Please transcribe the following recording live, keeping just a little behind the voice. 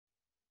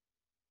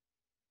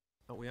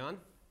Are we on?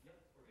 Yep,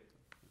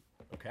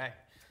 we're good. Okay.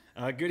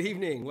 Good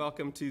evening.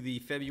 Welcome to the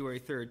February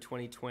 3rd,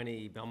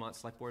 2020 Belmont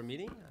Select Board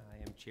meeting. I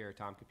am Chair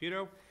Tom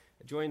Caputo,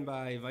 joined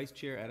by Vice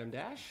Chair Adam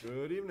Dash.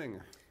 Good evening.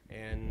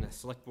 And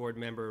Select Board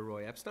Member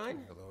Roy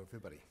Epstein. Hello,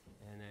 everybody.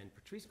 And then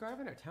Patrice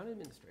Garvin, our Town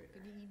Administrator.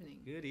 Good evening.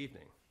 Good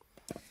evening.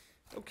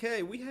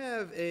 Okay, we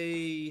have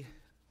a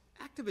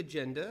active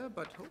agenda,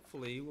 but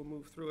hopefully we'll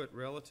move through it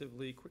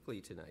relatively quickly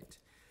tonight.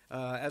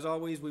 As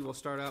always, we will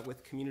start out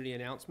with community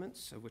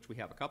announcements, of which we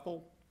have a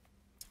couple.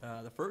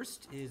 The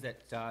first is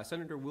that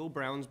Senator Will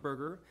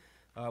Brownsberger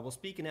will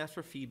speak and ask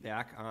for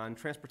feedback on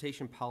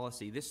transportation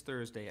policy this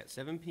Thursday at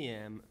 7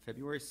 p.m.,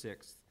 February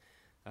 6th,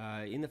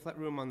 in the flat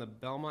room on the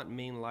Belmont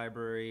Main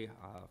Library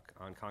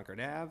on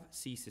Concord Ave.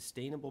 See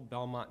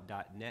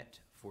sustainablebelmont.net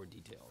for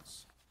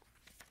details.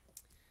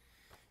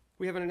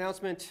 We have an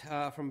announcement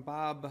from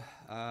Bob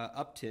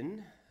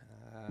Upton,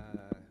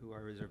 who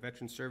is our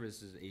Veteran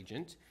Services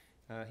agent.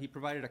 He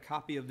provided a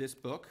copy of this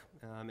book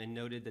and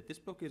noted that this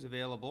book is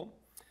available.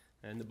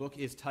 And the book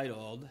is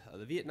titled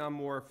The Vietnam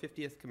War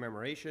 50th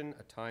Commemoration,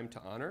 A Time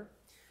to Honor.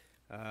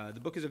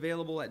 The book is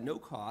available at no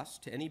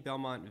cost to any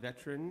Belmont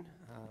veteran,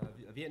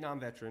 a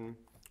Vietnam veteran,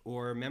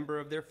 or member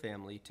of their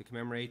family to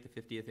commemorate the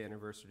 50th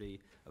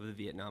anniversary of the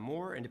Vietnam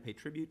War and to pay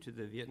tribute to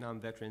the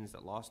Vietnam veterans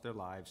that lost their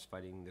lives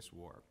fighting this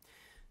war.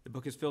 The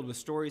book is filled with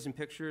stories and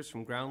pictures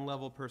from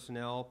ground-level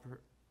personnel,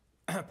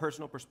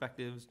 personal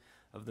perspectives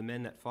of the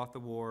men that fought the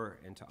war,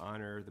 and to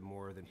honor the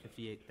more than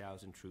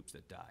 58,000 troops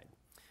that died.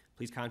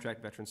 Please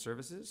contact Veteran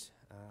Services,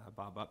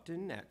 Bob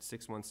Upton, at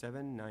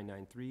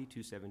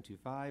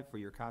 617-993-2725 for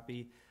your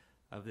copy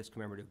of this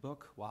commemorative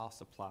book while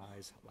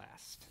supplies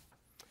last.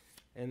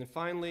 And then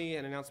finally,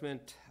 an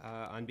announcement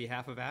on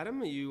behalf of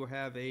Adam. You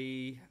have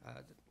a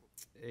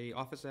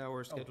office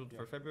hour scheduled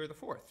for February the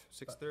 4th,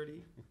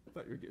 6:30. I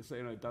thought you were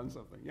saying I'd done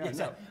something. Yeah, yes,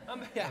 no. On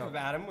behalf of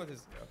Adam with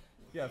his...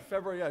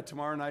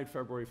 Tomorrow night,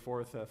 February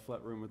 4th,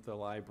 flat room at the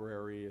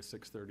library,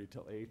 6:30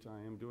 till 8. I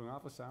am doing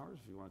office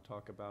hours. If you want to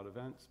talk about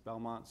events,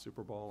 Belmont,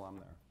 Super Bowl,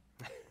 I'm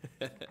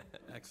there.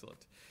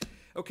 Excellent.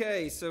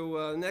 Okay,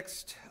 so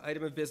next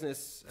item of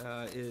business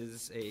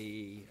is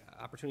a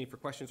opportunity for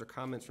questions or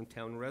comments from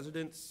town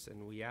residents,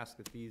 and we ask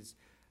that these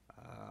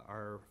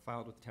are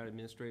filed with the town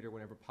administrator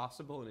whenever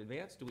possible in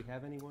advance. Do we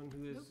have anyone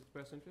who has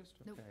expressed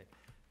interest? Nope. Okay.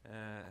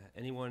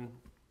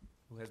 Anyone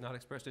who has not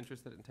expressed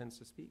interest that intends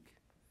to speak?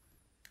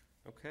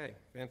 Okay,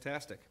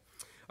 fantastic.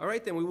 All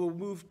right, then we will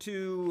move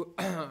to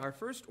our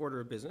first order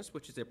of business,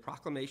 which is a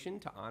proclamation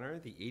to honor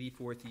the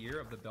 84th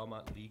year of the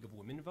Belmont League of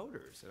Women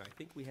Voters. And I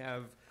think we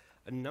have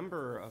a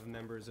number of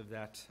members of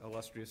that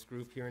illustrious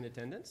group here in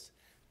attendance.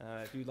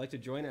 If you'd like to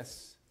join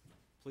us,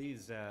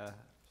 please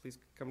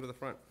come to the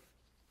front.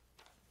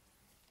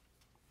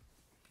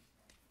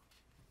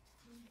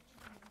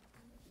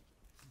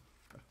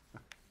 Do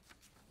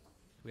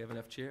we have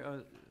enough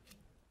chairs?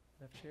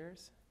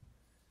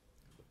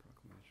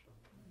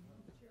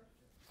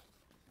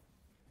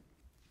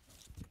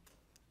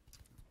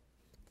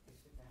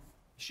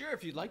 Sure,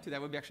 if you'd like to,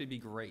 that would actually be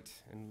great.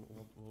 And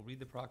we'll read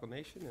the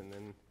proclamation and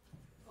then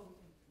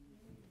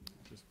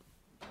just...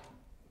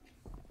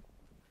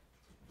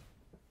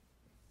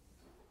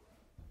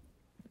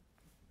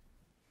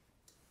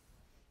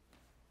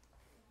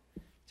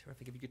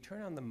 Terrific. If you could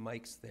turn on the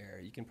mics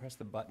there, you can press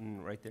the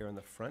button right there on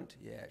the front.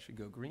 Yeah, it should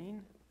go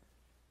green.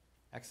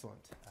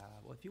 Excellent.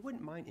 Well, if you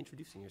wouldn't mind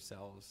introducing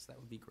yourselves, that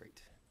would be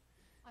great.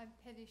 I'm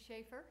Penny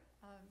Schaefer,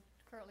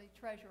 currently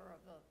treasurer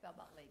of the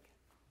Belmont League.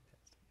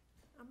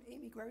 I'm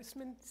Amy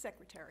Grossman,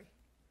 secretary.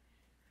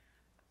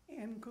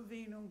 Ann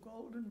Covino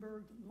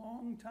Goldenberg,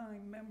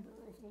 longtime member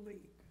of the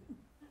league.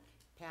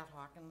 Pat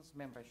Hawkins,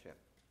 membership.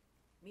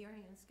 Mary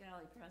Ann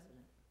Scally,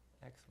 president.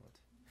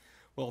 Excellent.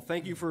 Well,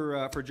 thank you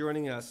for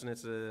joining us, and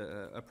it's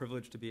a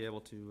privilege to be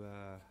able to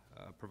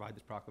provide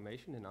this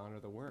proclamation and honor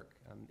the work.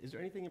 Is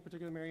there anything in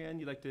particular, Mary Ann,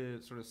 you'd like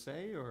to sort of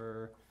say,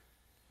 or?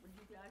 Would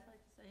you guys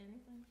like to say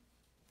anything?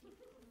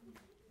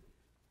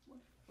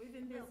 We've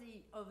been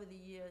busy over the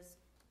years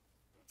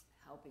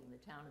helping the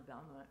town of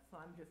Belmont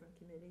form different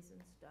committees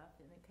and stuff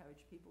and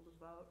encourage people to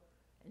vote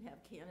and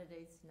have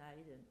candidates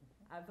night, and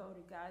our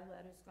voter guide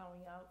letters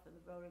going out for the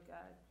voter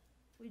guide.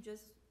 We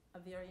just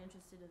are very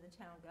interested in the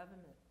town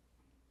government.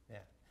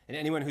 Yeah, and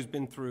anyone who's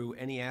been through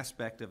any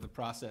aspect of the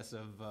process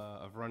of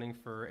running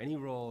for any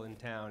role in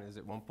town is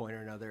at one point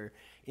or another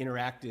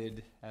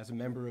interacted as a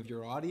member of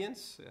your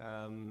audience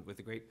with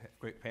the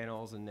great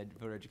panels and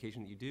voter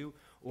education that you do,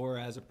 or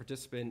as a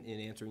participant in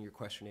answering your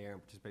questionnaire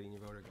and participating in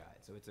your voter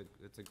guide. So it's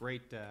a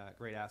great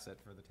asset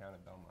for the town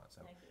of Belmont.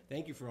 So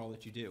thank you for all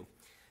that you do.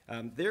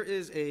 There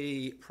is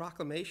a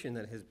proclamation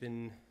that has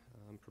been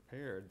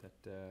prepared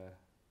that I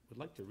would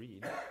like to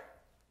read.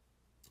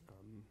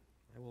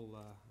 I will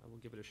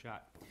give it a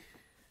shot.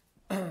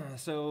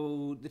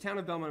 So, the town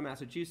of Belmont,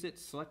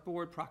 Massachusetts, Select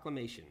Board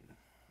Proclamation.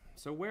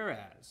 So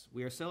whereas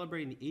we are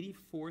celebrating the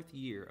 84th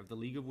year of the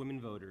League of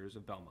Women Voters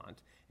of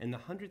Belmont and the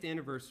 100th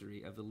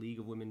anniversary of the League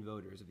of Women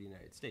Voters of the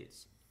United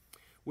States,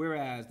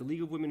 Whereas the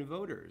League of Women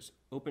Voters,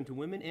 open to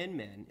women and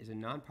men, is a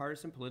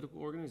nonpartisan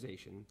political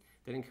organization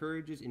that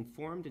encourages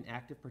informed and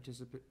active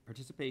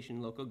participation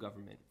in local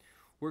government,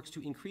 works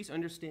to increase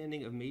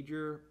understanding of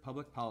major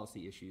public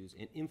policy issues,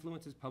 and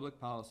influences public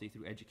policy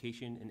through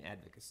education and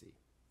advocacy.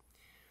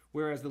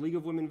 Whereas the League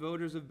of Women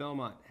Voters of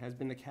Belmont has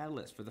been the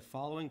catalyst for the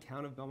following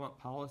Town of Belmont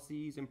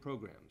policies and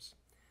programs: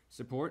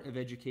 support of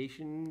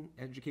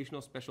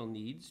educational special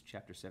needs,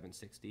 Chapter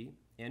 760,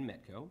 and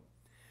METCO;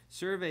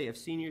 survey of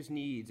seniors'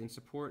 needs and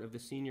support of the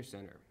Senior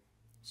Center;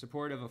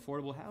 support of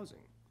affordable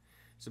housing;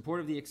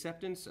 support of the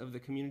acceptance of the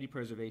Community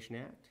Preservation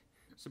Act;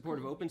 support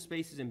of open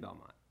spaces in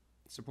Belmont;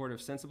 support of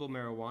sensible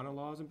marijuana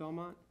laws in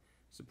Belmont;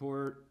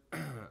 support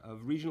of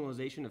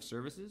regionalization of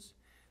services;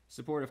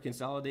 support of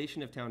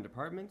consolidation of town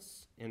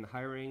departments, and the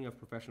hiring of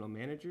professional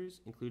managers,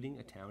 including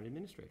a town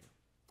administrator.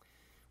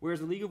 Whereas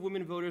the League of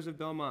Women Voters of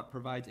Belmont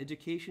provides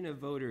education of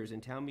voters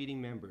and town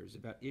meeting members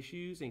about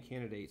issues and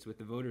candidates with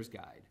the Voter's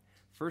Guide,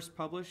 first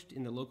published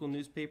in the local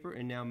newspaper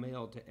and now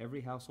mailed to every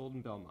household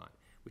in Belmont,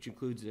 which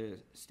includes a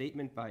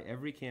statement by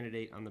every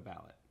candidate on the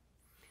ballot.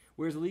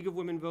 Whereas the League of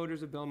Women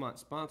Voters of Belmont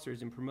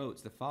sponsors and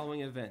promotes the following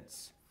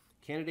events: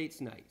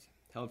 Candidates Night,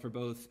 held for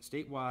both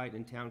statewide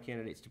and town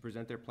candidates to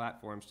present their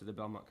platforms to the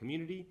Belmont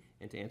community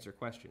and to answer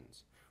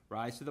questions;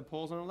 Rise to the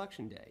Polls on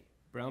Election Day,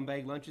 brown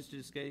bag lunches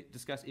to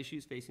discuss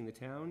issues facing the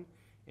town,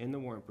 and the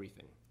warrant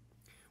briefing.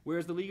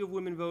 Whereas the League of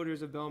Women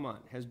Voters of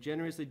Belmont has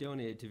generously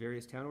donated to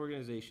various town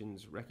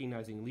organizations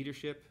recognizing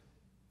leadership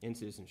and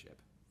citizenship.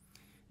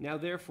 Now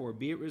therefore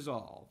be it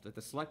resolved that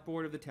the Select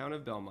Board of the Town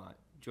of Belmont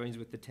joins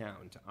with the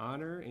town to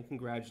honor and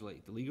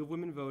congratulate the League of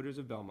Women Voters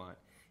of Belmont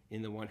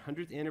in the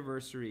 100th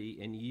anniversary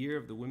and year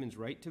of the women's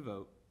right to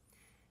vote,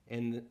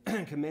 and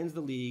commends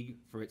the League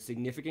for its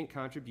significant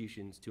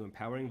contributions to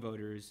empowering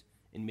voters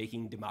and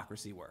making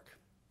democracy work.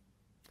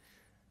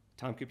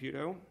 Tom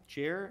Caputo,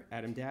 Chair;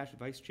 Adam Dash,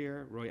 Vice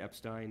Chair; Roy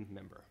Epstein,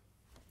 Member.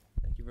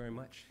 Thank you very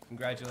much.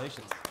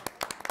 Congratulations.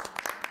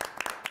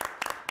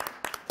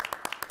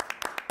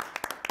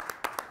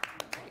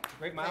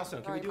 Great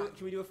milestone. Can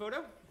we do a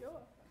photo?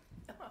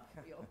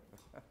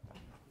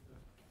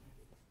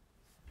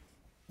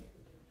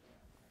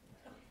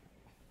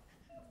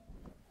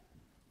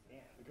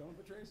 We going,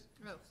 Patrice?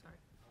 Oh, sorry.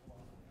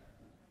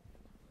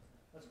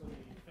 Let's go to the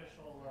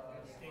official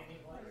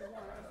standing line.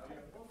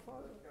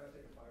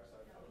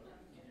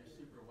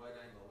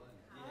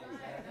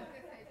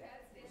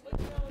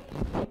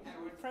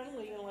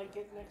 Friendly and like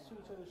get next to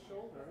each other's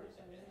shoulders.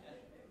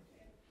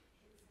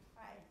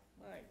 Hi.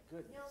 My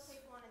goodness. You'll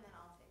take one and then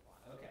I'll take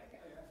one. Okay.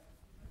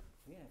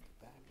 We have to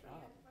back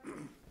up.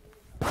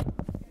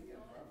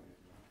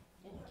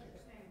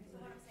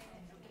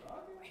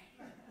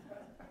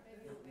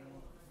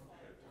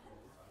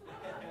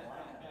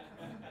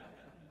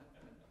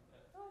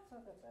 Oh, it's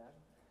not that bad.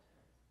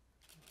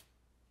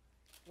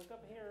 Look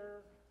up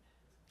here.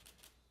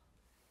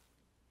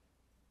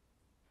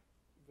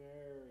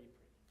 Very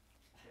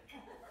pretty.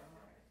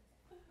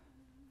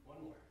 One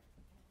more.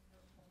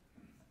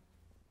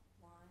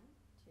 1,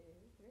 2,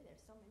 3, there's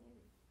so many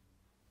of you.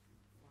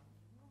 1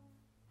 more.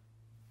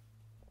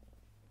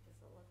 Does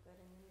it look good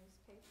in the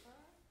newspaper?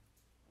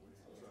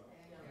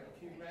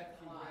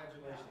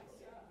 Congratulations.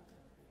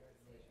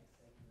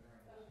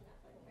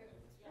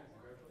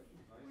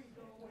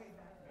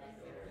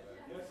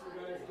 Yes, you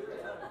guys do.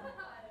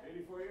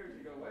 84 years,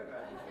 you go way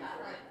back.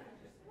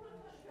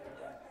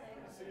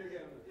 See you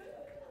again.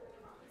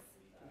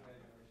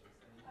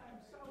 I'm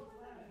so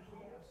glad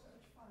we have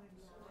such fine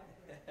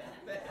selectmen.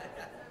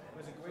 It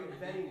was a great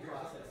vetting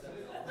process.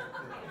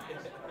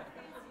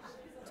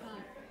 Tom,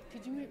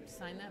 could you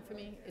sign that for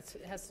me?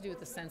 It has to do with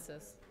the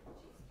census.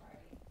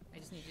 I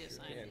just need you to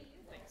sign it.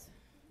 Thanks.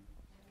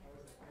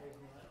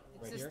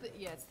 Right It's just here?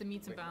 yeah, it's the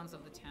meets and bounds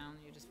of the town.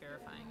 You're just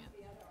verifying it.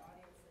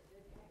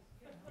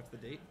 What's the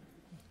date?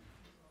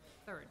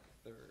 3rd.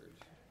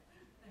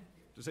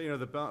 Just so you know,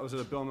 was at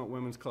a Belmont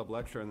Women's Club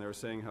lecture, and they were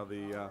saying how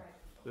the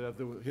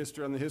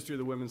history of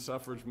the women's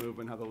suffrage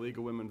movement, how the League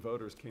of Women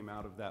Voters came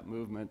out of that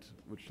movement,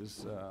 which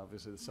is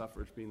obviously the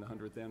suffrage being the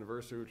 100th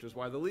anniversary, which is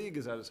why the League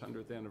is at its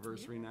 100th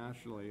anniversary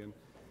nationally, and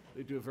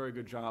they do a very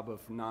good job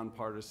of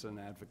nonpartisan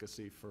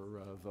advocacy for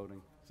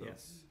voting. So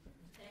Yes.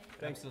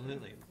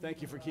 Absolutely.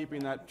 thank you for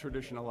keeping that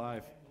tradition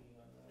alive.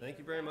 Thank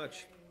you very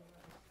much.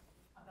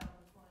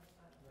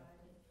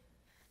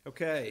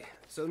 Okay,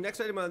 so next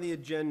item on the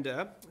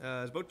agenda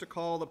is vote to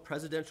call the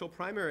presidential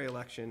primary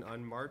election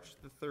on March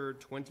the 3rd,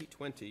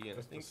 2020. And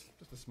I think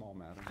Just a small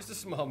matter. just a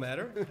small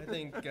matter. I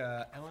think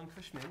Ellen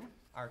Cushman,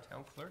 our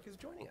town clerk, is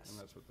joining us. And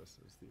that's what this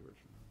is, the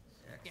original.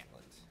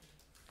 Excellent.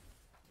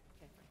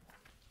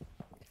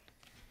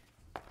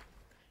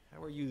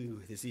 How are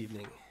you this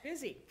evening?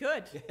 Busy,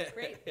 good,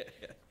 great.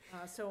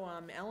 So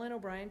I'm Ellen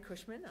O'Brien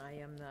Cushman. I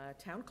am the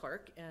town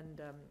clerk,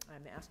 and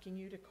I'm asking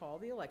you to call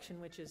the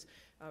election, which is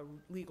a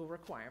legal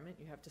requirement.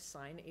 You have to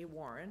sign a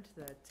warrant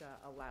that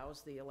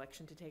allows the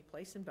election to take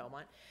place in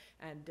Belmont.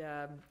 And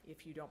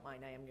if you don't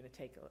mind, I am going to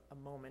take a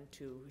moment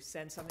to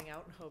send something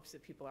out in hopes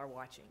that people are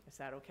watching. Is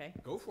that okay?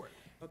 Go for it.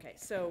 Okay,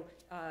 so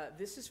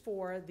this is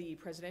for the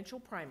presidential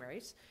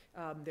primaries.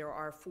 There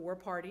are 4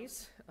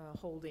 parties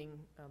holding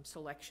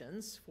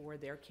selections for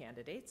their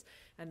candidates,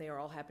 and they are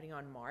all happening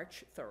on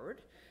March 3rd.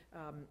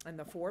 And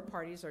the 4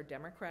 parties are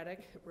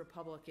Democratic,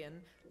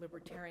 Republican,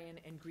 Libertarian,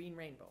 and Green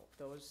Rainbow.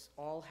 Those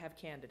all have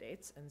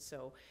candidates, and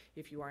so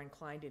if you are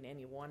inclined in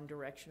any one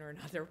direction or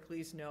another,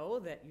 please know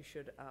that you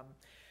should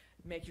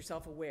make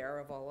yourself aware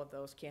of all of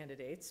those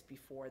candidates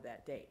before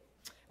that date.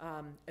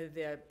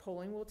 The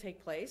polling will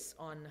take place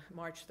on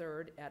March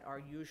 3rd at our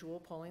usual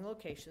polling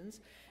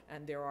locations,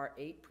 and there are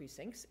 8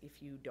 precincts.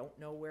 If you don't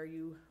know where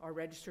you are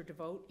registered to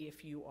vote,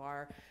 if you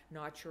are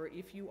not sure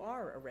if you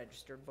are a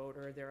registered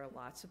voter, there are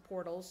lots of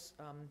portals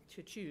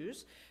to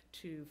choose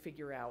to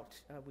figure out.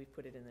 We've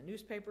put it in the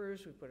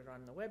newspapers, we put it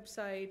on the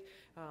website.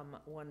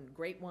 One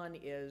great one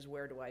is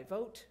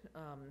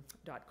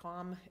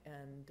wheredoivote.com,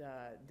 and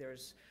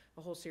there's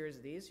a whole series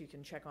of these. You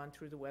can check on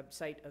through the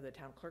website of the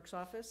town clerk's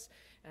office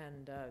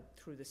and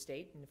through the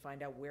state and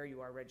find out where you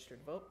are registered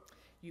to vote.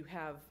 You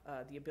have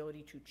the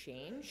ability to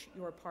change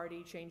your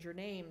party, change your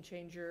name,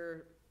 change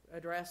your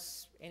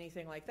address,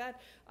 anything like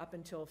that, up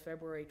until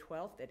February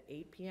 12th at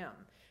 8 p.m.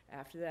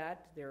 After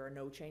that, there are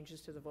no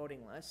changes to the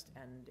voting list,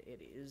 and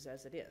it is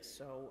as it is.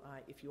 So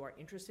if you are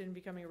interested in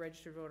becoming a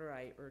registered voter,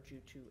 I urge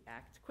you to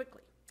act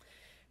quickly.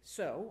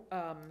 So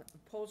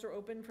polls are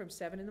open from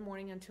 7 in the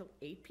morning until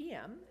 8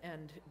 p.m.,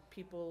 and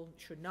people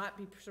should not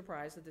be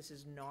surprised that this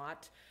is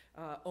not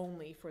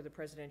only for the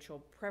presidential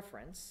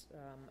preference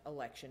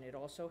election. It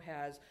also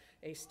has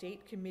a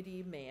state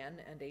committee man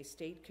and a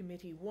state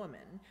committee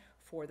woman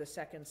for the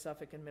 2nd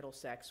Suffolk and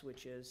Middlesex,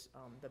 which is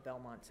the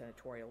Belmont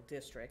Senatorial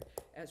District,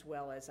 as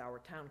well as our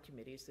town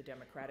committees, the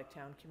Democratic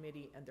Town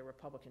Committee and the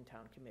Republican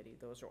Town Committee.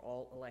 Those are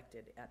all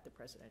elected at the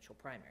presidential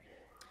primary.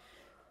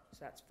 So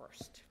that's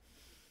first.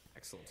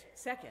 Excellent.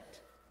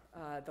 Second,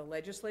 the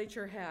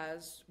legislature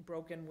has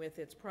broken with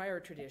its prior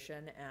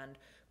tradition and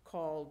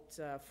called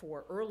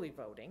for early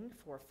voting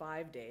for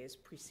 5 days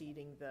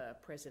preceding the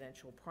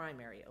presidential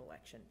primary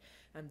election.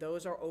 And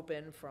those are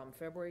open from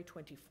February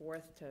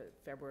 24th to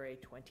February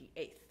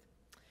 28th.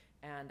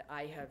 And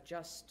I have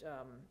just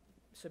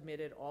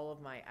submitted all of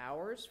my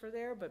hours for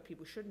there, but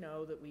people should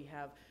know that we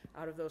have,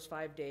 out of those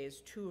 5 days,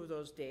 2 of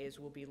those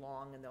days will be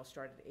long, and they'll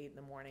start at 8 in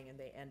the morning and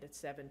they end at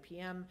 7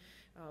 p.m.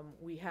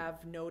 We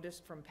have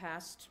noticed from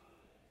past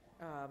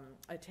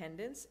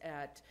attendance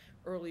at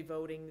early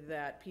voting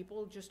that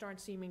people just aren't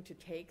seeming to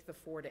take the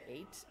 4 to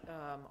 8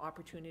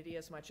 opportunity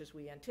as much as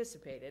we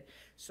anticipated.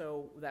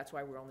 So that's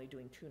why we're only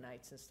doing 2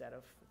 nights instead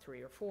of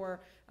 3 or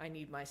 4. I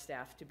need my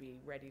staff to be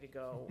ready to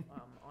go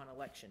on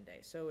election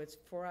day. So it's,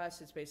 for us,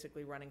 it's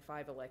basically running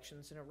 5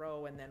 elections in a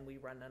row, and then we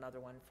run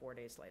another one 4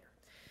 days later.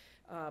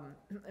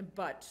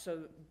 But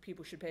so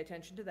people should pay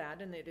attention to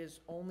that, and it is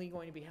only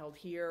going to be held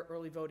here.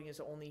 Early voting is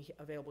only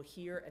available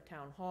here at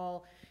Town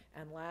Hall.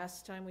 And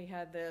last time we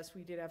had this,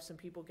 we did have some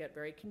people get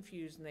very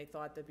confused, and they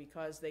thought that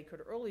because they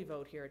could early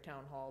vote here at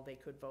Town Hall, they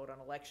could vote on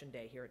election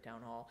day here at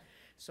Town Hall.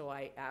 So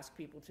I ask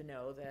people to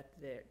know that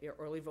the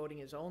early voting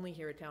is only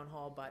here at Town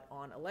Hall, but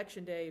on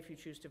election day, if you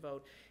choose to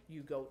vote,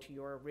 you go to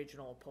your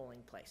original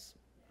polling place,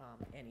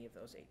 any of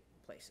those 8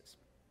 places.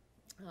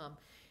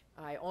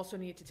 I also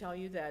need to tell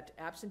you that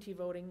absentee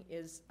voting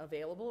is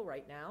available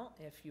right now.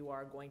 If you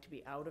are going to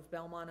be out of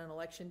Belmont on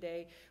election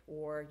day,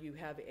 or you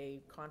have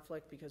a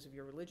conflict because of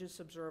your religious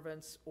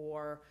observance,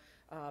 or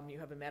you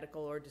have a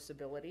medical or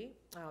disability,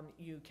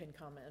 you can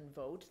come and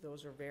vote.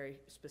 Those are very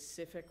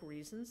specific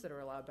reasons that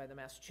are allowed by the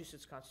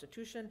Massachusetts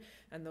Constitution,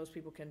 and those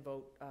people can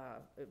vote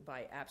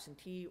by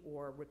absentee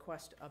or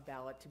request a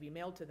ballot to be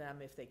mailed to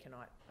them if they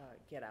cannot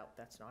get out.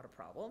 That's not a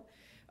problem.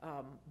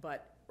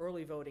 But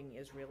early voting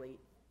is really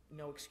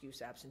no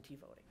excuse absentee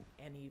voting.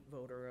 Any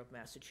voter of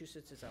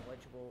Massachusetts is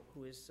eligible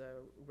who is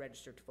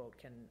registered to vote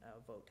can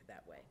vote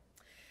that way.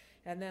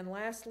 And then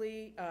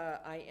lastly,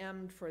 I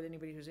am, for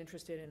anybody who's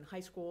interested in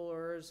high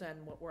schoolers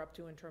and what we're up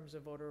to in terms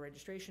of voter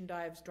registration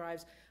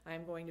drives, I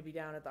am going to be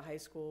down at the high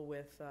school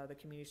with the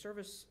community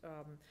service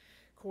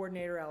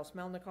coordinator, Alice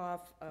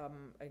Melnikoff.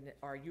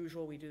 Our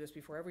usual, we do this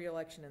before every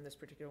election, and this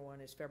particular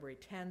one is February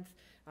 10th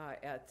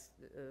at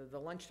the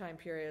lunchtime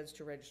periods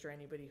to register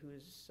anybody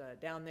who's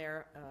down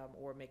there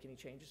or make any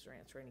changes or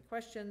answer any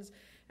questions.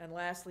 And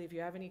lastly, if you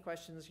have any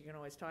questions, you can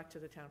always talk to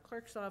the town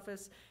clerk's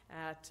office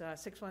at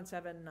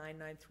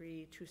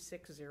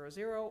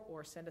 617-993-2600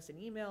 or send us an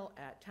email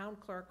at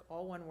townclerk,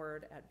 all one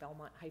word, at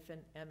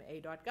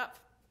belmont-ma.gov.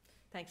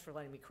 Thanks for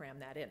letting me cram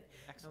that in.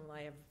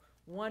 I have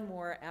one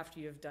more after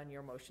you've done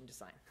your motion to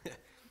sign.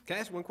 Can I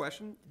ask one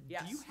question?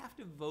 Yes. Do you have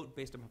to vote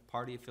based on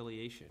party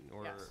affiliation?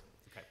 Or? Yes.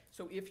 Okay.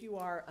 So if you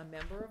are a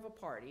member of a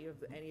party,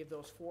 of any of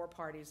those 4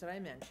 parties that I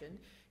mentioned,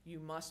 you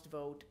must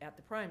vote at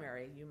the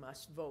primary, you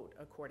must vote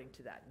according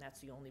to that, and that's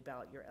the only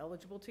ballot you're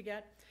eligible to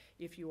get.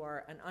 If you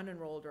are an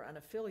unenrolled or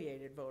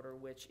unaffiliated voter,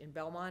 which in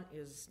Belmont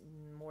is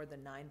more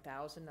than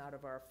 9,000 out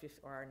of our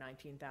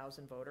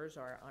 19,000 voters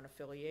are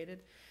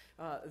unaffiliated,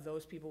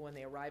 those people, when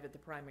they arrive at the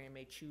primary,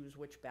 may choose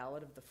which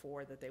ballot of the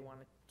 4 that they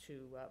wanted to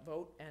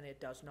vote, and it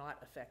does not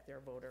affect their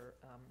voter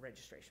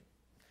registration.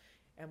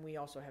 And we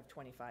also have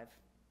 25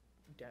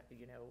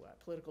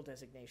 political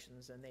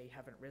designations, and they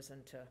haven't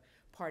risen to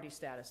party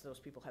status. Those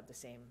people have the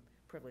same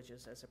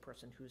privileges as a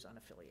person who's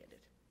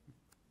unaffiliated.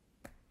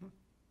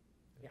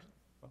 Yeah,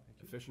 Well,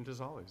 efficient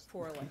as always.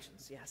 4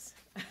 elections, yes.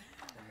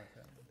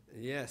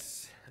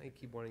 Yes, I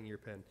keep wanting your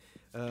pen.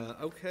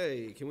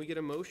 Okay, can we get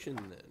a motion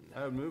then?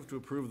 I would move to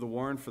approve the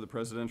warrant for the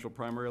presidential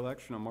primary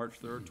election on March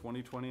 3rd,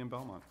 2020 in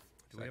Belmont.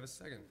 Do we have a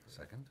second?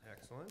 Second.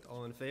 Excellent.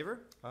 All in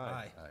favor?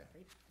 Aye. Right.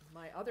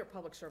 My other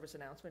public service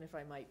announcement, if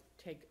I might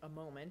take a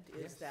moment,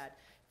 is Yes. that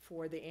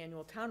for the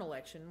annual town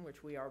election,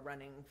 which we are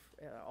running,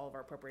 all of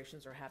our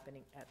preparations are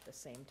happening at the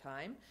same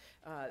time.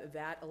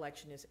 That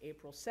election is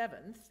April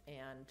 7th,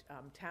 and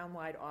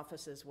townwide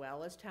office as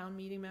well as town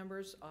meeting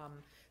members,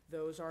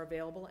 those are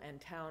available,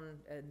 and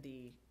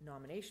the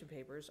nomination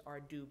papers are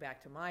due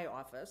back to my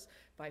office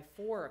by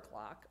 4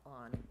 o'clock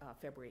on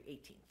February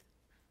 18th.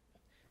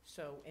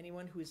 So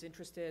anyone who's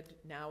interested,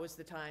 now is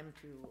the time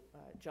to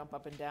jump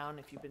up and down.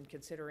 If you've been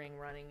considering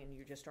running and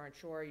you just aren't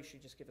sure, you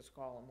should just give us a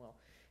call and we'll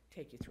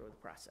take you through the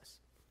process.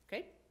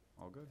 Okay?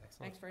 All good.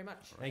 Thanks very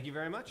much. Thank you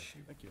very much.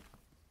 Thank you.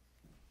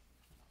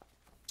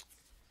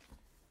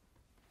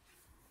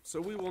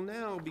 So we will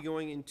now be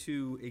going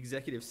into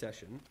executive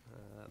session.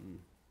 And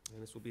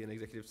this will be an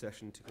executive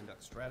session to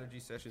conduct strategy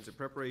sessions in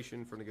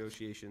preparation for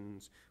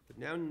negotiations with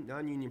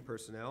non-union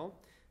personnel.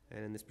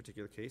 And in this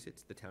particular case,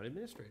 it's the town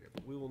administrator.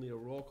 We will need a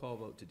roll call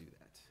vote to do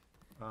that.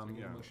 So I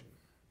need a motion.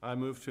 I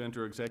move to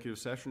enter executive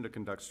session to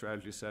conduct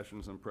strategy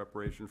sessions in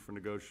preparation for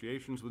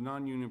negotiations with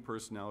non-union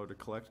personnel or to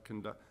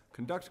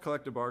conduct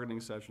collective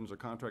bargaining sessions or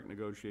contract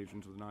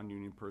negotiations with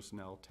non-union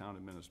personnel, town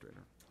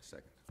administrator.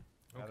 Second.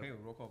 Okay,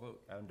 roll call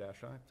vote. Adam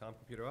Dash, aye. Tom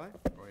Computer, aye?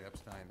 Roy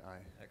Epstein,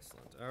 aye.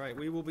 Excellent. All right,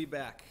 we will be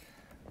back.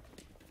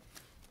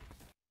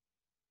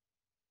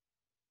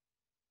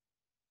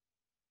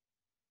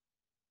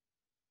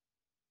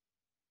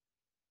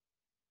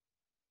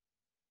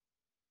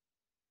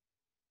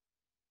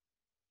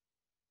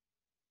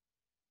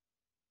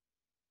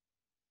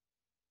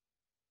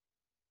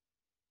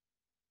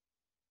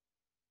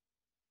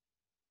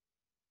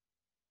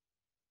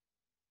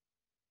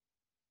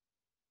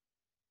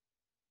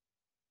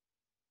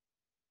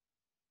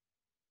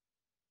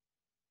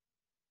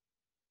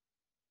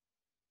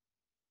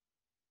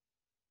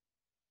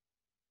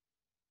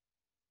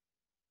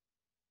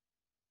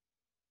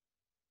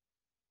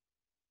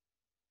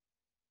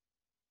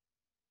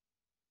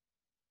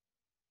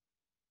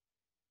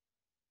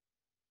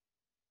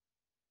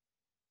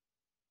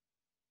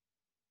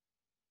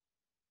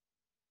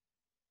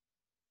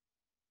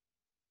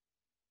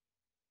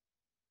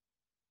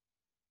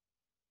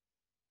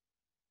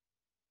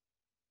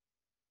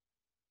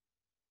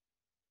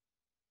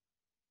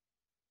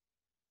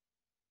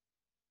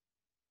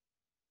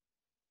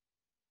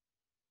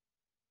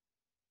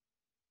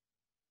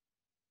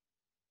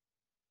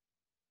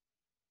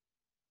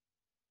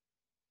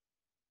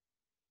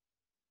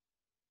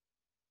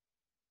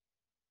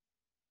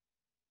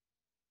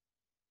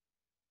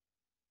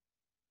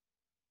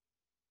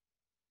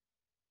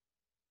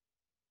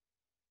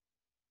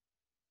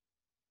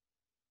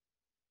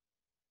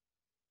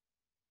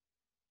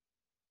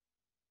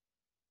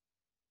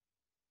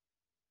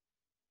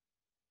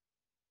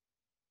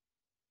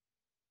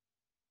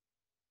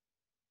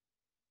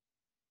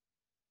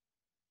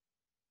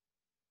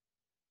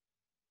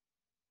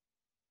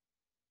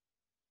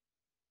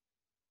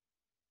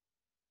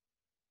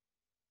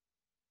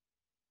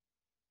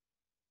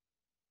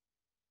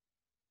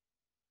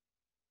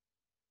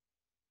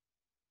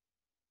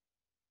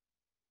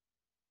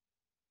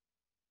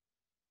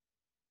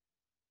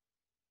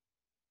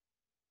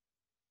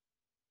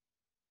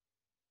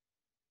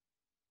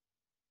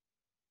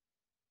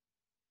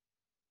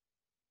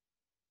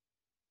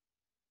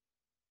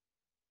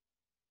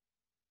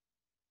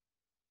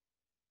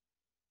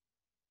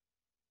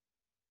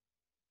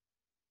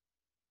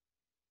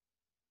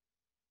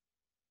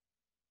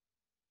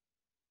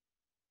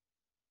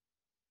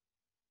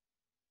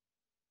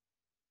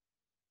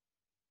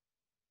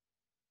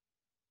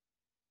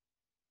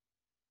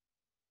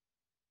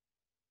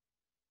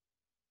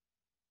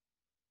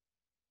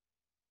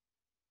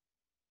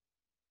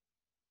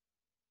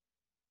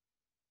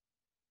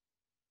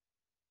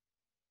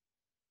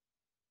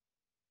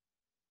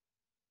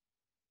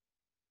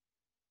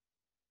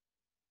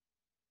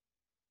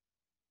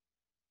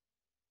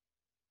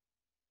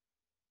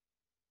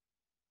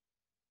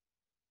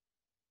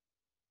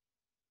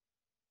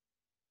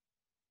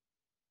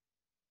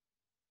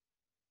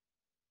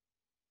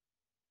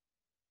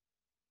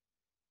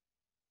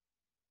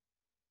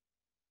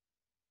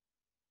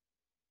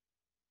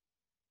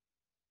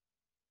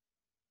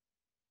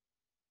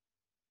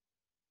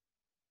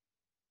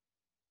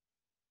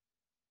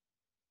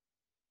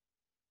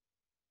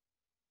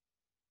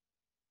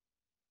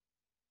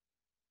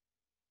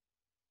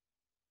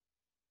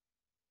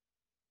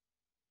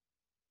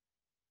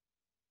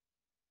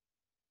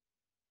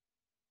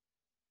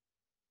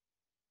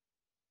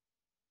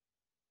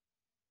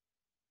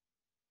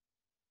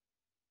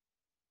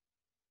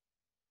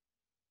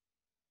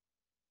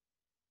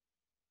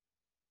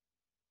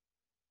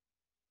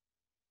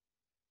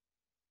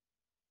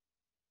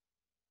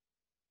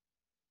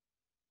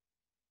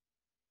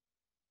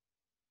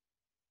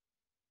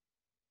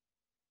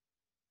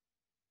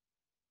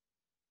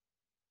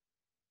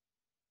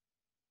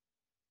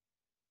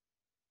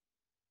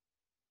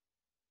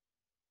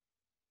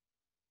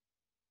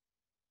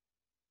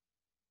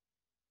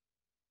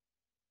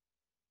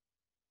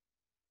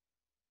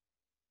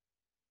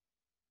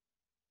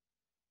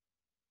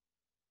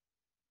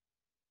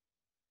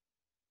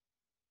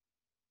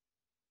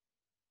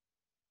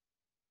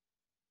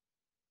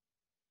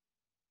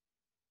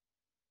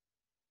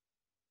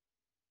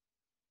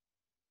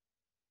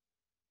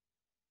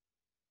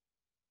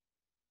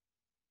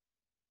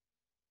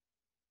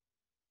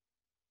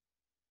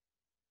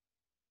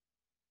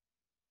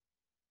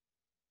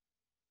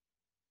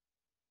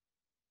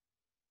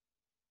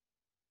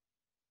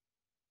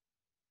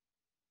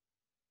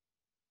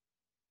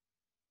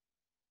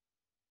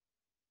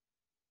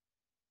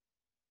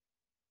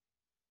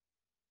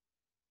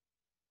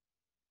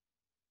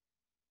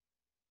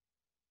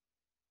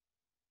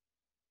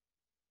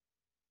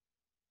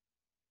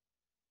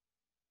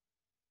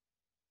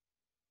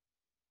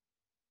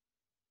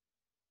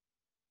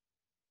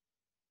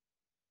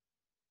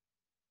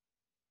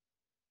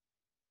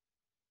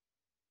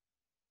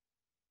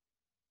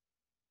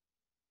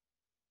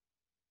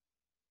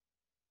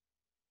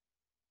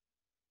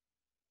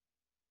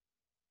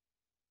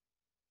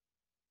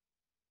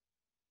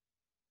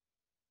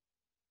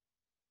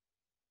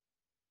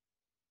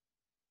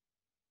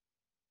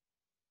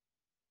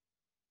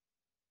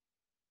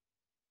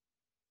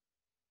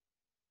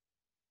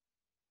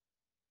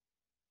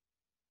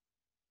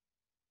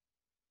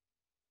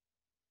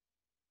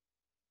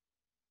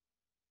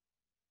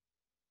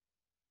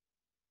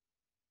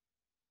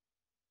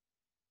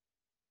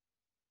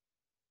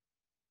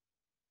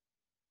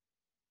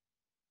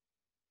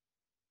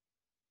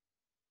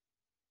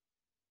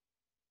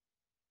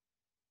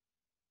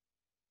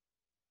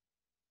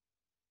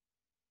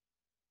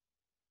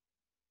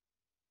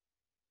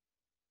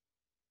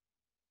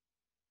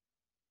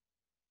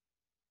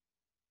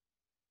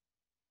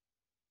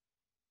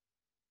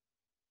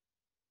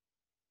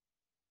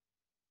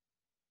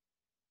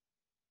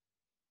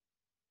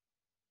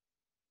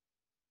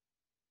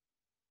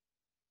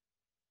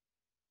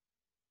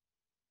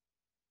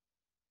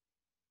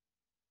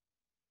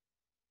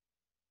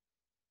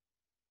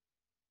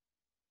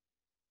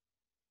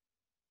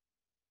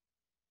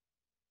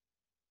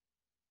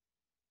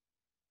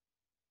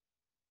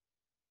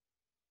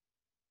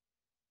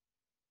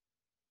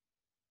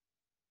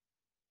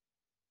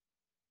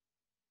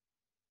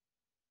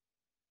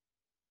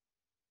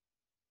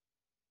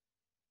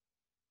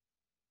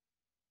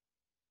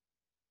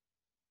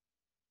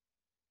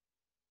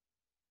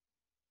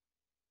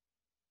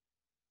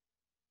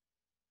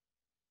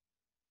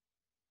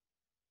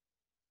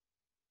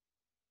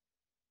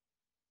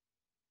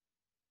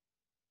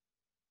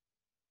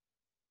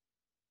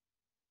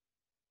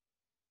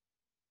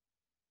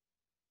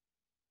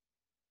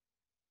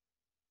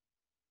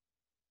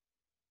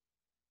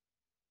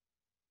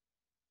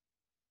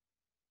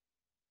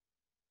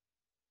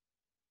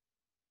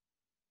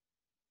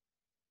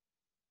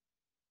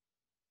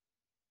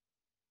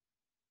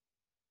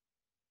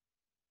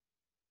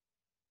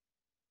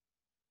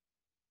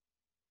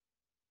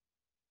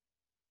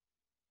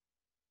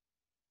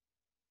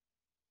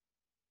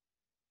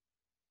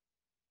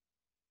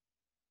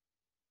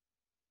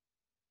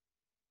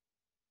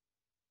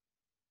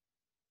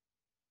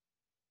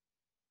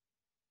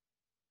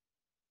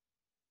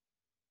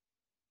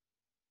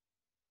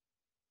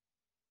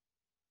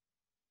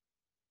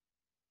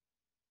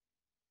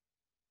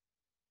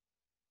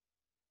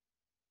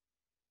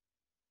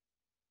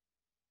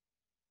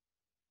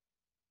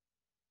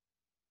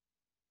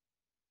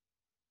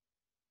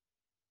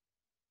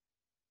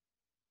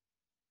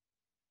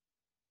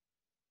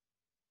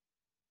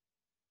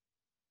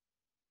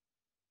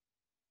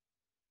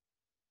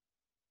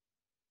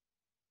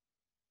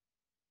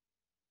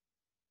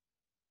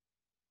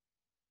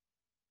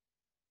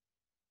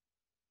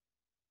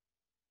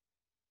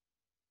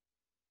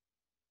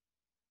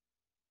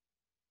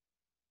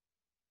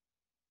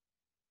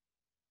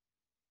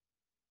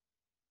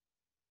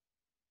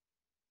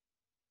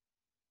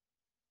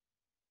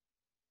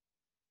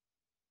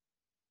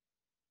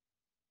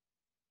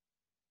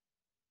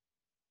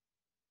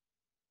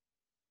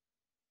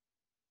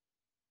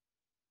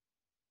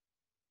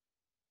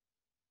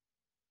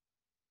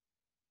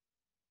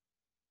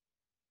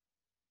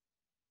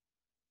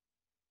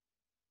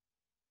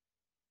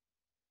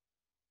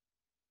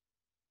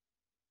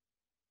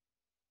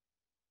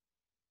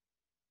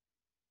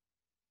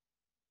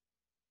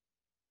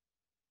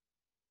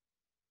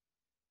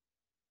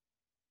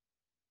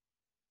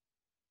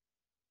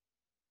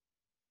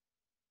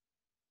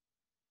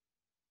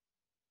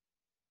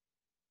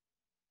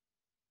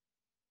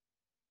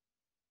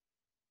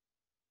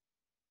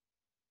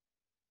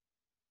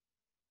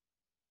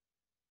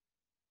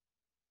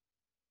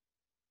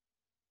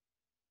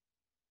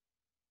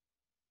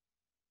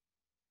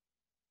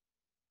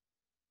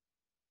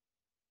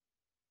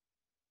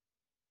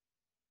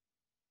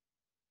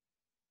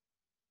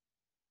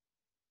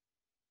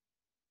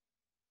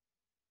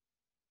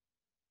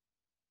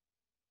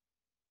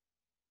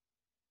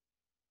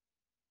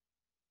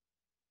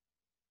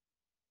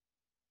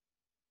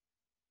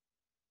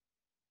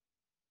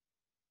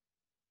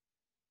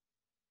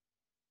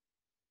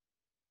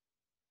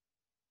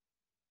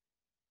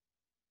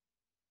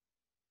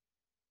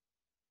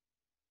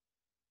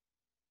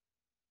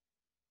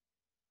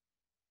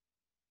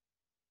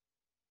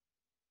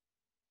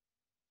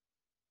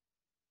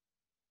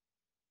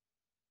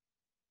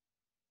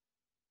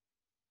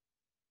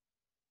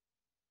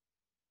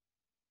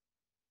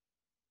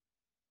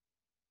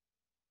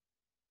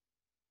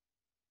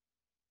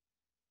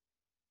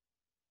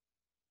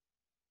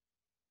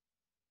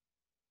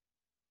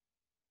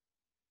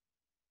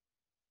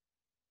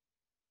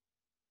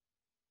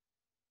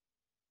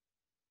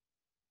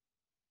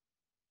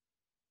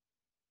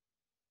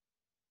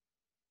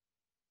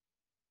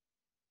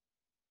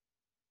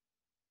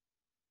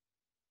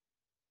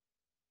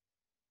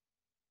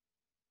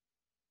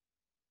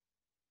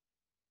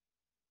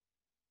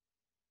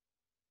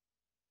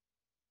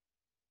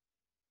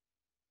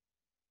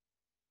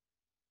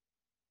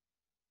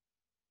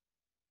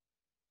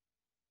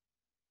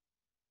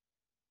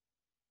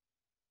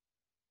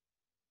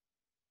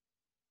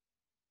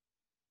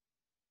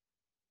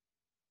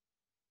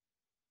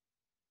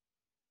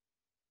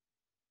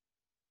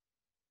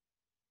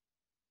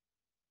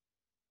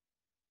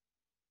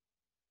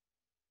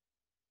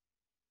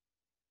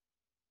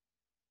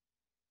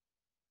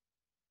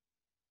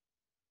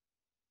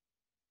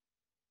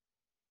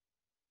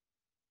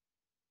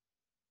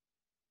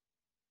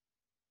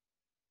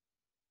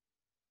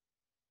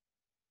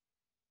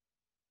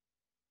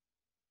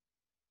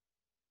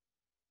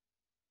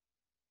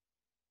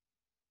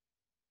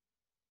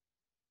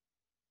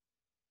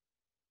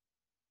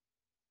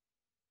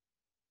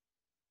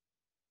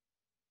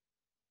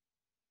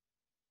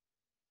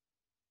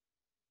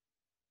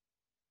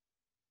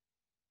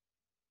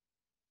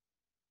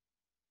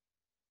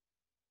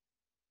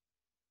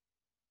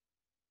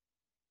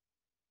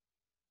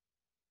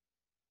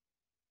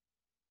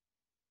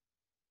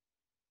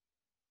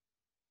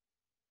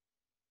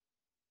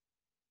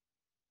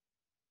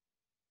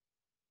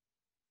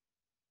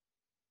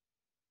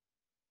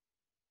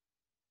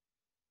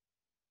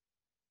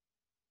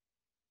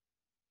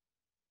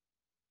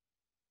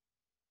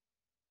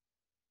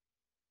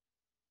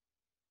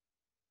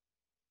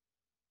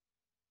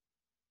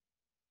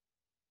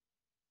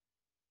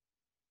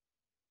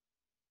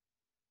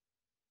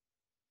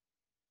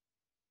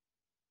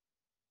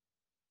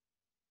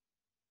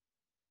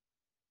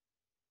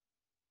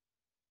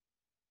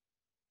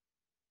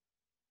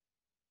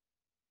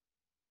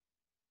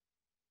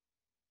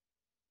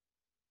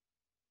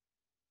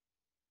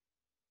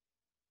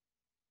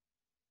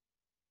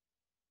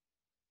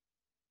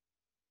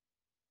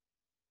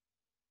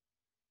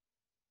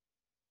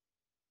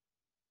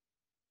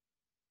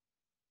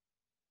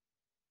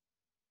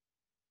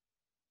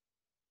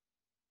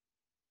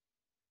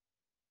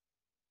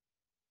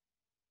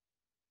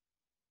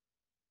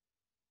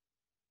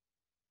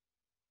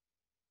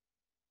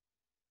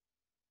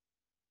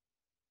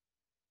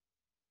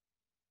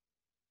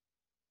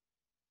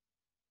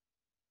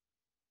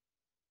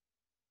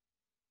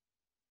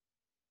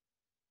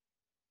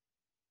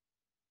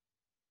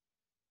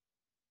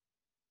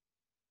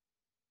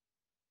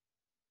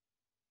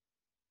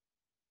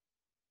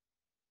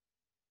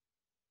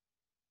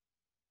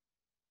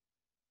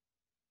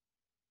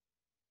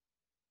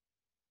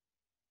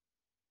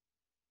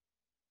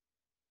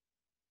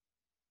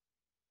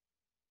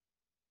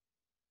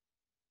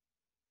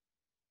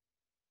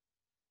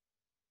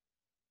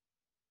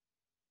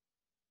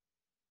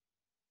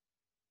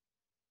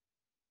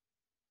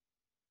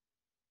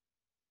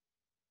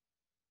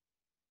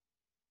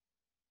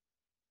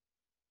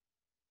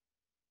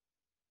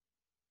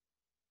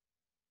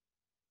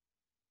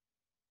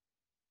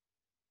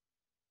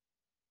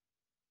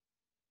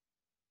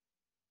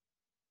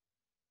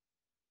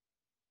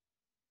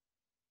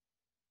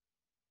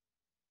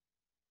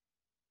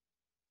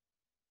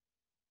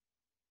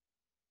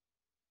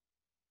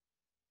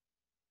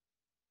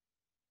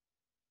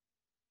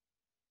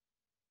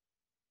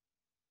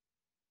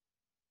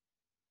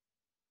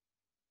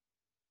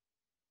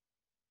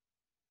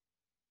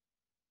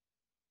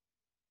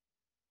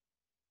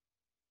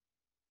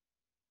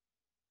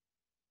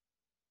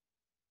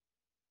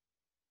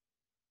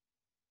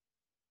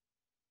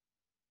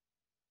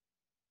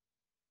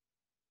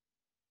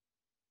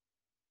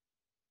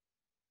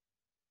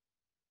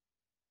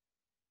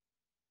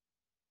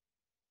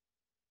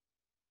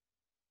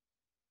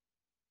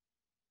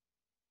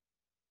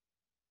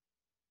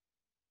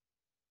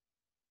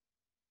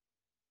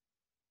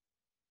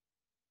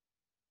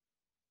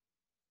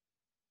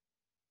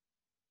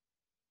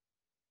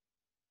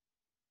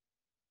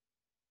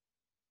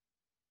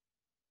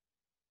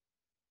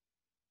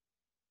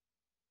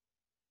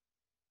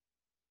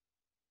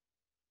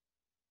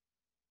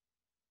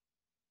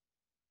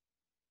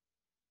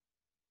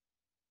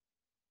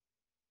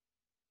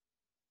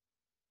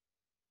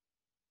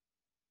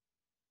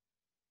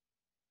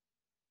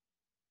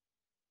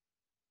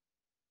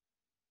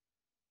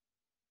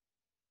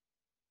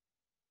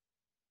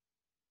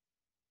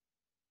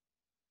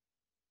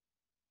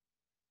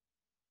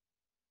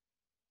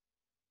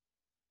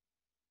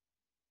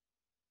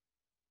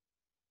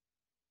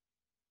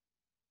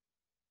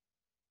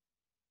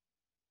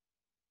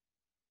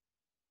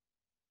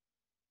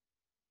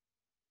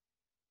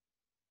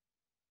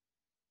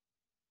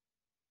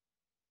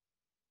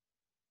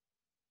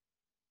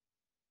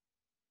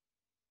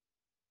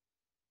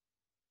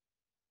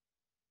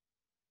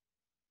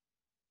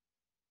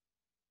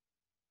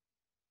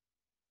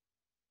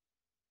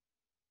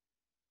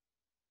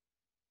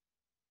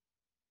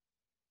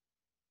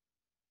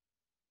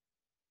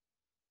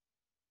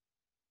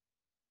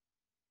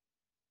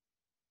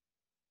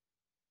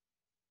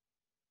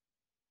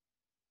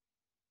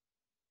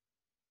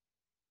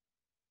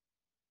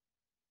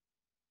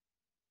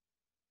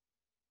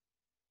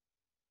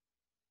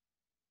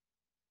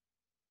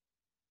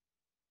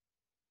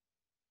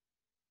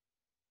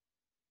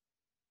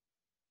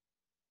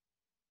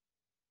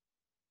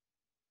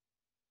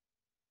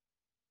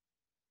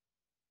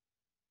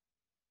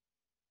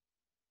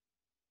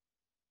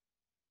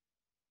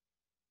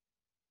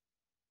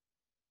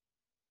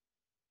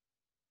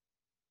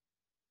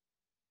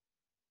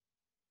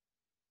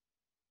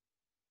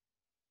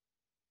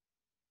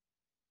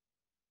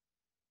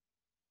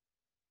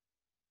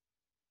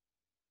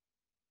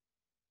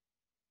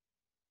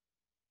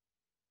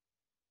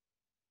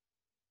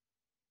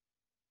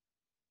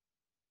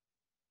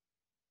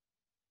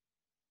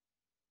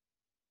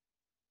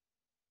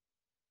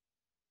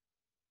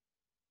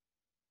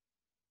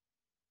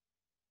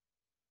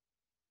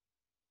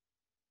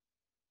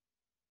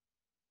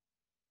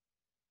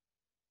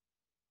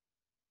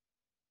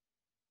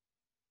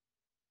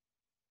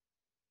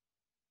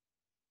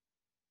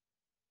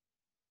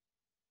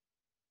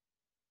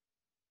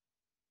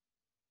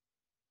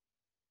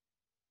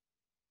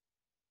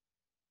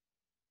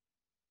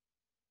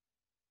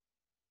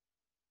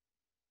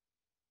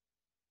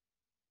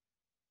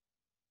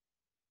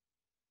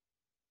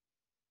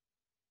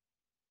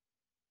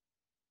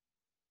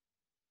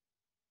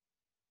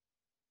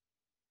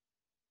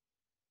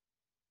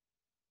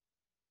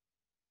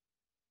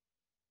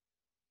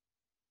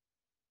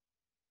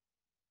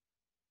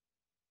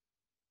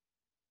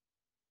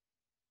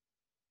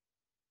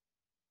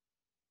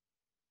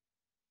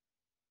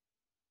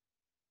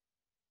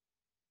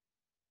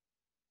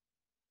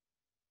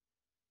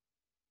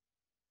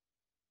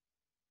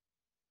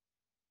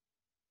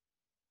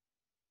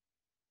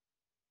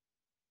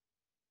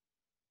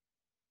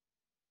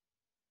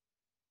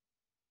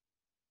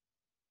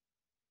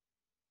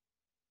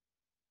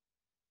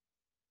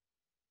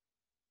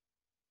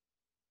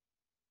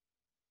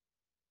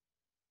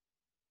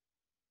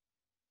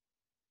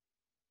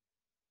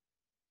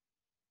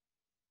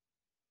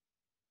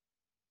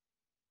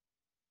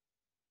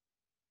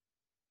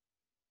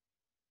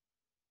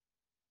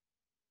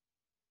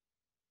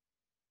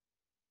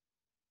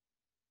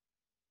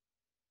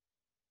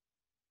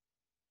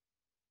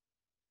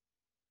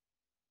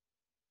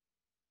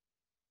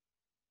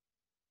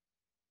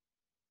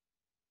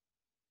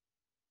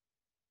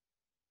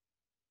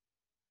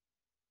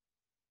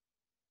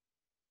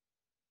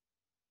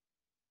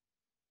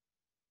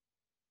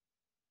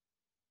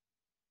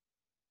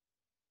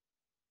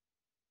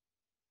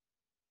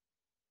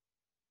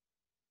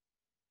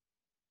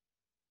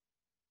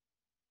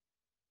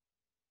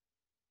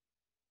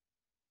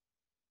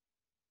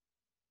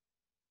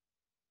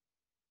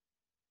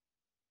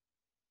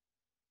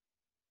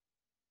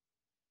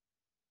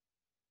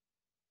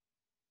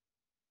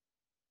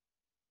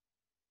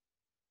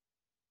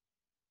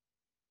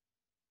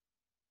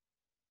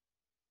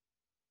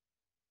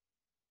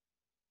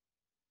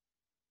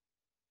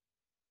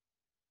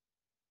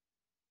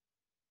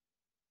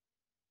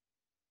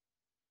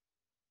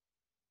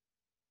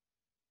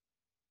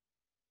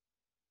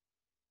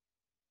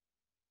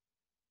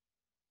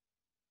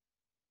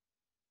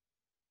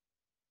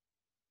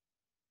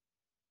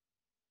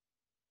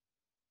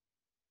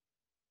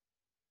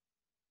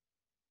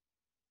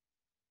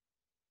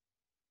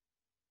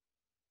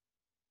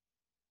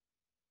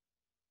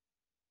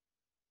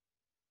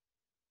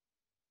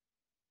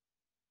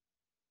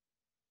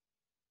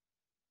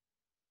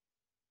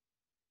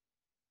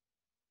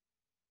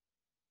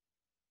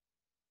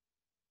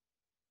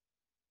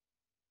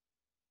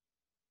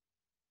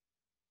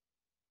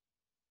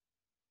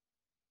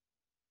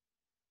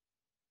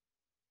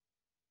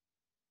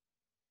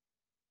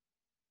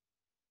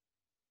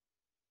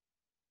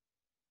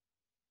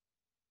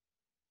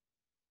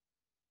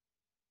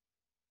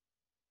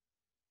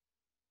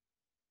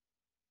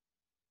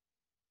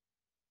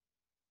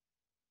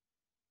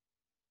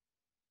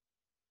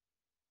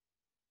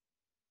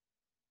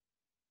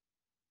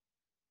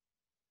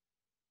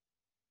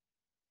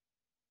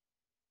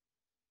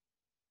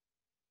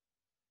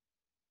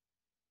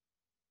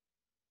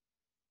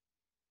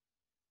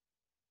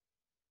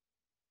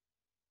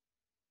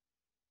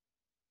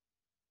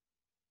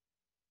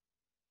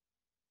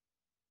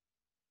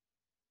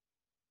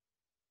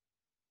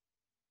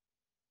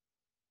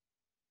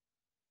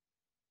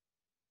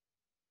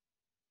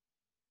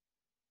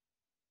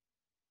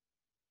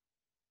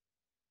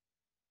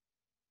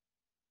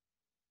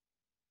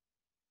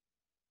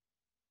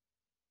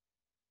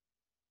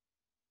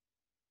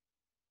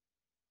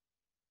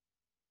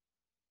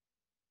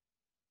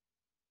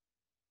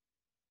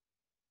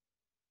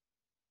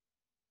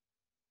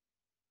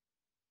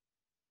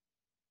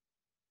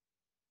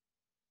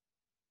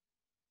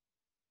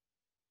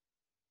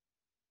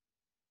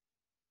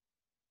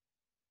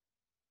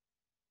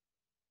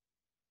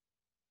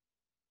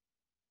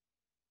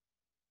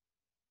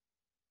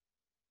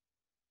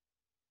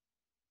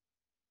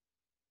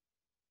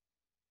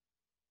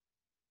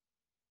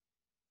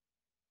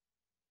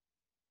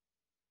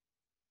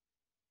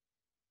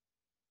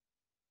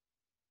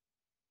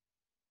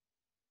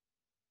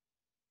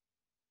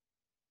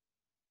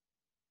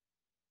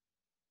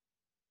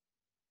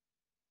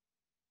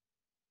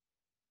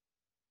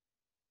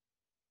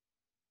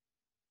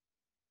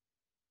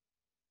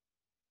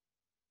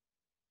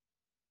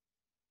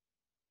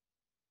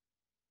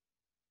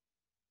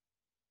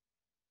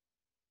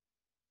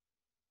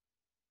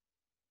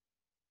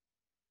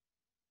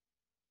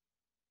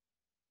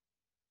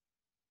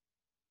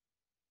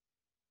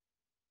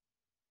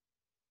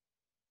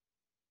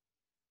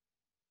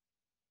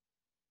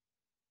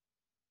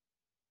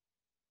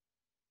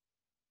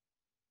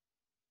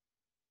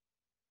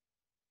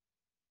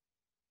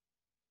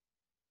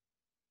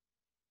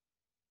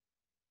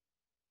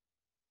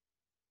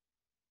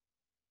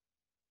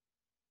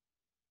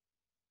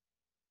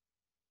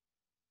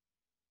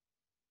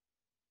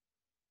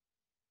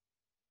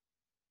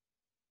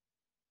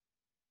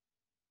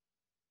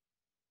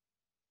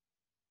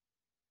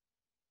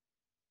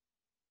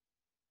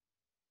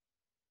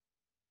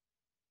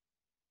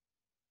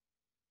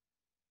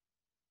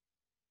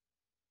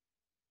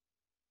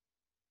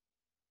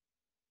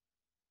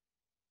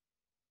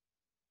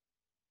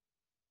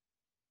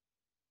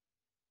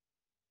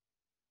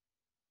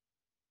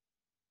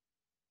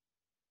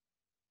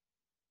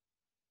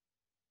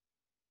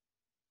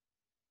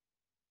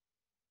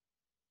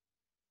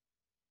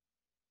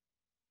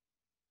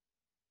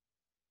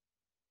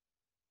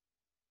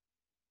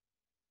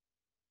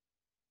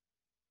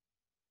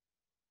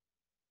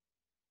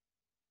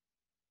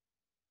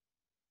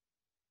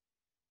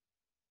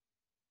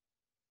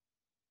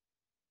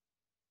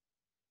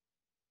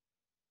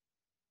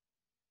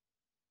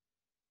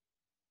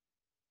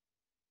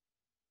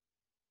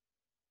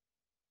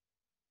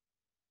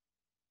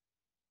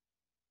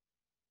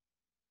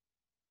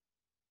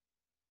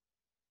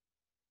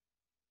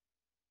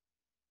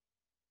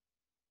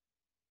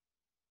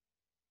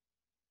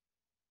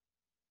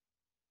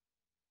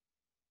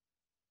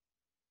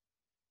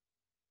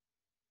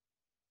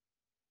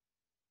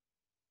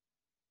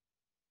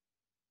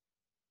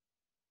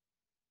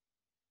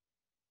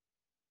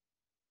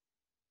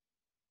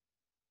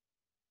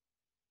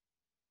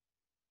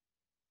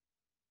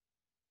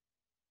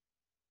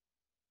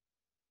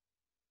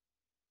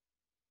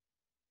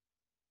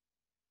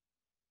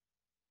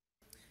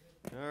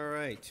 All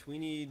right, we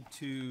need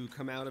to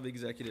come out of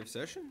executive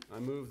session. I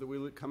move that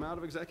we come out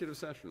of executive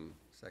session.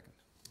 Second.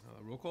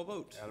 Roll call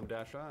vote. Adam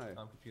Dash, aye.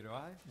 Tom Computer,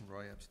 aye. And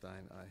Roy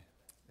Epstein,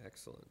 aye.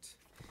 Excellent.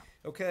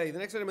 Okay, the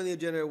next item on the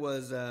agenda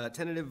was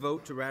tentative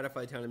vote to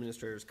ratify town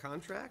administrator's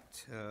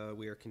contract.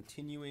 We are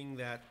continuing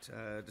that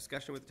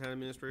discussion with the town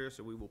administrator,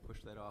 so we will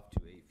push that off to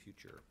a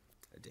future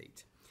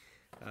date.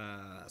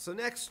 So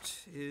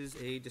next is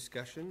a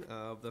discussion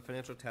of the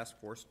Financial Task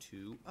Force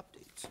 2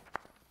 update.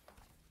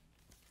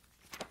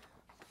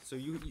 So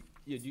you wanna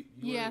quickly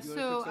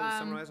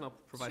summarize and I'll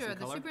provide some Sure,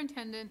 color? the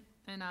superintendent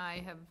and I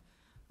have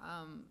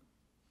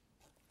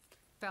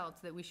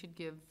felt that we should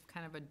give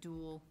kind of a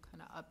dual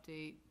kind of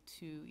update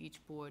to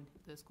each board,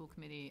 the school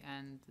committee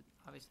and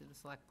obviously the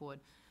select board.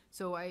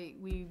 So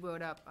we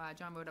wrote up,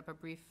 John wrote up a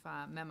brief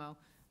memo,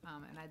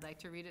 and I'd like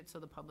to read it so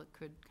the public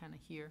could kind of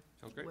hear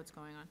what's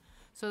going on.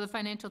 So the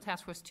Financial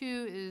Task Force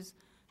 2 is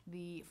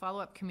the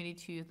follow-up committee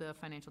to the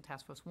Financial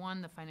Task Force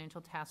 1. The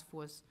Financial Task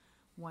Force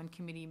 1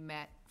 committee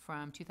met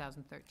from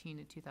 2013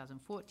 to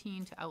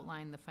 2014 to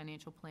outline the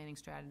financial planning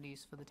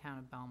strategies for the town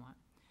of Belmont.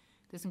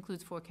 This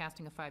includes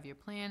forecasting a 5-year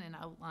plan and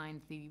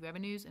outlines the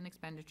revenues and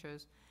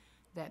expenditures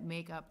that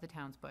make up the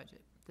town's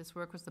budget. This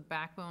work was the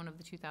backbone of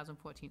the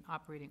 2014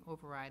 operating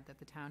override that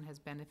the town has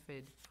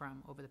benefited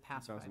from over the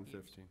past 5 years.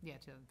 2015. Yeah,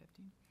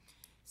 2015.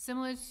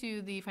 Similar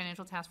to the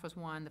Financial Task Force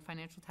 1, the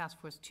Financial Task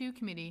Force 2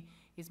 committee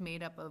is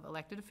made up of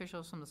elected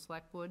officials from the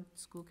Select Board,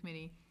 School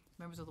Committee,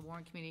 members of the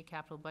Warrant Committee,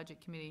 Capital Budget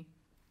Committee,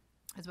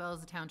 as well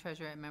as the Town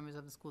Treasurer and members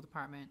of the School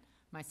Department,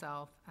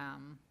 myself,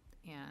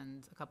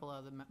 and a couple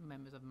other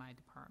members of my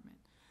department.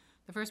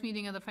 The first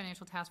meeting of the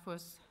Financial Task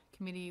Force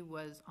Committee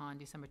was on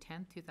December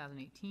 10th,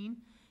 2018,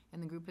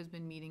 and the group has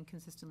been meeting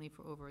consistently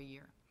for over a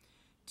year.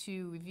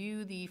 To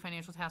review the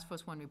Financial Task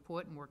Force 1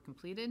 report and work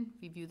completed,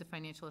 review the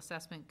financial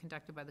assessment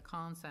conducted by the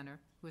Collins Center,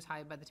 who was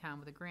hired by the town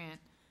with a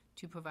grant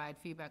to provide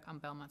feedback on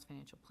Belmont's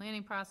financial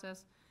planning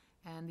process,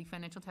 and the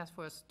Financial Task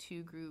Force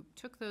 2 group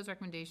took those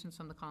recommendations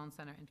from the Collins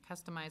Center and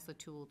customized the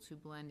tool to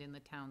blend in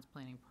the town's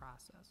planning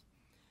process.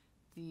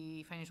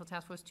 The Financial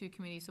Task Force 2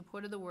 committee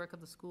supported the work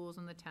of the schools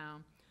in the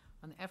town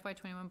on the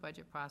FY21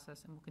 budget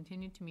process and will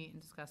continue to meet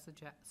and discuss the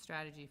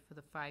strategy for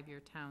the 5-year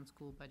town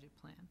school budget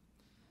plan.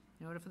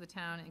 In order for the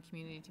town and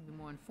community to be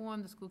more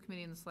informed, the school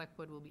committee and the select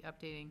board will be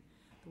updating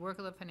the work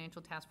of the Financial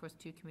Task Force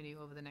 2 committee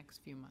over the next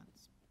few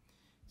months.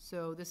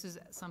 So this is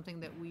something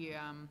that we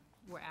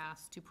were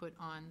asked to put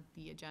on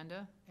the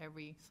agenda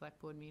every select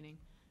board meeting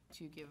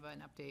to give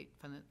an update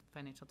from the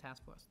Financial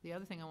Task Force. The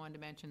other thing I wanted to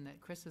mention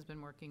that Chris has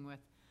been working with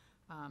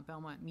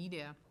Belmont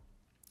Media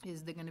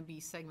is they're gonna be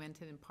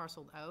segmented and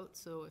parceled out,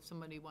 so if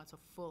somebody wants a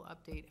full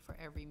update for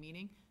every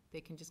meeting, they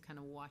can just kind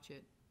of watch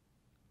it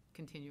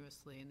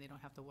continuously, and they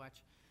don't have to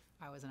watch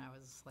hours and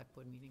hours of select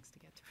board meetings to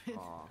get to it.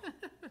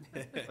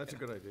 Aw. That's a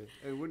good idea.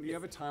 Hey, do you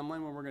have a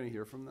timeline when we're gonna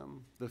hear from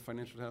them? The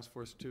Financial Task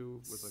Force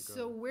 2 with like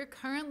So we're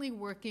currently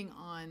working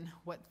on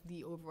what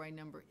the override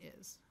number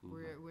is.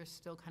 We're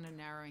still kind of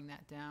narrowing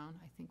that down.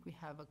 I think we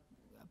have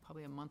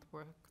probably a month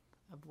worth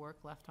of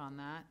work left on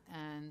that,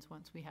 and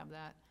once we have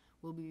that,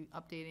 we'll be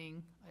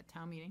updating at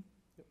town meeting.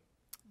 Yep.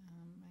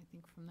 I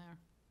think from there.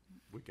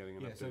 we're getting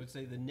an Yeah, update? so I would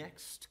say the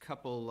next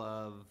couple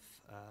of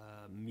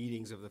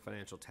meetings of the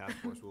Financial Task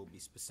Force will be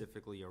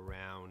specifically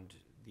around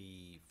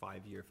the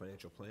 5-year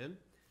financial plan.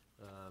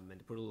 And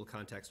to put a little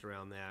context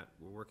around that,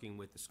 we're working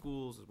with the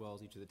schools as well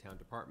as each of the town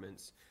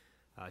departments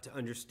to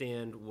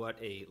understand what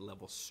a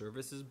level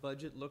services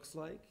budget looks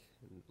like.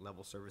 And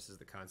level services,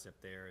 the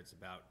concept there, it's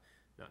about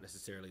not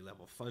necessarily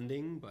level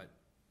funding, but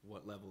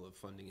what level of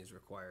funding is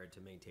required to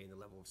maintain the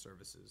level of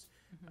services,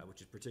 which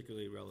is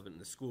particularly relevant in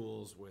the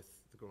schools with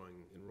the growing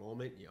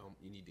enrollment.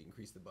 You need to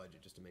increase the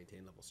budget just to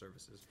maintain level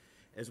services,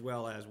 as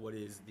well as what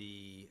is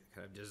the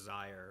kind of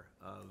desire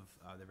of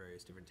the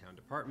various different town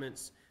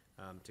departments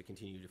to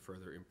continue to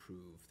further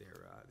improve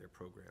their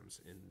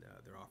programs and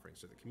their offerings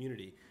to the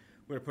community.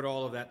 We're going to put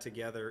all of that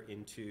together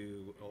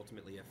into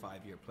ultimately a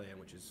 5-year plan,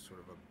 which is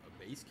sort of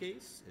a base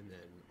case, and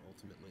then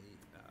ultimately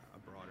a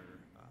broader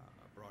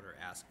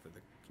ask for the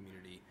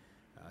community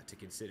to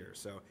consider.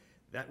 So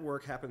that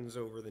work happens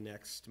over the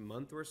next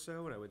month or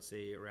so, and I would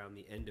say around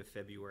the end of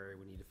February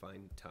we need to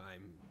find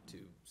time to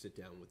sit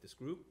down with this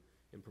group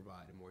and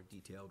provide a more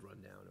detailed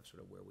rundown of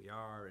sort of where we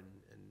are and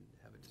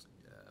have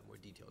a more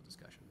detailed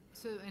discussion.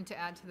 So, and to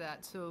add to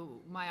that,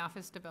 so my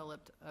office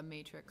developed a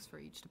matrix for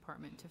each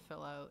department to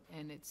fill out,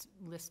 and it's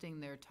listing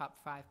their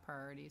top 5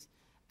 priorities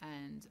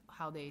and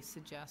how they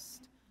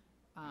suggest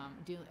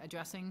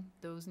addressing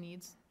those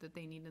needs that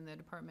they need in their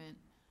department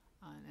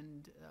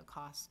and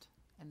cost.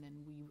 And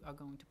then we are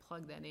going to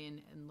plug that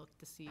in and look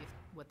to see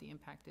what the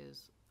impact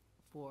is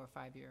for a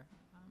 5-year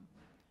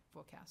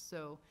forecast.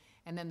 So,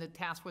 and then the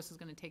task force is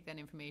going to take that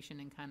information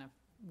and kind of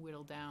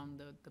whittle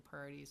down the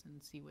priorities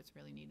and see what's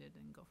really needed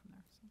and go from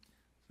there.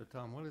 So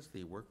Tom, what is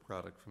the work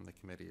product from the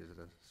committee? Is it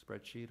a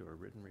spreadsheet or a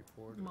written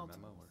report or a memo?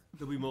 Or?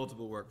 There'll be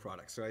multiple work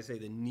products. So I say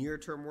the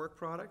near-term work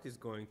product is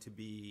going to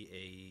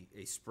be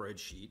a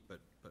spreadsheet, but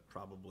but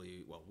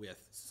probably, well,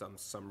 with some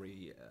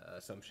summary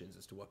assumptions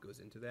as to what goes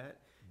into that,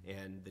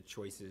 and the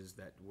choices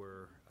that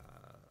were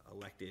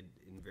elected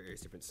in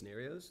various different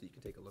scenarios. So you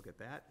can take a look at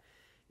that.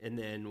 And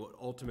then what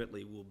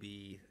ultimately will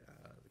be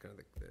kind of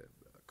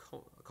the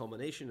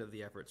culmination of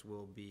the efforts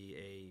will be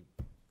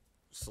a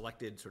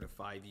selected sort of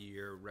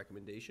 5-year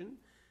recommendation,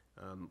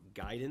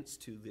 guidance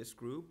to this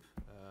group,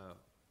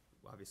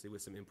 obviously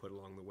with some input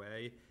along the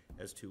way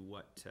as to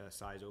what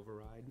size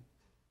override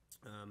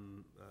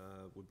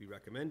would be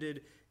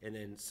recommended, and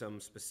then some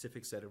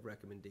specific set of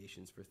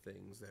recommendations for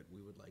things that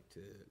we would like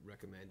to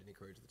recommend and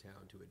encourage the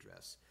town to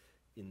address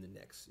in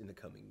the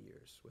coming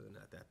years, whether or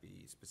not that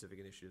be specific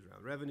initiatives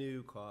around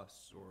revenue,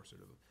 costs, or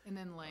sort of. And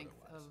then length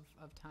otherwise.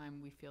 of time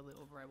we feel that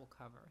override will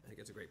cover. I think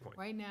that's a great point.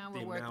 Right now,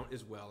 The we're working. amount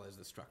as well as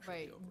the structure of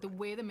Right, the the override.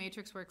 way the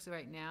matrix works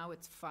right now,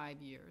 it's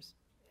 5 years.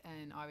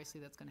 And obviously,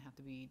 that's gonna have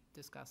to be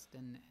discussed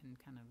and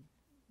kind of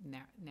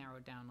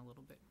narrowed down a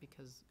little bit,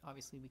 because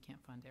obviously we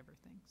can't fund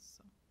everything,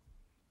 so.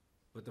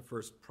 But the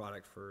first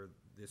product for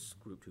this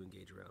group to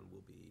engage around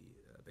will be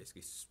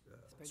basically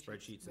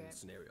spreadsheets and right.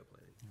 scenario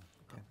planning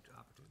okay.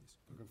 opportunities.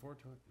 Looking forward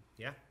to it.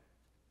 Yeah.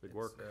 Big It's,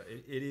 work.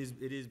 It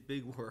is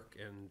big work,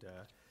 and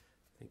I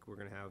think we're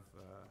gonna have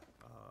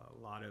a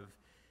lot of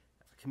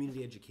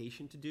community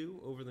education to do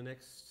over the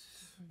next,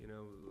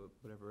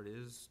 whatever it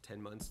is,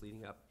 10 months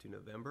leading up to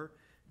November.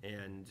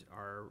 And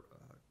our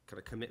kind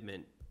of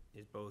commitment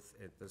is both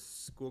at the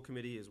school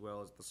committee as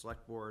well as the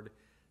select board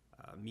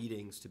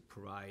meetings to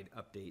provide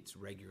updates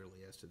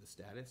regularly as to the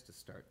status, to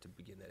start to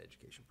begin that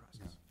education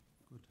process.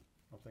 Good.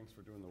 Well, thanks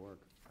for doing the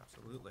work.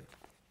 Absolutely.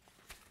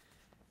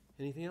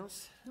 Anything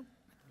else? Nope.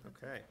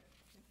 Okay.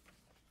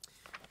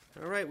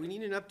 All right, we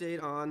need an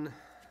update on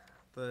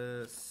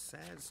the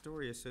sad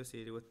story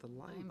associated with the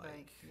Lime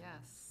Bike.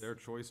 Yes. Their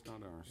choice,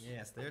 not ours.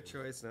 Yes, their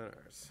choice, not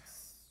ours.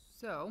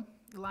 So,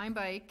 the Lime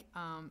Bike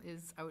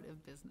is out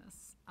of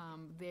business.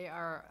 They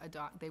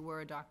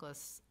were a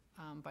dockless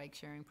bike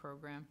sharing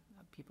program.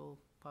 People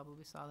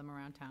probably saw them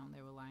around town.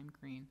 They were lime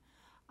green.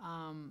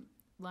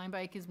 Lime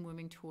Bike is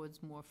moving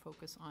towards more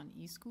focus on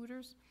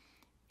e-scooters.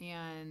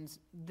 And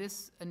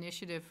this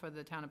initiative for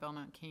the town of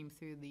Belmont came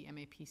through the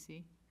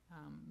MAPC,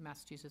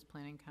 Massachusetts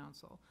Planning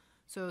Council.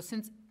 So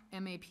since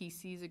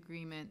MAPC's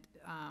agreement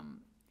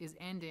is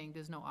ending,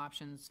 there's no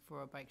options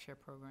for a bike share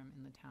program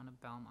in the town of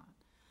Belmont.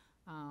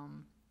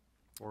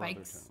 Or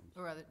Bikes, other towns.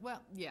 or other,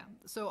 well, yeah,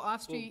 so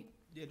off-street,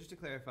 Yeah, just to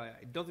clarify,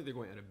 I don't think they're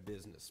going out of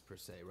business per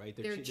se, right?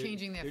 They're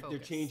changing their They're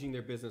focus. changing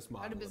their business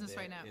model. Out of a business bit,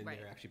 right now, and right.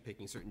 they're actually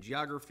picking certain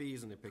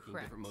geographies, and they're picking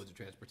Correct. different modes of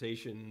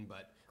transportation,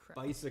 but Correct.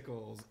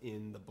 bicycles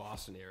in the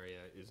Boston area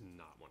is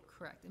not one of them.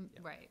 correct, Yeah.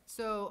 right.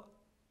 So,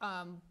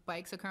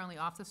 bikes are currently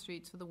off the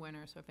streets for the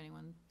winter, so if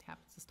anyone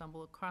happens to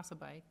stumble across a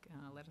bike,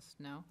 let us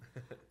know.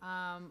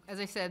 As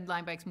I said,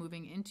 Lime Bike's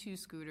moving into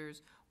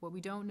scooters. What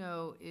we don't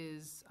know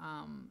is,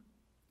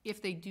 if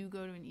they do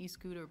go to an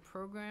e-scooter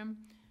program,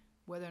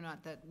 whether or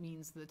not that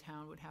means the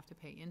town would have to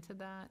pay into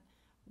that.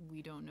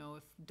 We don't know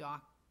if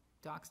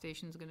dock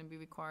station's gonna be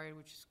required,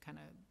 which kind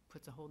of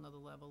puts a whole nother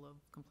level of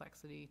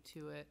complexity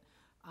to it.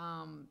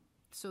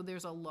 So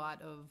there's a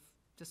lot of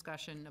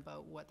discussion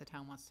about what the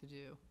town wants to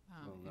do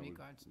Well, in that would-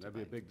 regards to That'd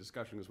be a bike. big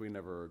discussion, because we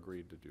never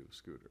agreed to do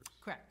scooters.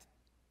 Correct.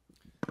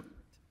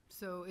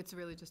 So it's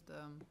really just,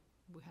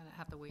 we kind of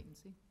have to wait and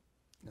see.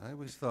 I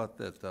always thought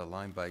that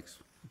Lime Bike's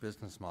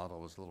business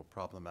model was a little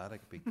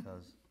problematic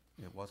because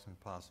it wasn't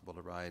possible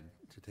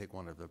to take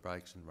one of their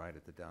bikes and ride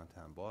it to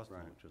downtown Boston,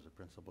 Right. which was a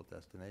principal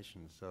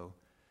destination. So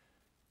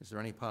is there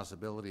any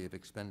possibility of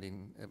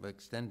extending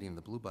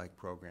the Blue Bike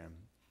program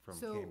from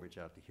So, Cambridge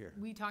out to here?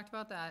 We talked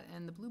about that,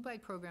 and the Blue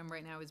Bike program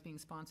right now is being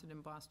sponsored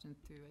in Boston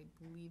through, I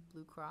believe,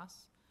 Blue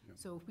Cross. Yep.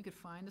 So if we could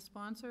find a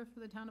sponsor for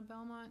the town of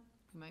Belmont,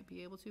 we might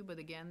be able to, but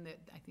again,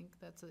 I think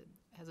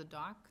has a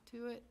dock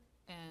to it,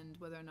 and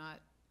whether or not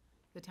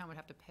the town would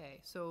have to pay.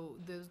 So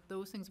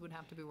those things would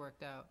have to be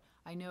worked out.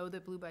 I know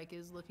that Blue Bike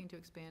is looking to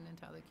expand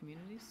into other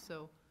communities,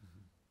 so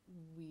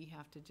we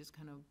have to just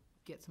kind of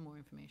get some more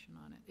information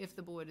on it. If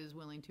the board is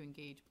willing to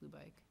engage Blue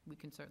Bike, we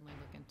can certainly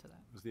look into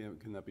that.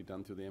 Can that be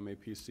done through the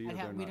MAPC? or We'd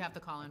they're not? have to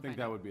call I and think find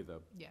that out. would be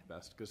the Yeah.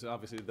 best, because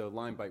obviously the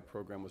Lime Bike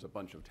program was a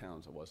bunch of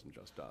towns, it wasn't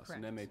just us.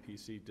 And Correct.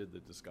 MAPC did the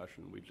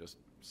discussion, we just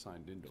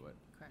signed into it.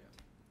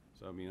 Correct.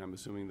 So, I mean, I'm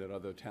assuming that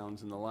other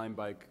towns in the Lime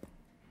Bike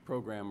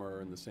program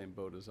are in the same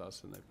boat as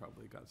us, and they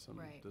probably got some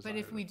Right, desire but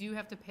if to- we do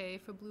have to pay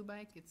for Blue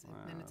Bike, then it's a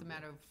Well,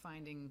 matter of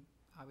finding,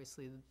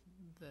 obviously,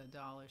 the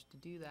dollars to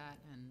do that,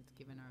 and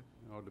given our,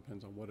 It all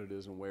depends on what it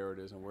is and where it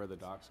is and where the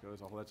docks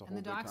goes. That's a and whole the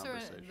big docks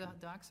conversation. the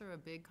docks are a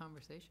big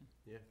conversation.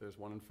 If there's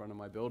one in front of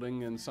my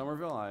building in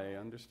Somerville, I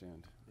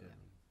understand.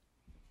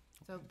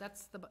 So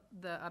that's the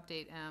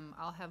update.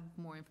 I'll have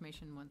more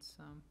information once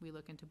we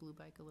look into Blue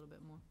Bike a little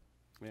bit more.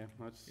 Yeah,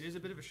 that's, It is a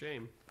bit of a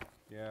shame.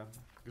 yeah,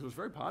 because it was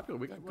very popular.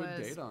 We got It good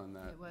was. data on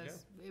that.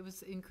 It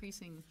was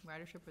increasing,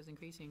 ridership was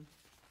increasing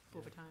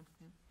over time,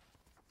 yeah.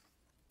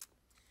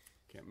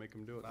 Can't make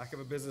them do it. Lack of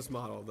a business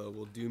model, though,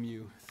 will doom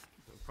you.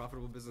 A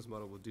profitable business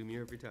model will doom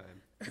you every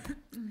time.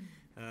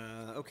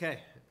 Okay,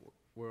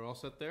 we're all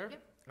set there?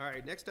 Yep. All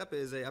right, next up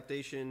is a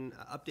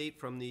update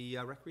from the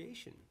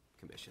Recreation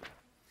Commission.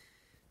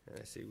 And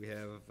I see we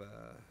have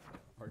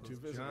Our two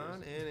both visitors.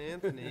 John and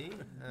Anthony,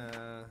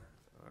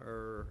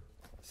 our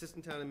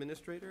Assistant Town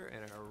Administrator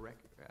and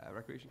our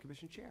Recreation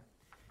Commission Chair.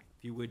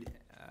 If you would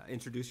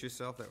introduce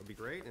yourself, that would be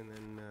great, and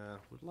then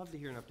would love to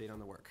hear an update on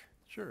the work.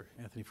 Sure.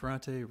 Anthony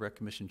Ferrante, Rec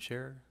Commission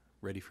Chair,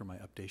 ready for my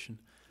updation.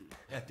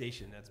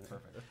 Updation, that's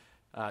perfect.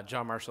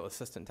 John Marshall,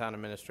 Assistant Town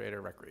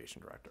Administrator,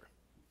 Recreation Director.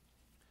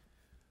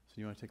 So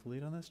you want to take the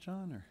lead on this,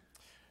 John, or?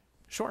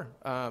 Sure.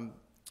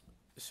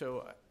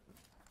 So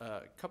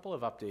a couple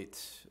of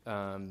updates.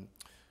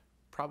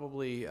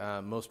 Probably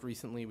most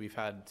recently, we've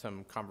had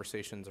some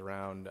conversations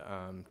around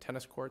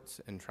tennis courts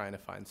and trying to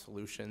find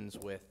solutions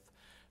with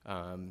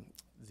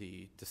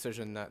the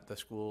decision that the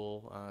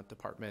school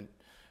department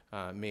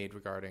made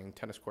regarding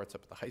tennis courts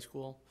up at the high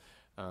school.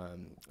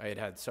 I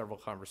had several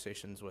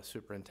conversations with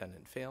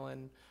Superintendent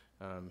Phelan,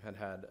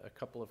 had a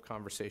couple of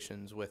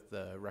conversations with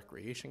the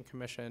Recreation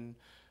Commission.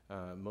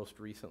 Most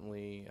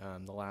recently,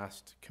 the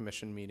last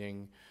commission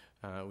meeting,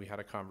 we had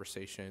a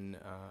conversation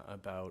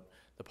about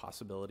the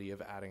possibility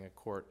of adding a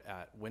court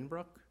at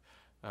Winbrook.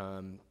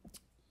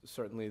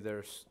 Certainly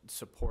there's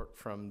support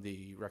from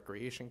the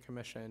Recreation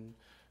Commission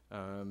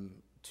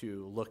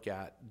to look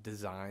at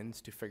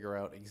designs to figure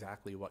out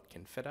exactly what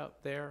can fit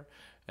out there,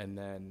 and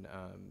then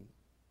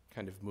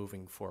kind of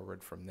moving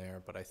forward from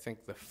there. But I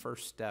think the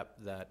first step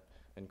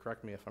and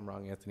correct me if I'm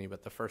wrong, Anthony,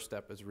 but the first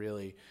step is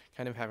really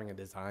kind of having a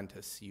design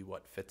to see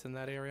what fits in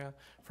that area.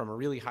 From a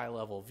really high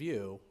level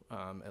view,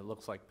 it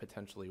looks like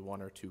potentially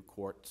 1 or 2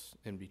 courts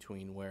in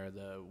between where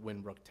the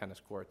Winbrook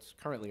tennis courts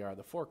currently are,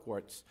 the 4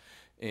 courts,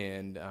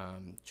 and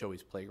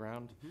Joey's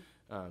playground.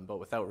 Mm-hmm. But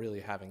without really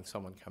having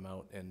someone come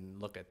out and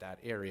look at that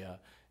area,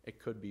 it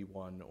could be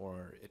 1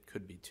 or it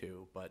could be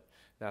 2, but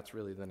that's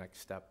really the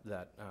next step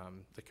that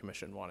the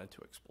commission wanted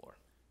to explore.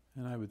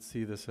 And I would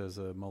see this as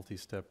a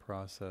multi-step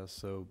process.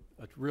 So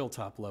a real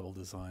top-level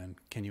design,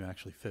 can you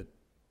actually fit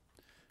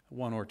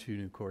 1 or 2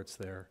 new courts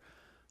there?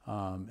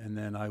 And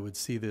then I would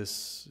see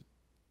this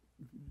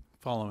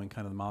following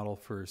kind of the model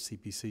for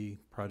CPC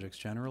projects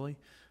generally.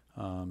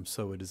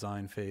 So a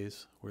design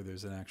phase where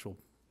there's an actual,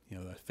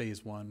 a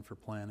phase 1 for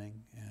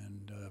planning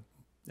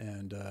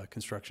and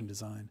construction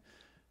design,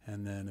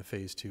 and then a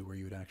phase 2 where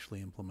you would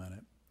actually implement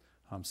it.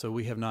 So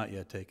we have not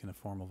yet taken a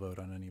formal vote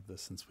on any of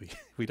this since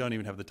we don't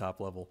even have the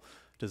top level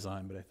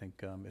design, but I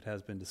think it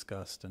has been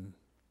discussed, and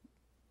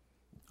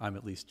I'm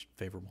at least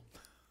favorable.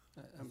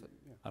 I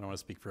don't want to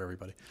speak for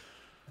everybody.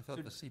 I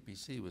thought the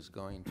CPC was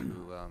going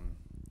to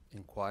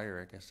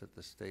inquire, I guess, at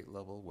the state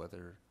level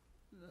whether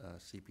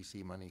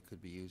CPC money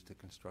could be used to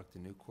construct a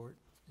new court.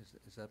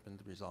 Has that been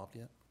resolved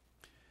yet?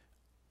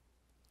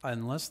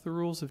 Unless the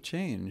rules have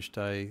changed,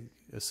 I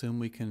assume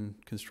we can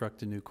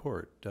construct a new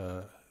court.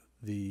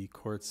 The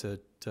courts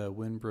at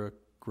Winbrook,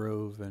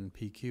 Grove, and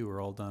PQ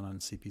are all done on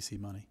CPA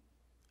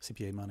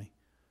money.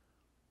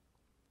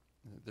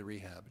 The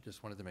rehab,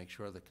 just wanted to make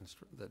sure that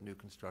that new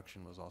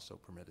construction was also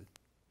permitted.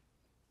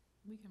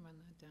 We can run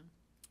that down.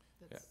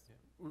 That's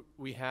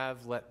We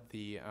have let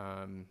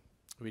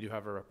we do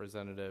have a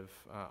representative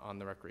on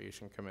the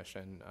Recreation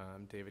Commission,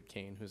 David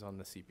Kane, who's on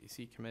the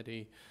CPC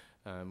committee.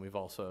 We've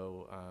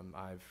also,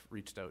 I've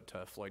reached out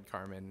to Floyd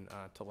Carmen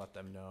to let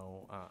them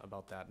know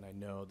about that, and I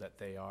know that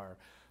they are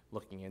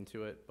looking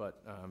into it,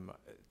 but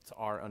it's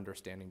our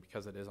understanding,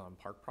 because it is on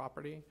park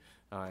property.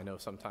 I know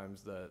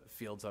sometimes the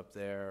fields up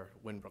there,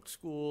 Winbrook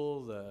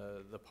School,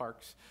 the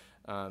parks,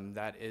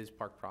 that is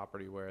park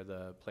property where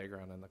the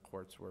playground and the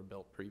courts were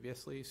built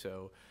previously,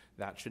 so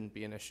that shouldn't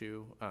be an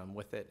issue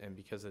with it. And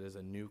because it is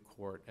a new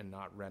court and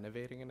not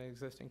renovating an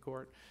existing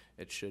court,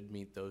 it should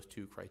meet those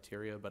 2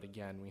 criteria. But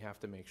again, we have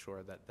to make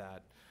sure that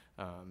that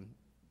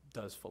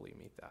does fully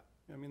meet that.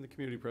 I mean, the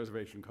Community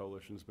Preservation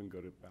Coalition's been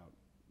good about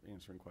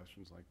answering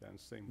questions like that, and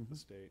same with the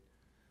state.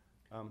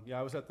 Yeah,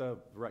 I was at the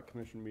Rec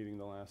Commission meeting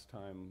the last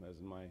time as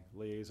in my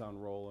liaison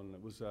role, and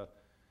it was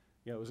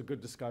it was a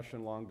good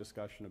discussion, long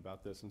discussion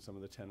about this, and some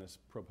of the tennis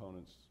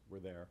proponents were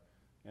there.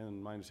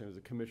 And my understanding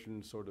was the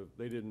commission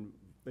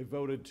they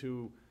voted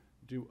to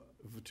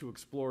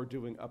explore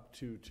doing up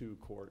to 2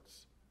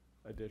 courts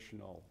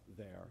additional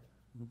there,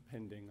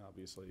 pending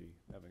obviously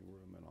having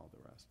room and all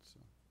the rest. So.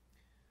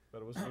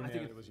 But it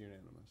was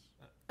unanimous.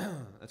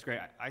 That's great.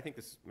 I think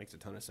this makes a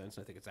ton of sense.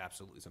 I think it's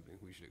absolutely something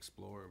we should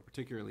explore,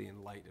 particularly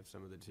in light of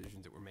some of the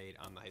decisions that were made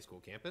on the high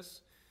school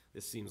campus.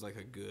 This seems like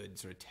a good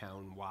sort of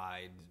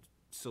town-wide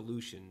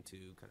solution to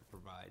kind of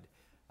provide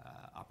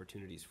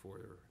opportunities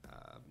for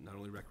not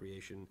only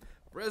recreation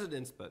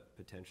residents, but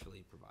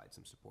potentially provide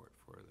some support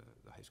for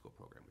the high school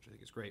program, which I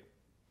think is great.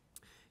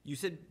 You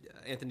said,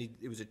 Anthony,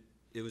 it was a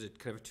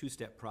kind of a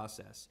 2-step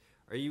process.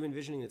 Are you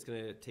envisioning it's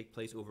going to take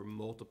place over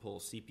multiple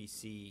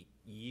CPC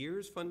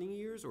funding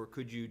years, or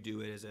could you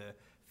do it as a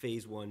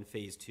phase 1,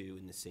 phase 2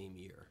 in the same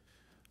year?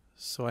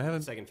 So I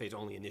haven't. The second phase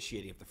only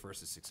initiating if the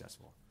first is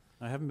successful.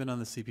 I haven't been on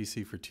the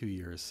CPC for 2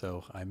 years,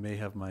 so I may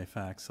have my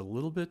facts a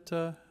little bit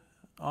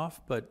off.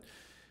 But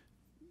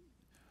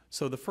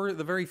so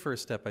the very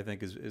first step, I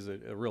think, is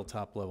a real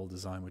top level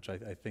design, which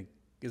I think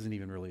isn't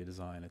even really a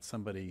design. It's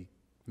somebody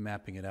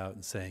mapping it out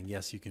and saying,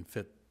 yes, you can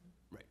fit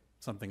Right.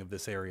 something of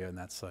this area in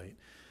that site.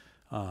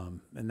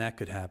 And that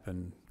could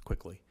happen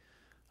quickly.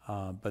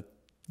 But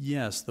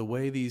yes, the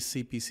way these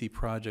CPC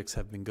projects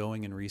have been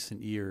going in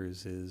recent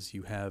years is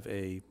you have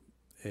a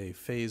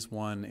phase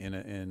one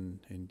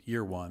in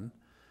year one,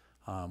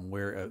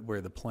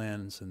 where the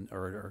plans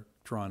are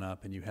drawn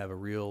up, and you have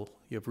real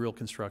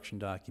construction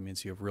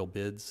documents, you have real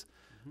bids,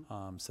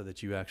 so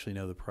that you actually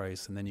know the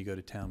price, and then you go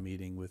to town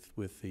meeting with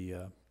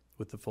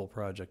the full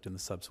project in the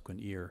subsequent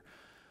year.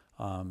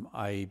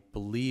 I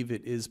believe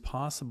it is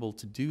possible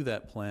to do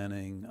that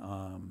planning.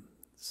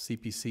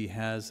 CPC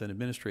has an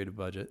administrative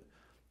budget,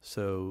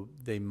 so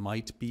they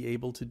might be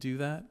able to do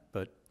that,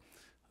 but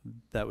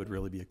that would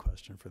really be a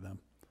question for them.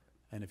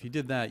 And if you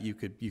did that, you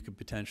could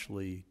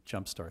potentially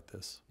jumpstart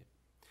this.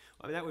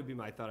 I mean, that would be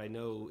my thought. I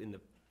know in the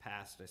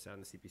past, I sat on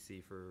the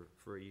CPC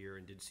for a year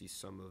and did see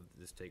some of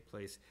this take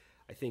place.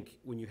 I think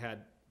when you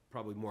had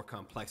probably more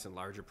complex and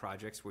larger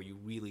projects where you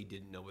really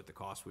didn't know what the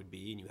cost would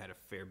be and you had a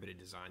fair bit of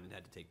design that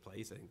had to take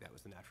place, I think that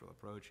was the natural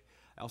approach.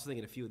 I also think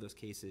in a few of those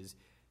cases,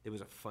 there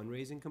was a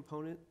fundraising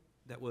component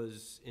that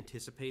was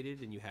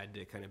anticipated, and you had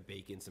to kind of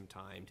bake in some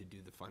time to do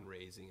the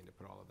fundraising and to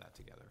put all of that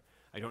together.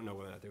 I don't know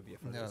whether or not there would be a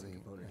fundraising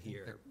component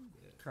here.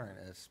 Current,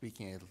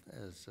 speaking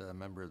as a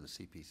member of the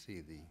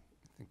CPC, the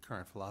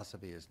current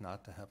philosophy is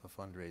not to have a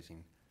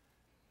fundraising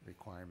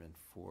requirement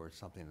for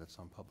something that's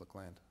on public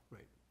land.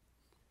 Right.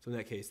 So in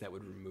that case, that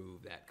would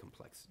remove that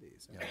complexity.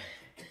 So. Yeah.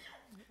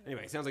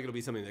 Anyway, it sounds like it'll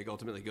be something that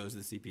ultimately goes to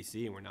the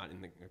CPC, and we're not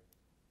in an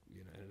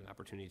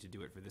opportunity to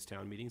do it for this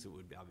town meeting, so it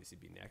would obviously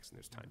be next, and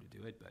there's time to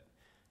do it, but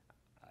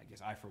I guess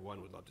I, for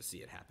one, would love to see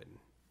it happen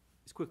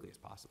as quickly as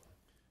possible.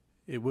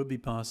 It would be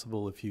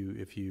possible if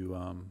you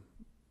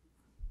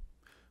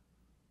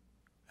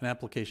an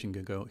application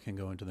can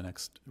go into the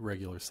next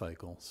regular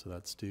cycle. So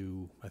that's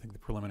due, I think the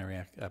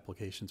preliminary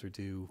applications are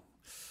due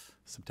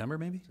September,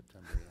 maybe?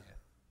 September, yeah.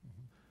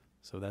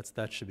 So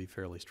that should be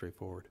fairly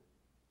straightforward.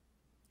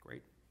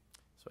 Great.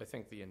 So I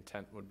think the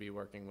intent would be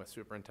working with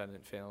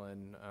Superintendent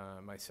Phelan,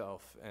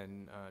 myself,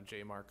 and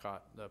Jay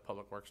Marcotte, the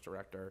Public Works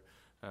Director.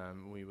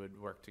 We would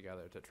work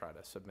together to try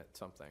to submit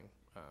something,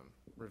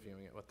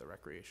 reviewing it with the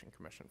Recreation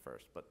Commission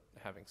first, but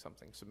having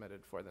something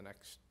submitted for the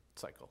next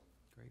cycle.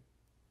 Great.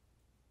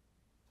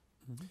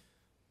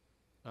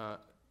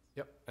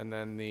 Yep, and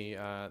then the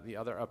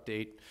other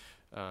update,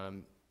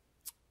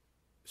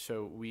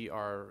 so we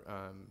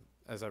are,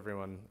 as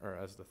everyone, or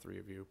as the three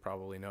of you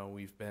probably know,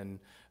 we've been,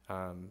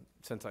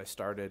 since I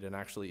started, and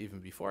actually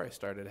even before I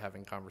started,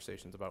 having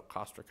conversations about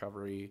cost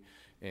recovery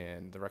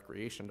and the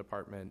Recreation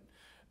Department,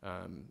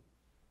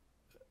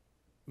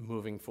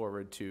 moving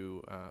forward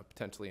to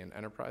potentially an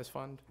enterprise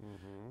fund.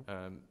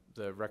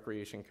 The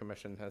Recreation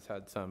Commission has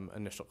had some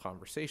initial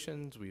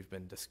conversations. We've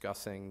been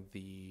discussing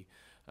the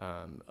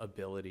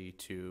ability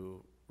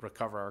to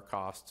recover our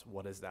costs.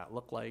 What does that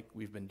look like?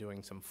 We've been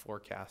doing some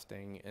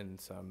forecasting and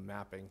some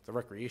mapping. The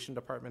Recreation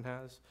Department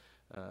has.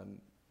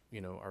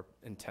 Our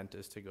intent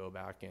is to go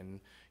back and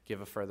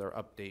give a further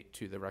update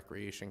to the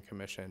Recreation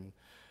Commission.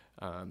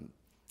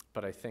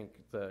 But I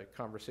think the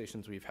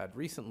conversations we've had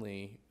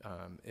recently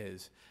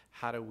is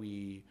how do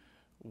we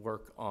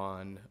work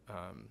on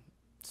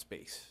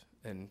space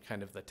and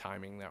kind of the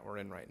timing that we're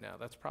in right now.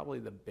 That's probably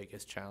the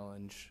biggest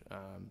challenge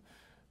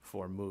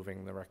for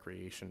moving the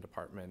Recreation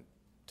Department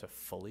to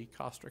fully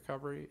cost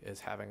recovery, is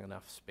having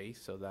enough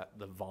space so that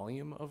the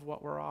volume of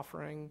what we're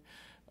offering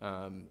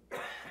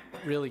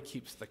really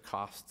keeps the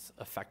costs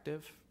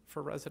effective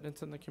for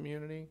residents in the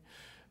community.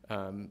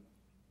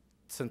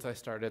 Since I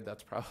started,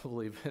 that's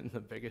probably been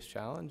the biggest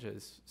challenge,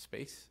 is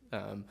space.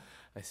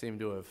 I seem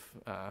to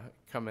have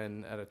come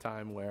in at a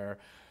time where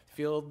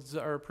fields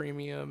are a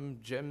premium,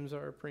 gyms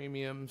are a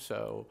premium,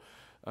 so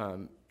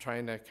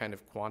trying to kind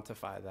of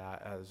quantify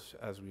that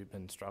as we've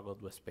been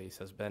struggled with space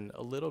has been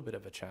a little bit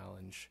of a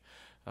challenge.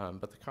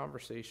 But the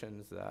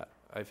conversations that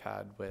I've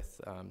had with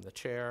the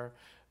chair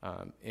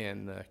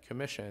and the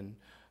commission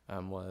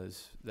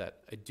was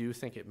that I do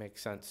think it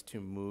makes sense to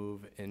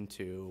move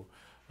into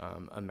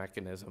a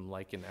mechanism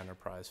like an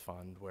enterprise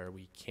fund where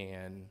we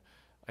can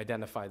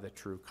identify the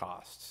true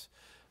costs.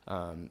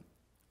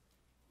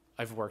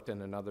 I've worked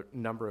in another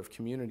number of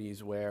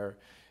communities where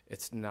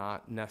it's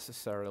not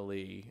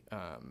necessarily,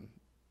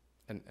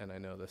 and I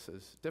know this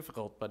is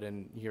difficult, but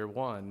in year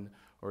one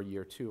or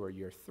year two or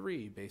year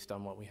three, based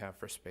on what we have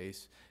for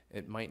space,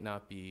 it might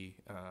not be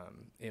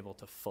able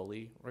to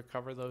fully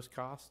recover those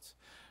costs.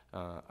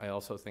 I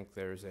also think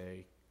there's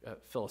a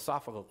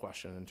philosophical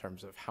question in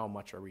terms of how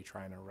much are we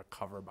trying to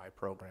recover by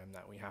program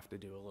that we have to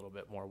do a little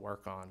bit more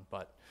work on,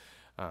 but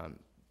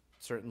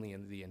certainly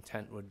the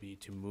intent would be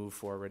to move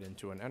forward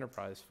into an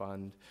enterprise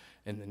fund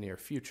in the near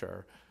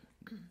future,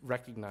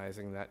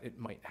 recognizing that it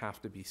might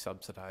have to be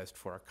subsidized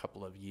for a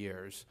couple of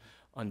years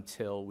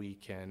until we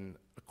can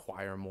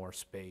acquire more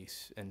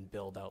space and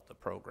build out the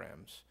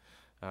programs.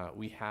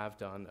 We have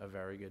done a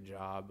very good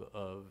job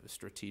of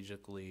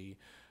strategically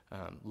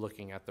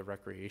Looking at the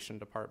recreation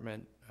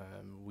department,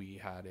 we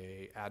had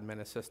a admin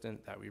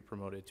assistant that we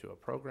promoted to a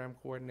program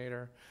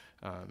coordinator,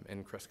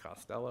 and Chris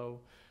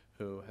Costello,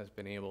 who has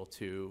been able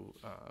to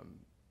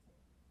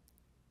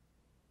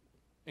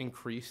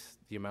increase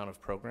the amount of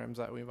programs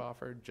that we've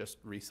offered. Just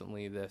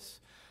recently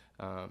this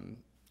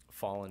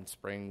fall and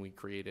spring, we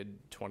created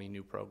 20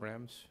 new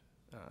programs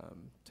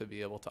to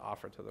be able to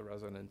offer to the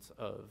residents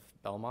of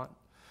Belmont.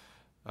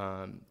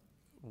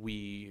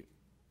 We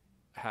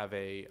have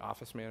a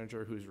office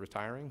manager who's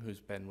retiring, who's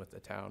been with the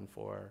town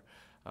for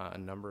a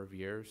number of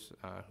years,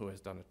 who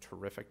has done a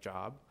terrific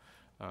job.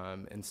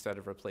 Instead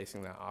of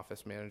replacing that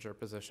office manager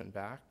position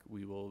back,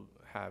 we will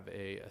have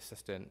a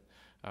assistant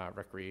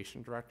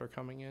recreation director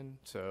coming in.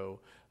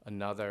 So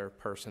another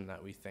person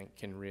that we think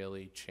can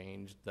really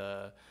change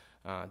the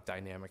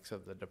dynamics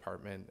of the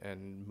department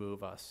and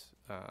move us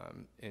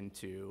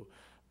into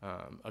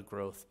a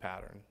growth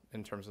pattern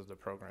in terms of the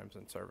programs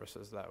and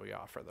services that we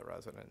offer the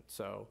residents.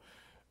 So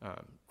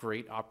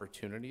great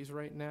opportunities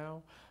right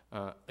now.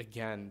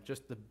 Again,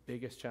 just the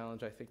biggest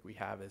challenge I think we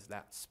have is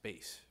that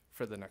space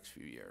for the next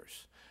few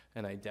years,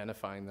 and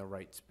identifying the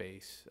right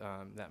space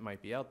that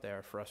might be out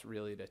there for us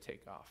really to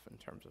take off in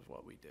terms of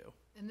what we do.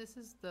 And this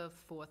is the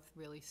fourth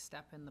really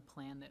step in the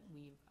plan that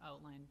we've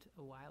outlined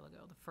a while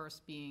ago. The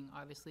first being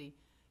obviously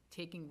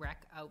taking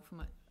rec out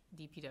from a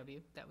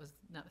DPW. That was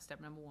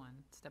step number one.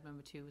 Step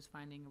number two was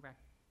finding a rec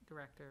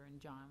director in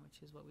John,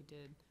 which is what we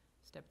did.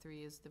 Step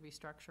three is the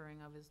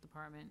restructuring of his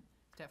department.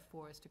 Step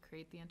four is to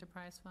create the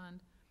enterprise fund.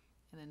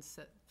 And then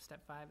step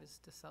five is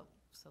to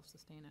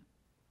self-sustain it.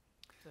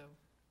 So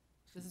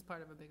this is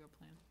part of a bigger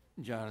plan.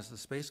 John, is the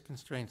space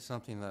constraint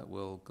something that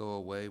will go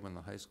away when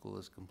the high school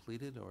is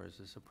completed, or is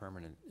this a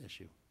permanent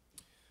issue?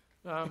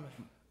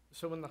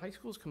 So when the high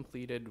school is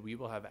completed, we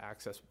will have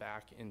access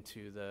back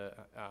into the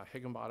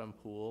Higginbottom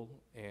pool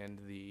and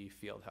the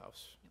field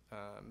house,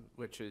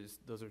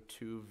 those are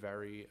two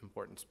very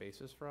important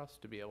spaces for us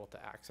to be able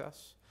to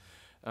access.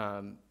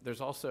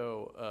 There's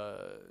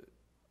also,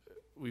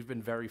 we've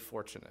been very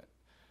fortunate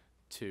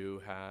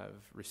to have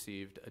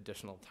received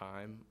additional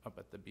time up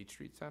at the Beach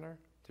Street Center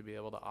to be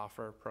able to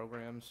offer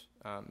programs,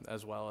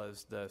 as well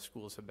as the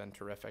schools have been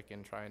terrific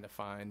in trying to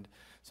find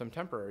some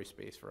temporary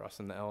space for us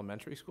in the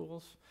elementary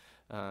schools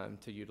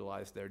to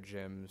utilize their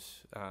gyms.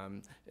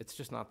 It's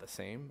just not the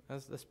same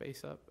as the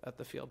space up at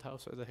the field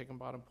house or the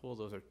Higginbottom pool.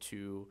 Those are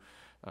two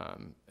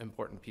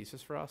important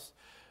pieces for us.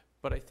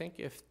 But I think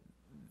if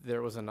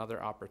there was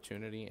another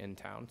opportunity in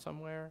town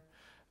somewhere,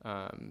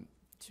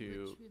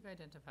 which we've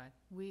identified.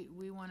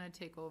 We want to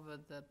take over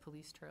the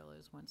police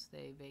trailers once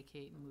they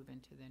vacate and move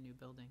into their new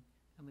building,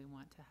 and we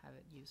want to have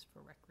it used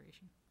for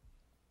recreation.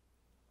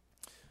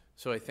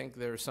 So I think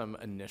there's some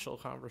initial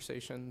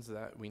conversations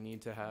that we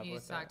need to have with that. We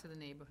need to talk to the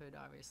neighborhood,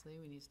 obviously.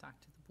 We need to talk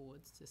to the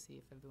boards to see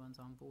if everyone's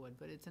on board.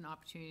 But it's an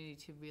opportunity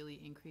to really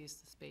increase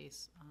the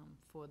space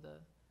for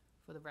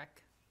the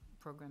rec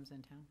programs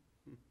in town.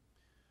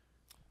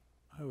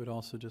 I would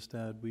also just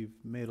add, we've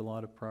made a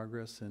lot of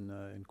progress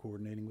in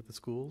coordinating with the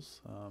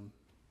schools.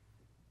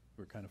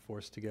 We're kind of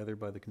forced together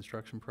by the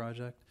construction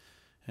project,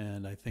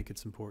 and I think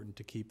it's important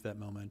to keep that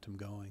momentum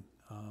going,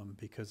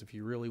 because if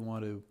you really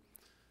want to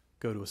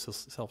go to a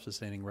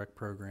self-sustaining rec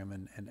program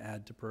and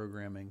add to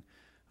programming,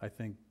 I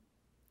think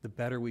the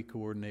better we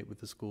coordinate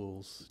with the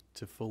schools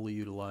to fully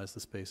utilize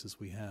the spaces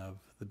we have,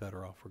 the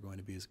better off we're going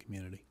to be as a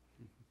community.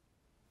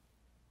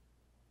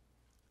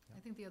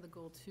 I think the other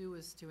goal too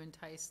is to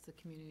entice the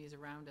communities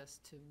around us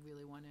to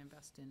really want to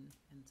invest in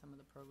some of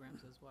the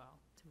programs as well,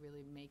 to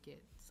really make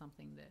it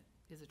something that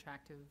is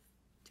attractive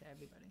to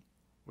everybody.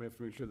 We have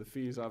to make sure the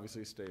fees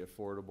obviously stay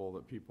affordable,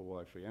 that people will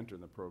actually enter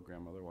in the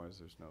program, otherwise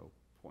there's no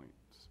point,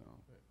 so.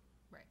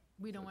 Right.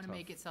 We don't So want to tough.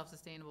 make it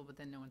self-sustainable, but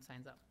then no one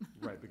signs up.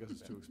 Right, because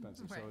it's too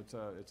expensive, so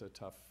Right. it's a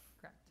tough.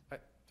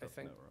 Correct. I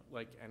think,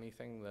 like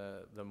anything,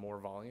 the more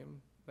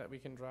volume that we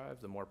can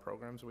drive, the more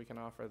programs we can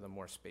offer, the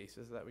more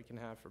spaces that we can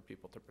have for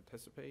people to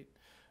participate.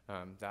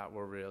 That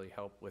will really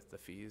help with the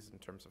fees in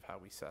terms of how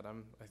we set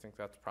them. I think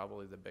that's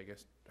probably the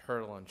biggest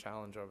hurdle and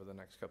challenge over the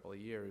next couple of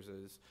years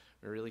is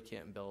we really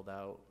can't build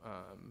out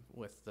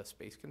with the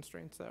space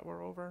constraints that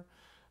we're over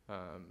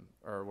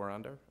or we're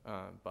under.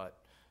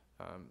 But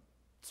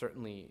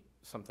certainly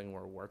something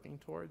we're working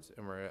towards,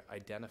 and we're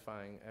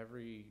identifying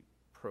every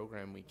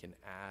program we can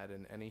add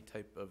and any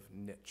type of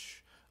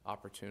niche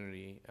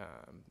opportunity,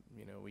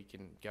 we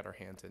can get our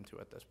hands into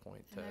at this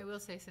point. And I will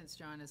say, since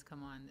John has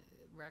come on,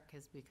 rec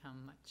has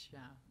become much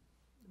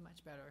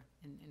better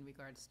in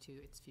regards to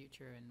its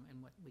future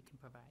and what we can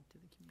provide to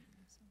the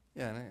community. So.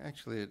 Yeah, and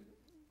actually it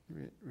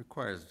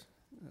requires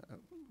at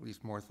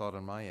least more thought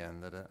on my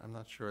end that I'm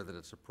not sure that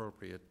it's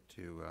appropriate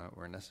to,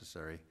 or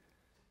necessary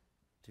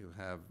to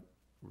have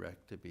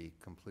rec to be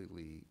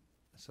completely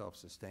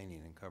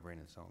self-sustaining and covering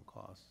its own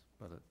costs.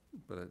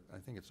 But I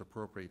think it's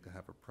appropriate to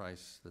have a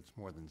price that's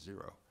more than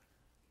zero,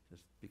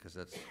 just because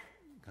that's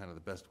kind of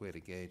the best way to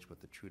gauge what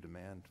the true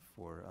demand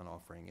for an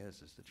offering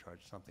is to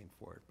charge something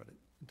for it, but it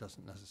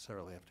doesn't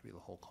necessarily have to be the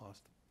whole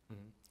cost.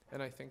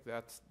 And I think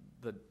that's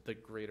the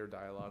greater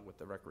dialogue with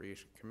the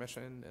Recreation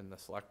Commission and the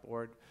Select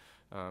Board.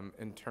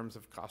 In terms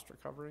of cost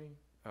recovery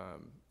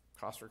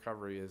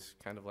is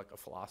kind of like a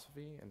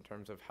philosophy in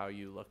terms of how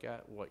you look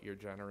at what you're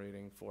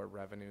generating for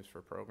revenues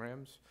for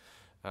programs.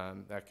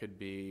 That could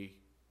be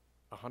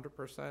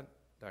 100%,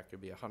 that could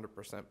be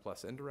 100%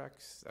 plus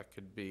indirects, that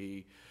could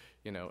be,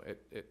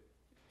 it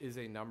is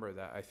a number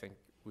that I think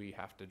we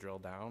have to drill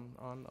down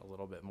on a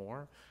little bit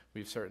more.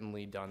 We've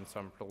certainly done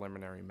some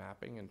preliminary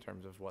mapping in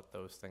terms of what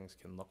those things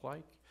can look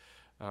like.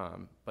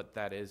 But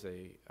that is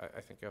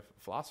I think a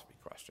philosophy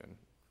question.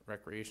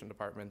 Recreation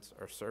departments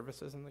are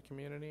services in the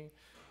community.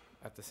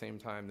 At the same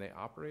time, they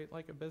operate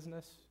like a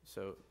business.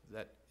 So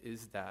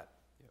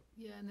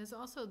Yeah, and there's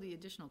also the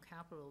additional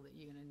capital that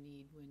you're gonna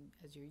need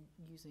as you're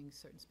using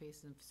certain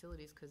spaces and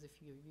facilities, because if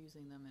you're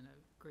using them in a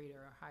greater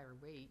or higher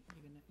rate,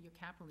 your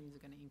capital needs are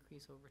gonna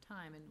increase over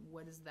time, and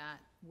what is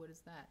that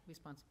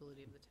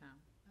responsibility of the town?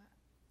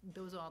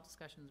 Those are all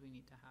discussions we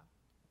need to have.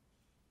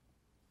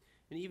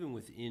 And even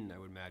within, I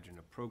would imagine,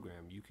 a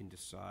program, you can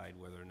decide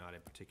whether or not a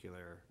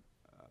particular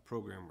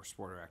program or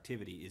sport or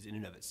activity is in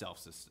and of itself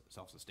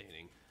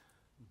self-sustaining.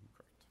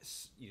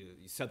 You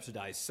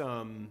subsidize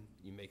some,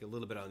 you make a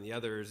little bit on the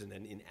others, and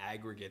then in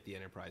aggregate, the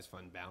enterprise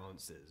fund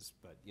balances.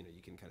 But,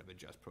 you can kind of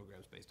adjust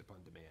programs based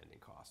upon demand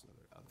and cost and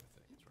other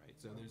things, right?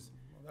 So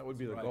that would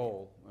be the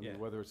goal. I mean,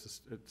 whether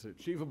it's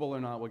achievable or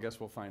not, well, I guess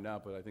we'll find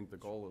out, but I think the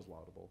goal is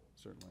laudable,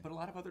 certainly. But a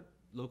lot of other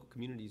local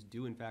communities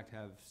do, in fact,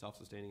 have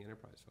self-sustaining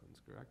enterprise funds,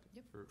 correct?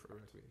 Yep. For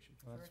recreation.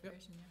 For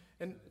recreation,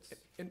 yeah.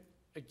 And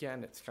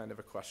again, it's kind of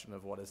a question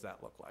of what does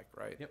that look like,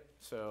 right? Yep.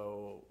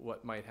 So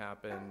what might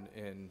happen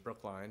in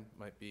Brookline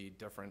might be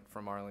different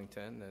from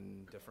Arlington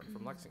and different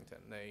from Lexington.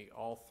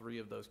 All three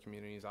of those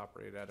communities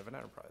operate out of an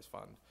enterprise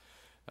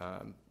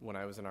fund. When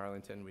I was in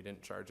Arlington, we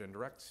didn't charge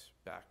indirects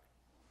back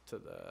to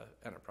the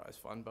enterprise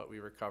fund, but we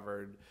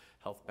recovered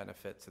health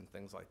benefits and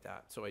things like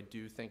that. So I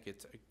do think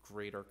it's a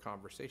greater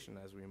conversation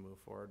as we move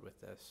forward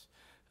with this,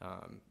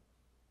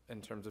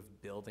 in terms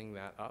of building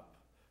that up.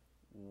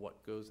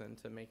 What goes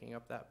into making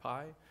up that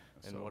pie,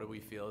 and what do we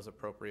feel is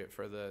appropriate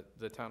for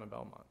the town of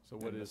Belmont? So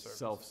what is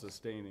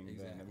self-sustaining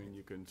then? I mean,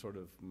 you can sort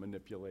of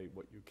manipulate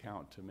what you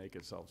count to make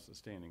it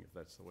self-sustaining if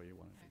that's the way you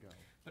want it to go.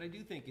 But I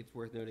do think it's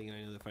worth noting, and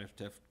I know the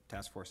Financial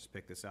Task Force has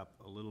picked this up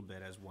a little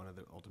bit as one of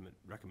the ultimate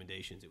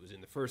recommendations. It was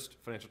in the first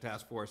Financial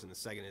Task Force, and the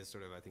second is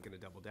sort of, I think, going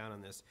to double down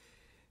on this.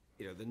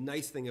 The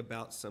nice thing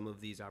about some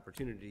of these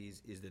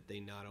opportunities is that they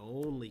not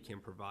only can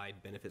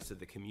provide benefits to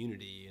the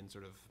community and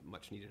sort of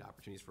much needed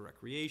opportunities for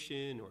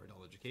recreation or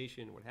adult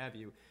education, or what have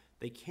you,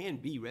 they can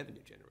be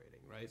revenue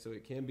generating, right? So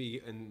it can be,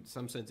 in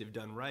some sense, if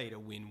done right, a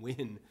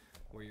win-win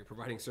where you're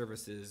providing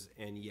services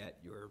and yet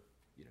you're,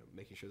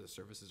 making sure the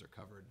services are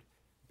covered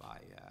by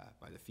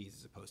the fees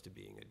as opposed to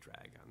being a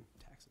drag on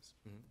taxes.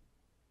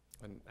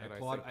 And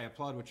I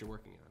applaud what you're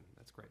working on.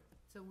 That's great.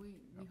 So we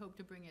hope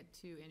to bring it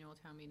to annual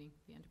town meeting,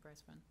 the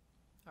enterprise fund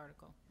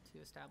article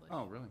to establish.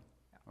 Oh, really?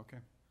 Yeah. Okay.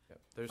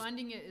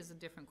 Funding it is a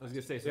different I was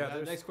question. gonna say, so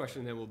the next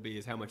question then will be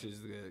is how much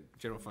is the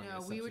general fund? No,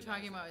 we were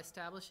talking about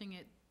establishing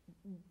it,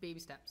 baby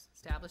steps,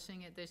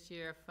 establishing it this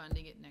year,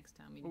 funding it next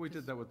town meeting. Well, we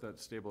did that with that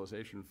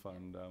stabilization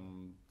fund,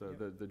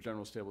 the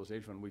general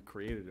stabilization fund. We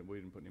created it, we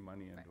didn't put any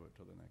money into it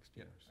till the next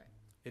year. Right.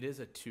 It is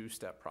a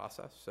two-step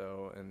process.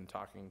 So in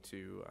talking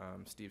to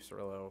Steve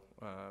Cirillo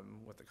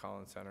with the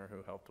Collins Center,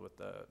 who helped with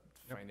the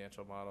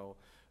financial model,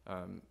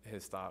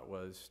 his thought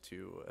was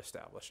to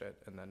establish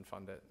it and then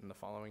fund it in the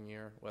following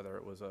year, whether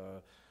it was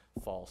a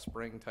fall,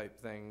 spring type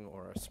thing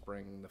or a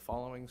spring the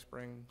following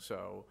spring.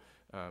 So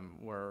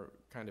we're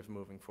kind of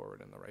moving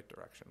forward in the right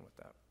direction with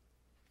that.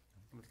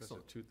 Is that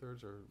a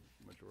 2/3 or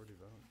majority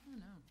vote? I don't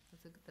know.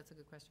 That's a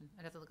good question.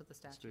 I'd have to look at the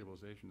statute.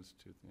 Stabilization is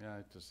yeah,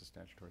 it's just a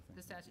statutory thing.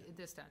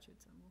 The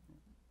statute, so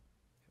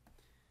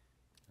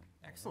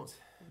Excellent.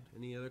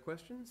 Any other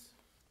questions?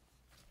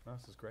 No,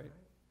 this is great.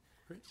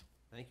 Great.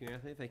 Thank you,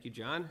 Anthony. Thank you,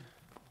 John.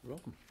 You're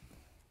welcome.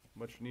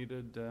 Much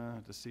needed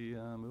to see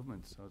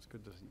movement, so it's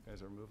good to see you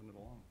guys are moving it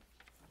along.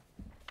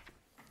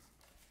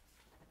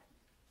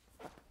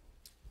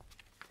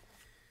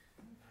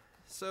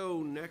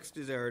 So next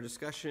is our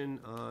discussion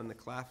on the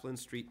Claflin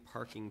Street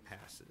parking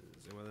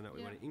passes and whether or not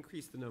we want to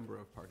increase the number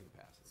of parking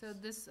passes. So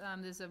this,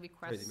 there's a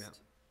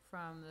request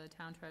from the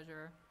town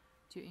treasurer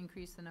to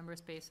increase the number of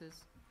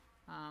spaces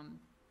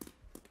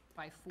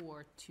by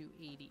 4 to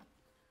 80.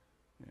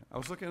 Yeah, I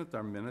was looking at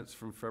our minutes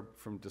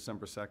from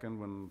December 2nd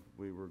when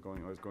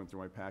I was going through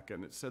my packet,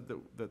 and it said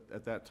that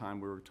at that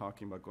time we were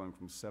talking about going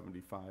from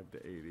 75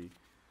 to 80,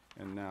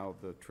 and now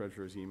the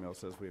treasurer's email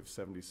says we have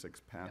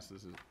 76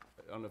 passes. Yep.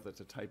 I don't know if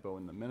that's a typo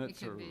in the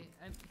minutes or... It could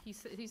be.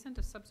 He sent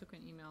a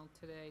subsequent email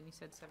today, and he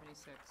said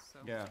 76, so...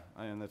 Yeah,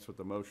 and that's what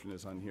the motion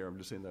is on here. I'm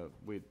just saying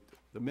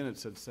the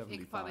minutes said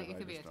 75. It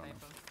could be a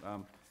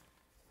typo.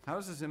 How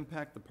does this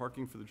impact the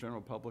parking for the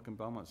general public in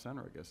Belmont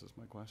Center, I guess is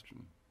my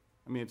question.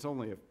 I mean, it's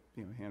only a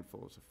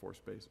handful of 4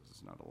 spaces.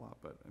 It's not a lot,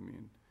 but I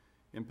mean,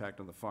 impact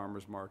on the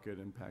farmer's market,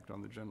 impact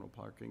on the general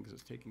parking, because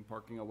it's taking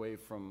parking away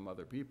from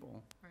other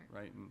people,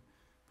 right? And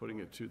putting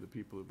it to the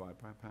people who buy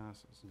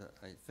passes.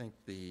 I think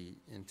the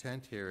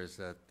intent here is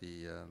that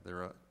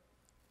there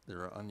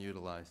are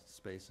unutilized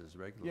spaces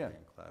regularly Yeah.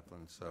 in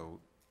Claflin,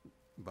 so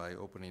by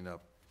opening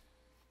up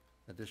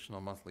additional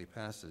monthly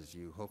passes,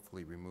 you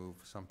hopefully remove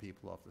some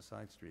people off the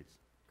side streets.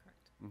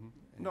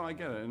 Correct. No, I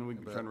get it, and we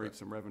can But- generate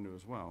some revenue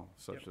as well,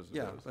 such as it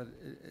Yeah, is. but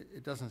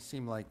it doesn't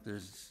seem like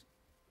there's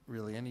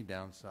really any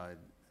downside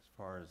as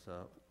far as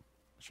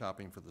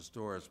shopping for the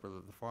stores,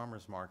 whether the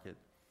farmer's market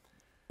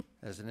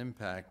has an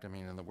impact. I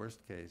mean, in the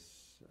worst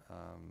case,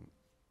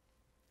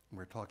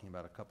 we're talking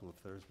about a couple of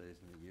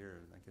Thursdays in the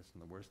year. I guess in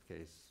the worst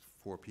case,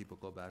 4 people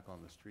go back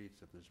on the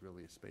streets if there's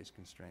really a space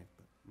constraint.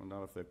 But Well,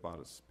 not if they bought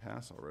a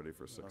pass already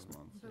for 6 Well,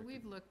 months. But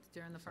we've looked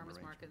during the Some farmer's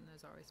market, arrangement. and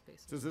there's always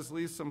spaces. Does this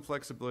leave some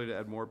flexibility to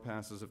add more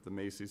passes if the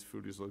Macy's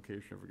Foodies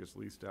location ever gets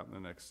leased out in the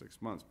next 6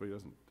 months? But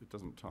it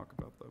doesn't talk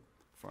about the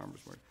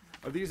farmer's market.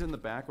 Are these in the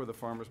back where the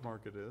farmer's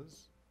market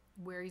is?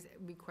 Where he's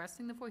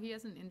requesting the 4, he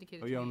hasn't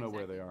indicated Oh, to you me don't know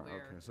where exactly they are,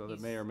 where. okay, so that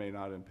He's- may or may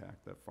not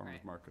impact that farmer's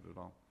Right. market at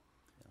all.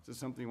 Is this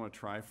something you want to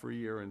try for a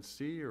year and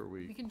see, or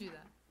We can do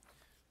that.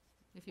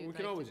 If We you'd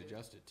can like always to do it.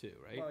 adjust it too,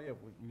 right? Well, yeah,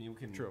 I mean, we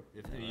can, True.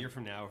 if a year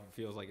from now, if it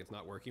feels like it's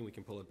not working, we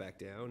can pull it back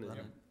down and.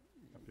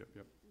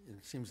 Yep.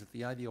 it seems that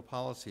the ideal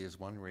policy is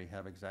one where you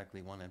have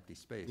exactly 1 empty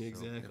space. So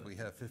Exactly. if we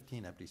have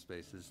 15 empty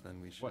spaces, then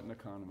we should. What an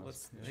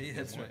economist. Yeah,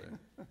 that's right.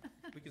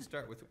 We can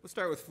start with, we'll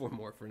start with 4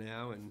 more for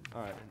now and,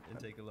 All right. and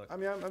take a look. I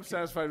mean, I'm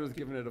satisfied with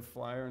giving it a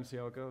flyer and see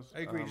how it goes. I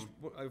agree. Just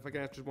if I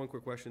can ask just one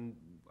quick question.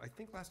 I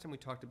think last time we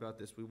talked about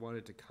this, we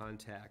wanted to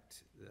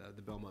contact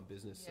the Belmont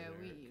Business Yeah,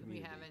 Center we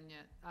community. haven't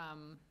yet.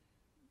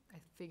 I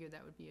figured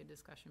that would be a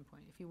discussion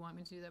point. If you want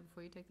me to do that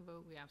before you take the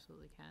vote, we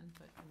absolutely can,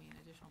 but, I mean,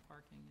 additional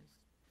parking is,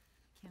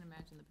 can't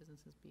imagine the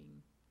businesses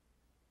being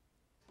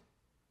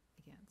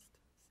against,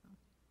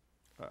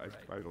 so,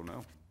 I don't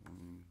know.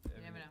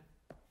 you never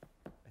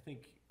know.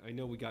 I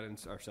know we got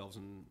ourselves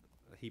in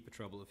a heap of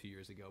trouble a few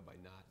years ago by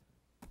not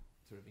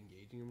sort of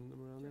engaging them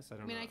around this. I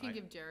don't I know. mean, I can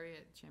give Jerry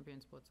at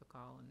Champion Sports a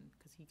call, and,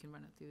 because he can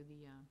run it through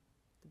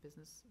the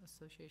business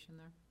association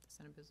there, the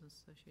Center Business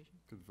Association.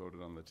 Could vote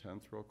it on the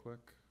 10th real quick?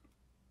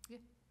 Yeah.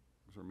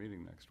 Because we're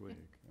meeting next week.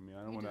 I mean,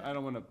 We can do I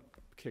don't want to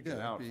kick Yeah, it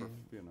it'd out be- for,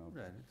 you know.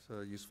 Right, it's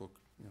a useful,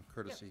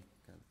 courtesy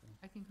kind of thing.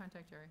 I can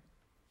contact Jerry.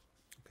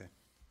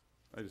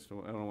 I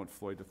don't want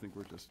Floyd to think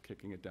we're just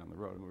kicking it down the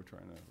road and we're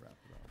trying to wrap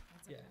it up.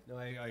 Yeah, no,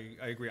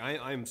 I agree.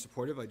 I'm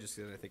supportive. I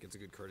think it's a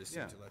good courtesy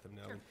Yeah. to let them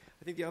know. Sure.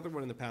 I think the other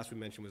one in the past we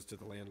mentioned was to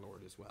the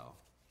landlord as well.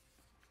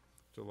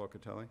 To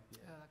Locatelli?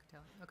 I could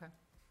tell you, okay.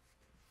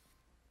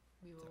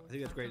 We So will. I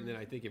think that's talk great. to And then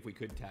him. I think if we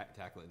could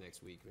tackle it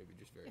next week, maybe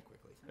just very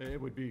quickly. It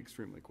would be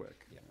extremely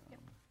quick. Yeah.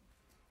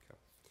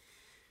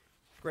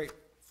 Great.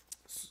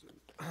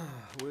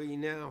 We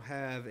now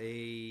have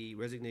a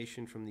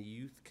resignation from the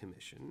Youth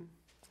Commission.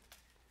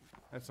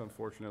 That's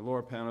unfortunate.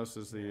 Laura Panos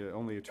is the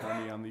only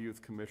attorney on the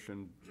Youth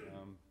Commission.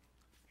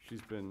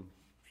 She's been,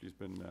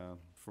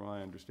 from what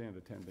I understand,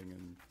 attending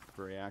and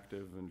very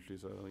active, and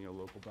she's a,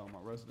 local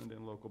Belmont resident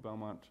and local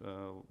Belmont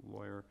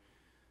lawyer.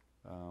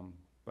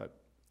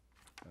 But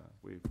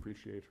we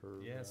appreciate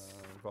her Yes.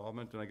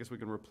 involvement, and I guess we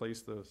can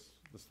replace the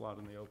slot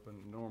in the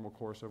open normal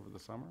course over the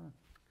summer?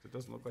 'Cause it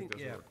doesn't look like think-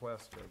 there's a yeah.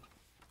 request to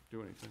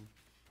do anything.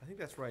 I think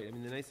that's right. I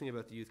mean, the nice thing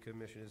about the Youth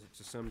Commission is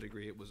to some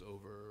degree it was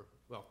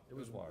It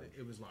was large.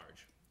 It was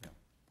large.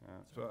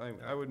 So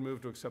I would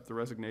move to accept the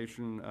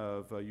resignation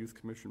of Youth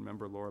Commission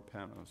member Laura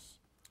Panos,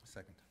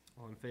 Second.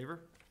 All in favor?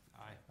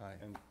 Aye. Aye.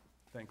 and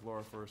thank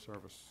Laura for her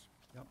service.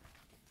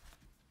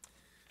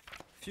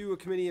 Few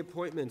committee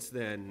appointments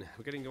then.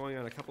 We're getting going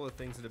on a couple of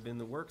things that have been in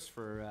the works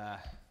for a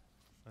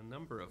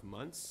number of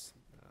months.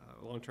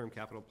 Long-Term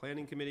Capital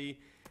Planning Committee,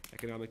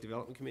 Economic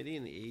Development Committee,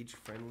 and the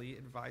Age-Friendly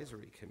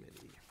Advisory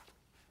Committee.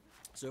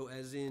 So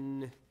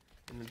and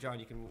John,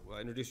 you can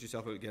introduce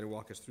yourself again and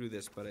walk us through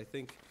this, but I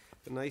think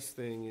the nice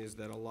thing is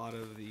that a lot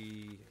of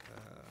the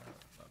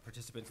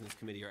participants in this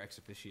committee are ex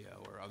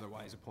officio or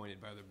otherwise appointed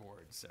by other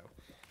boards, so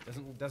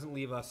doesn't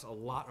leave us a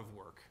lot of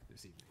work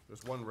this evening.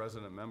 There's one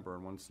resident member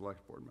and one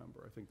select board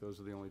member. I think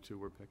those are the only two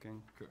we're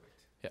picking. Correct.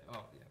 Yeah.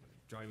 Oh, yeah.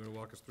 John, you want to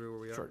walk us through where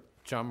we are? Sure.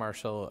 John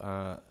Marshall,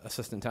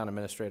 Assistant Town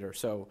Administrator.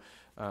 So,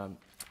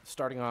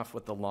 starting off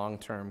with the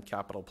Long-Term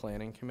Capital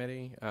Planning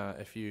Committee,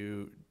 if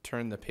you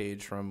turn the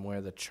page from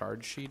where the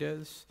charge sheet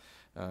is,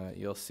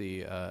 you'll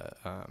see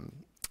a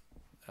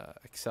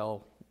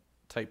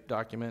Excel-type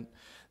document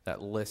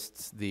that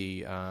lists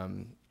the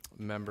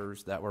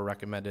members that were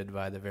recommended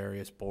by the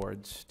various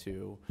boards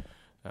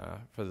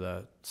for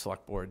the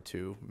Select Board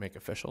to make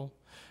official,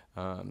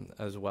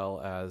 as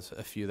well as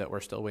a few that we're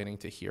still waiting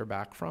to hear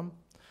back from.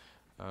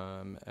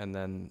 And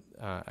then,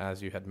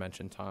 as you had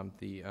mentioned, Tom,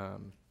 the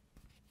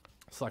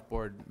Select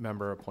Board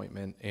member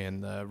appointment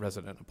and the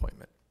resident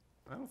appointment.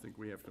 I don't think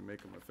we have to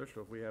make them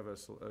official. If we have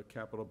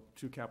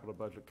two capital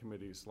budget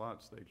committee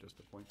slots, they just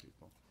appoint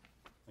people.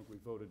 I think we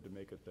voted to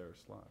make it their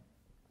slot.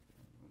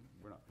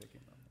 We're not picking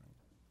them,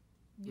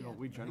 right? Yeah.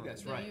 We I think generally.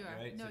 that's No, right, you are.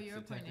 right? No, So- you're so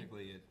appointing.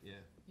 technically, yeah.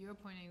 You're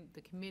appointing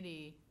the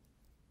committee,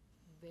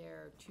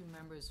 their 2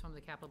 members from the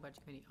capital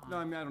budget committee on. No,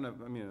 I mean, I don't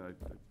have,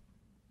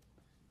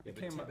 Yeah, It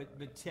came up-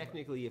 but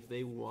technically, if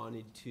they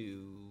wanted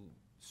to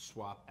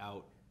swap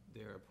out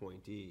their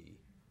appointee,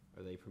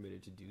 are they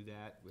permitted to do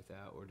that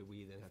without, or do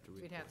we then have to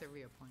reappoint? We'd have to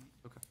reappoint.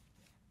 Okay.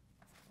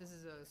 This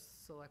is a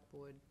select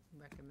board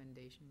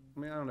recommendation. I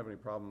mean, I don't have any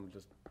problem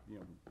just,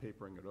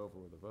 papering it over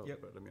with a vote. Yep.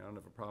 But, I mean, I don't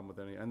have a problem with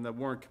any, and the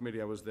warrant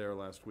committee, I was there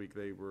last week,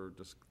 they were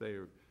just,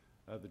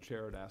 the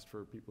chair had asked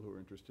for people who were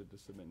interested to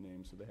submit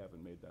names, so they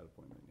haven't made that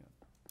appointment yet.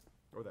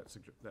 Or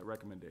that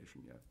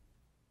recommendation yet.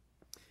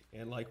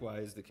 And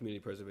likewise, the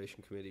Community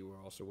Preservation Committee,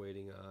 we're also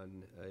waiting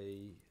on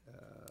a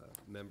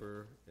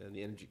member, and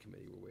the Energy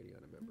Committee, we're waiting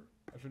on a member.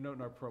 I should note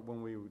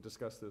when we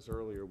discussed this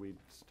earlier, we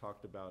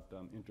talked about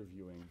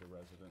interviewing the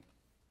resident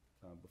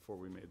before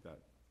we made that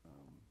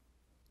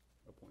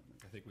appointment.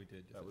 I think we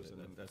did.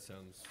 That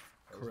sounds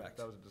That was- correct.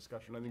 That was a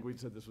discussion. I think we'd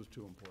said this was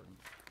too important.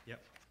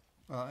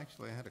 Well,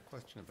 actually, I had a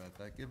question about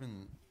that.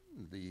 Given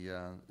the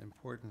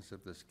importance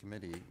of this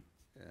committee,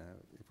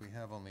 if we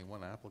have only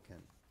one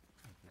applicant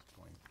at this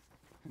point,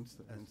 Hence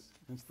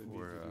the need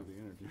for, to do the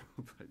interview,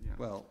 but yeah.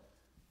 well,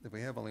 if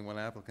we have only one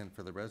applicant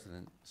for the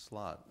resident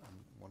slot, I'm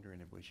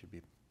wondering if we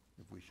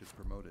should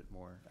promote it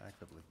more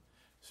actively.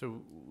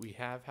 So we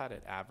have had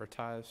it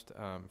advertised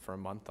for a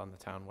month on the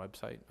town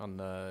website, on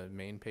the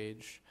main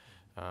page.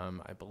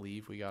 I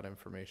believe we got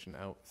information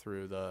out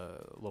through the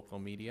local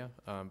media,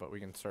 but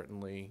we can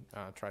certainly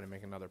try to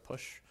make another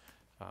push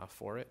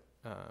for it,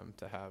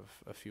 to have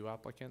a few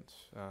applicants,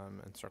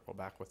 and circle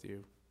back with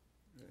you.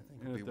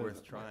 I think it'd be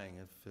worth trying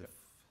if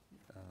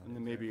And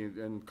then maybe,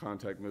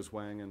 contact Ms.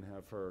 Wang and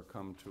have her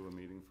come to a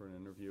meeting for an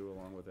interview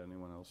along with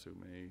anyone else who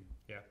may.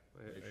 Yeah,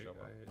 They show up.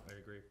 I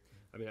agree.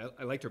 I mean,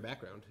 I liked her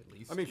background, at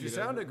least. I mean, she You know,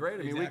 sounded great.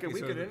 I mean, exactly, we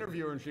so could the-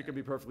 interview her and she could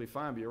be perfectly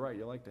fine, but you're right,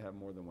 you like to have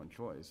more than one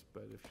choice.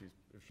 But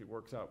if she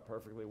works out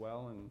perfectly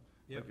well and,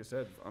 Yep. like you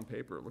said, on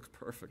paper, it looks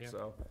perfect, Yeah.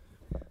 so.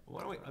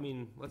 Why don't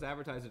we, let's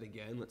advertise it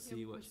again, let's Yeah,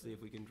 see push see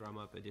if we can drum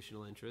up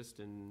additional interest,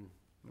 and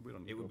We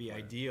don't need it to would go be for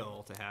it.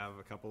 ideal to have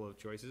a couple of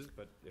choices,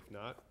 but if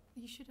not,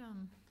 You should,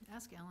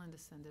 ask Ellen to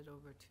send it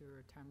over to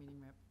her town meeting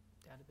rep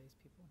database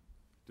people.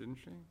 Didn't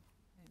she?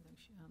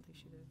 I don't think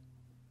she did.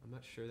 I'm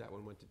not sure that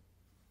one went to,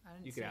 I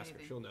didn't you see could ask her,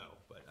 anything. she'll know,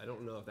 but I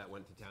don't know if that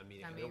went to town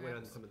meeting. Town I know it meeting went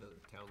on reps. some of the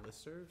town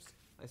listservs,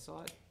 I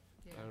saw it.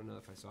 Yeah, I don't know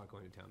if I saw it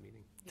going to town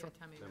meeting. yeah,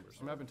 town meeting Members.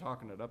 I mean, I've been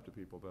talking it up to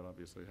people, but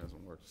obviously it hasn't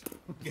worked. so.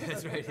 Yeah,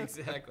 that's right,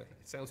 exactly.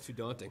 It sounds too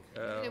daunting.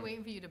 They're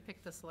waiting for you to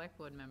pick the select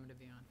board member to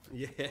be on.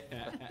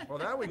 Yeah. Well,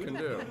 that we can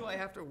do. Who do I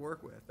have to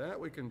work with? That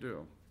we can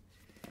do.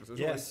 'Cause there's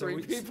Yeah, only so three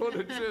we- people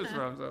to choose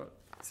from, so.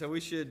 So we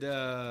should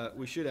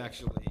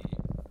actually,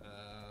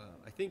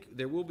 I think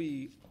there will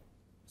be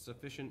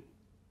sufficient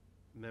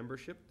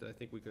membership that I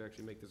think we could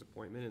actually make this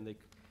appointment, and they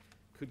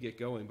could get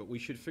going, but we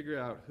should figure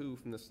out who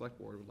from the select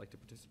board would like to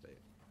participate.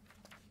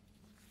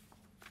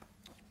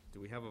 Do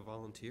we have a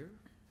volunteer?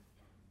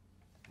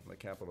 Like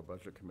capital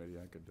budget committee,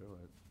 I could do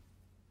it.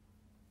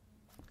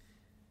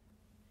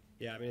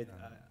 Yeah, I mean,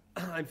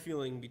 I'm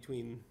feeling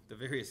between the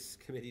various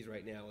committees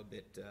right now a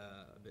bit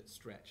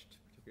stretched,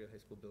 particularly the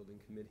high school building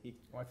committee.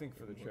 Well, I think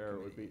for the One chair,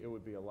 committee. it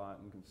would be a lot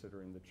in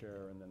considering the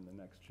chair, and then the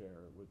next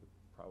chair would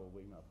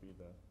probably not be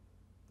the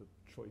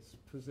choice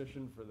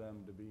position for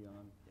them to be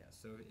on. Yeah,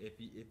 so if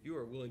you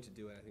are willing to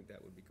do it, I think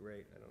that would be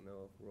great. I don't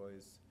know if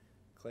Roy's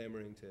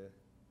clamoring to.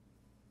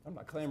 I'm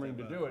not clamoring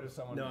to do it if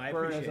someone No, I has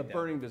appreciate a that.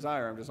 burning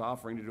desire, I'm just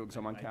offering to do it because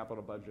I'm on I-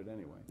 capital budget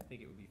anyway. I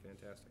think it would be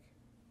fantastic.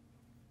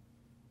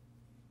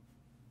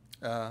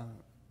 I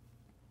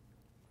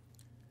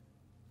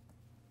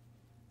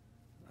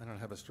don't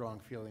have a strong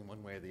feeling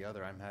one way or the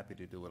other. I'm happy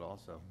to do it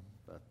also,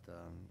 but,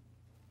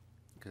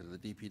 because the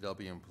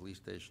DPW and police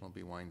station will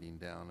be winding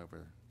down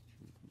over,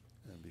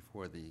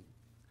 before the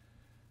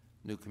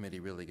new committee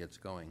really gets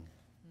going.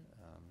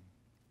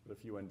 But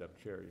if you end up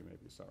chair, you may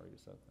be sorry you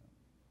said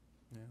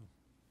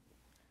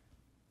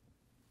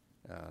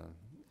that.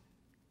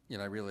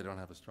 I really don't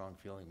have a strong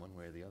feeling one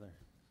way or the other.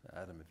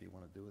 Adam, if you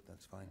want to do it,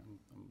 that's fine.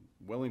 I'm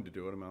willing to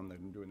do it,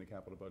 I'm doing the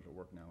capital budget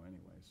work now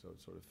anyway, so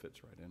it sort of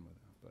fits right in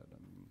with that, but,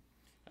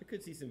 I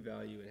could see some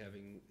value in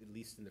having, at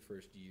least in the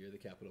first year, the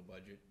capital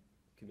budget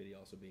committee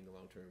also being the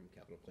long-term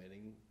capital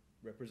planning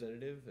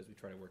representative, as we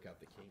try to work out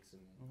the kinks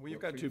and. well,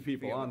 you've work got for- two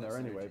people figure out on what there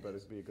the anyway, synergy but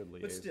is. it'd be a good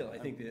liaison. But still, I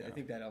think yeah.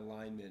 that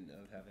alignment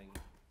of having,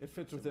 It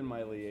fits within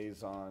my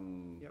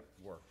liaison Yep.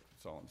 work,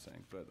 that's all I'm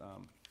saying, but,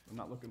 I'm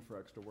not looking for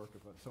extra work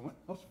if someone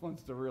else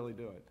wants to really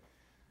do it.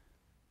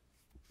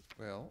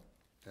 Well,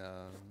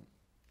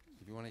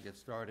 if you want to get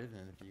started,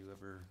 and if you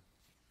ever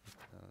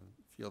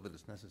feel that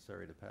it's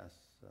necessary to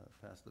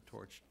pass the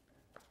torch,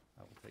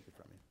 I will take it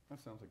from you.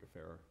 That sounds like a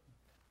fair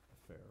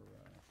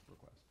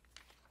request.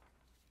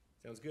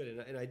 sounds good,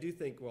 and I do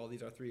think, while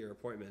these are three-year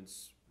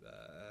appointments,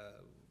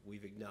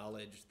 we've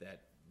acknowledged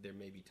that there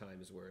may be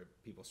times where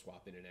people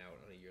swap in and out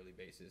on a yearly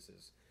basis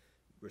as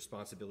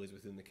responsibilities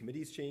within the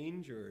committees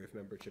change, or if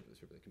membership of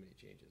the committee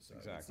changes. So I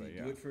would Exactly, say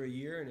yeah. do it for a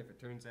year, and if it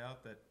turns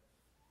out that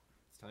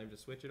it's time to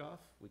switch it off,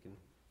 we can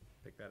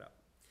pick that up.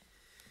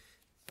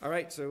 All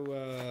right,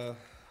 so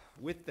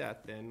with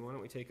that then, why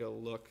don't we take a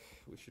look?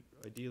 We should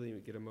ideally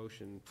get a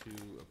motion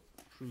to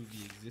approve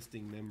the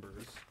existing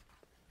members.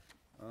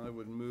 I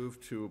would move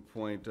to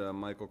appoint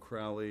Michael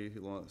Crowley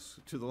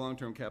to the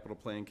Long-Term Capital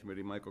Planning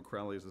Committee. Michael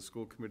Crowley is the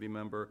school committee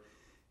member.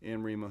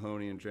 Anne Marie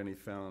Mahoney and Jenny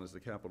Fallon is the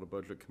Capital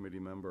Budget Committee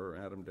member.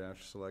 Adam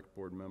Dash, Select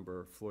Board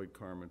member. Floyd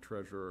Carmen,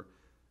 treasurer.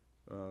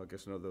 I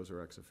guess none of those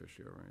are ex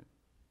officio,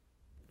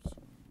 right?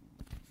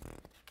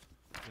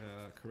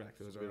 Correct.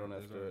 Those We are, don't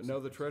have those are to, no,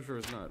 the treasurer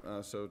is not.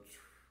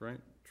 Right,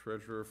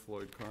 treasurer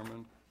Floyd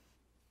Carmen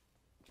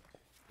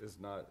is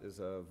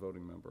a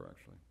voting member,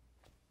 actually.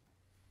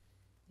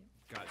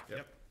 Got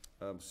it.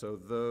 Yep. So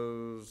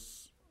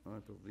those, I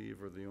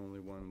believe, are the only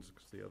ones,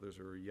 because the others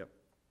are, yep.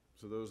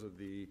 So those are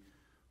the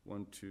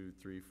 1, 2,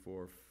 3,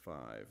 4, 5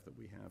 that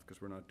we have,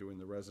 because we're not doing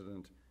the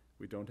resident.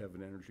 We don't have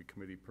an energy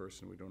committee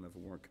person. We don't have a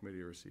warrant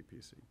committee or a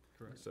CPC.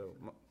 Correct. So,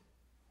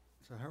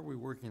 So how are we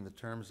working the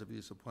terms of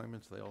these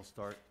appointments? They all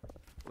start,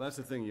 well, that's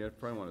the thing. You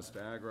probably want to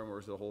stagger them, or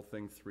is the whole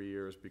thing 3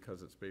 years,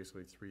 because it's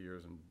basically 3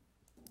 years, and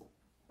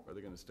are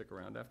they going to stick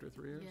around after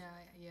 3 years?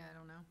 Yeah, I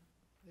don't know.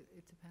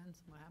 It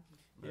depends on what happens.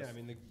 Yeah, I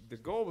mean, the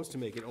goal was to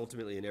make it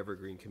ultimately an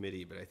evergreen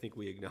committee, but I think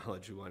we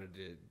acknowledged we wanted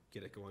to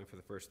get it going for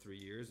the first 3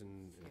 years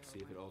and see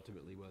if it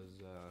ultimately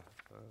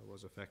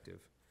was effective.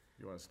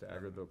 You want to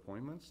stagger the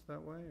appointments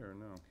that way, or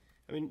no?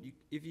 I mean,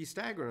 if you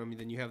stagger them,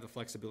 then you have the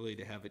flexibility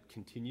to have it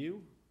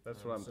continue.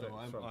 That's what I'm So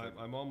thinking.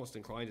 I'm almost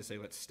inclined to say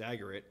let's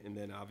stagger it, and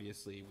then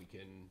obviously we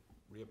can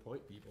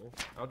reappoint people.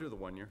 I'll do the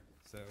 1 year.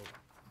 So,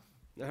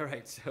 all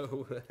right,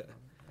 so,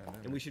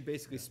 and we should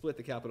basically split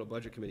the capital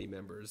budget committee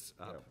members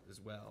up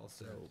as well,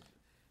 so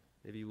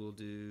maybe we'll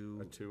do.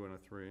 A 2 and a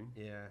 3.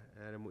 Yeah,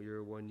 Adam,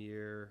 you're 1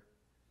 year,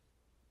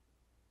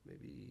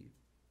 maybe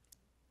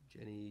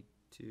Jenny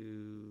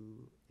 2,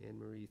 Anne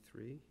Marie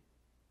 3.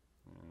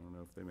 I don't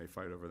know if they may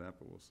fight over that,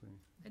 but we'll see.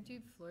 I'd do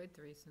Floyd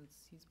 3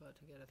 since he's about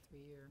to get a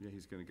 3-year. Yeah,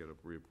 he's gonna get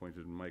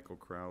reappointed. Michael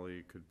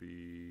Crowley could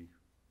be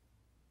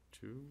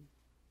 2?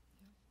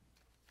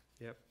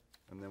 Yep.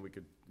 And then we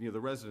could, the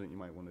resident, you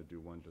might wanna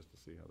do 1 just to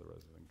see how the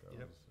resident goes.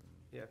 Yep.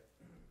 and Yep.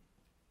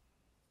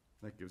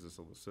 That gives us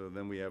so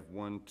then we have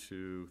 1,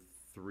 2,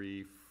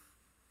 3,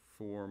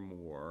 4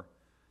 more,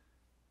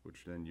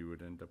 which then you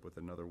would end up with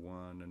another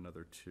 1,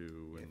 another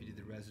 2. If you did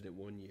the resident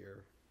 1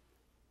 year.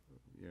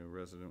 Yeah,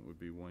 resident would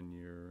be 1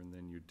 year, and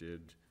then you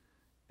did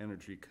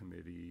energy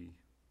committee.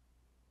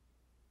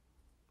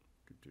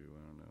 Could do,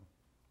 I don't know,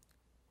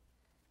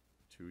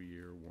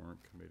 2-year warrant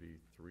committee,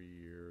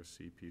 3-year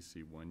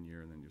CPC 1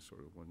 year, and then you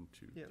sort of 1,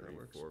 2, Yeah, that 3,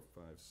 works. 4,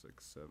 5,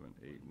 6, 7,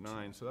 8,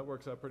 9. So that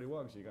works out pretty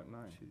well, because you got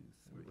 9. 2,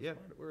 We 3, were yeah.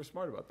 smart- We were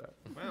smart about that.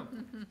 Wow.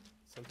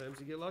 Sometimes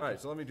you get All lucky. right,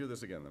 so let me do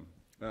this again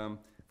then.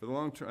 For the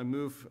long term, I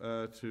move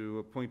to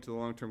appoint to the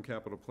Long-Term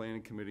Capital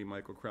Planning Committee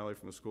Michael Crowley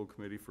from the school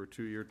committee for a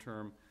 2-year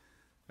term.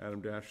 Adam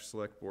Dash,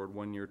 Select Board,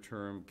 1-year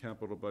term.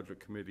 Capital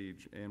Budget Committee,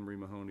 Anne Marie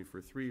Mahoney for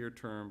a 3-year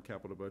term.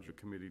 Capital Budget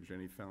Committee,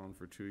 Jenny Fallon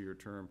for a 2-year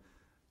term.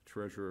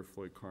 Treasurer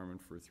Floyd Carmen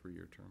for a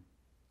 3-year term.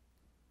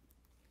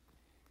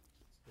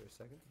 Is there a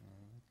second?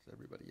 it's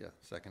everybody, yeah,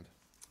 second.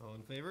 All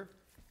in favor?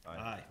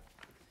 Aye.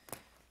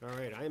 All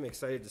right, I am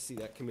excited to see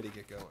that committee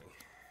get going.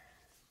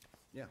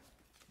 Yeah.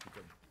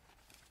 Good.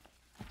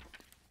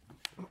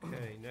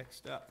 Okay,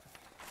 next up,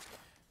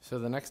 So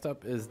the next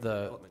up is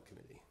the Development Committee.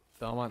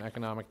 Belmont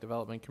Economic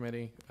Development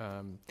Committee.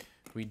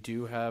 We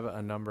do have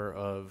a number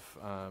of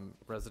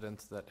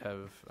residents that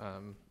have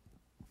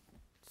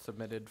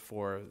submitted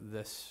for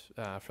this,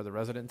 for the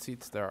resident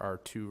seats. There are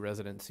 2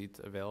 resident seats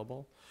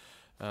available.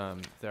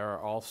 There are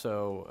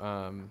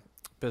also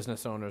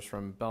business owners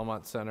from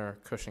Belmont Center,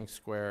 Cushing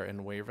Square,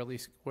 and Waverly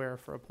Square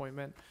for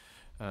appointment.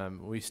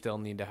 We still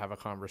need to have a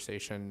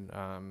conversation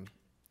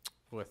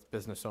with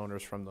business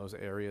owners from those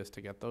areas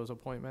to get those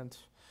appointments.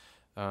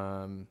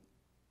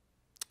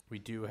 We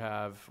do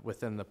have,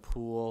 within the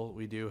pool,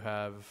 we do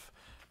have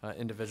an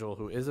individual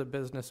who is a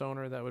business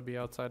owner that would be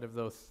outside of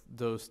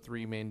those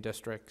 3 main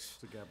districts.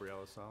 So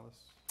Gabriella Salas?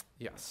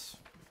 Yes.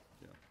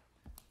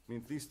 I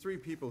mean, these 3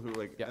 people who,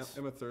 like Yes.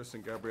 Emma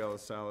Thurston, Gabriella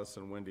Salas,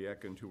 and Wendy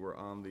Eckend, who were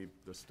on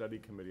the study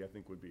committee, I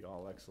think would be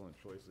all excellent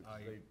choices.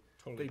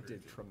 They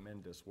did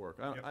tremendous work.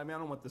 I mean, I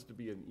don't want this to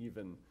be an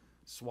even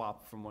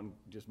swap from one,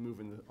 just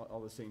moving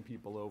all the same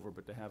people over,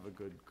 but to have a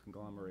good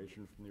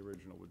conglomeration from the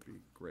original would be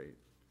great.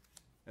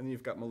 And then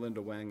you've got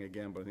Melinda Wang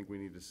again, but I think we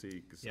need to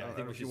see, because I don't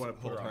know if you want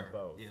to put her on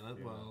both. Yeah,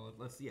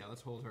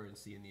 let's hold her and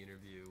see in the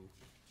interview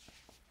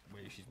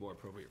whether she's more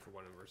appropriate for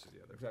one versus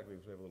the other. Exactly,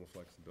 because we have a little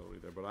flexibility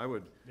there. But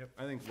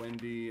I think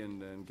Wendy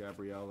and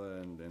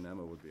Gabriella and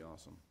Emma would be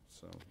awesome.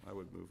 So I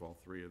would move all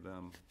 3 of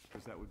them,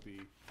 because that would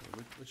be.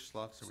 Which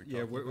slots are we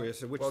Yeah, talking about?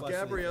 so which Well, slots do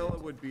they Gabriella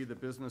fit? would be the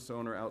business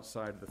owner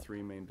outside the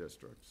 3 main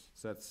districts.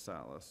 So that's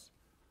Salas.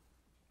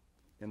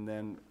 And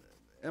then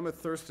Emma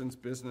Thurston's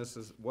business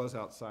was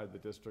outside the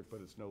district, but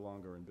it's no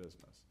longer in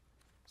business.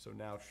 So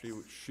now she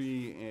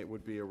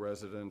would be a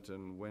resident,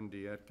 and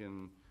Wendy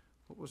Etkin,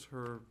 what was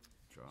her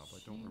job? I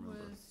don't remember.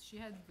 She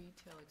had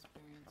retail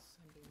experience,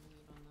 I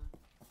believe, on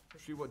the.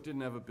 She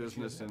didn't have a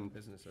business, doesn't have a and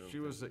business, I don't she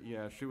was,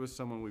 she was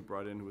someone we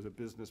brought in who was a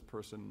business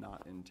person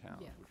not in town,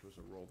 Yeah. which was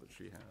a role that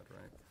she had,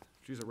 right?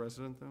 She's a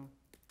resident, though?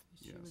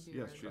 She would Yes, be yes,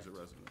 resident. she's a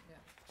resident. Yeah.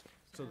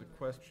 So the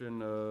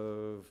question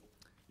of,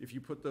 if you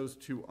put those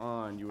two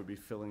on, you would be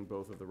filling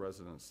both of the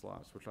resident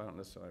slots, which I don't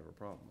necessarily have a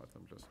problem with.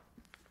 I'm just,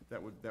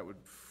 that would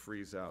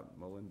freeze out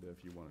Melinda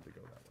if you wanted to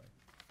go that way.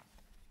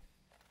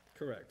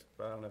 Correct.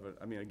 But I don't have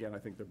I mean, again, I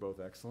think they're both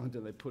excellent,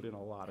 and they put in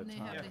a lot of And they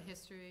time. have the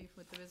history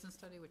with the business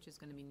study, which is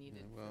gonna be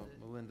needed for Well,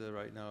 the. Melinda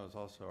right now is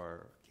also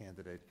our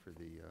candidate for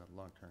the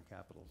long-term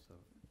capital, so.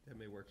 That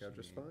may work out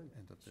she just may fine.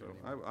 End up there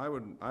So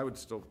anyway. I would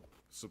still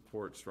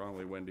support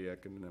strongly Wendy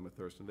Ecken and Emma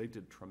Thurston. They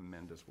did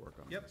tremendous work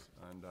on Yep. this.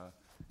 And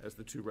as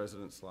the two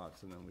resident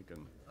slots, and then we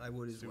can I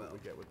would as see what well. we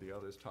get with the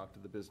others, talk to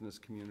the business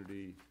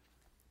community.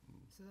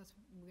 So that's,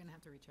 we're gonna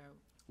have to reach out.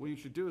 What you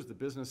should do is the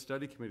business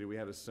study committee, we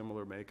had a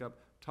similar makeup.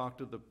 Talk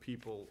to the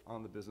people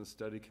on the business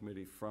study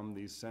committee from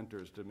these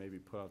centers to maybe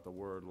put out the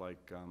word,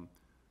 like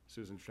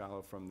Susan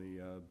Shallow from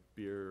the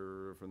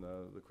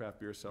the craft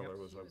beer cellar Yep.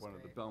 was She was one of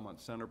the great. Belmont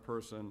Center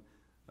person.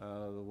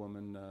 The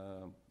woman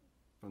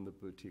from the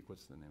boutique,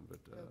 what's the name of it?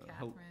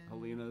 Catherine.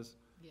 Helena's.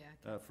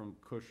 Yeah. From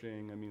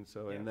Cushing, I mean,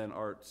 so, Yeah. and then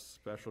Art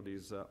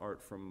Specialties,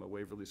 Art from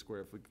Waverly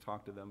Square, if we could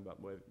talk to them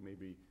about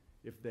maybe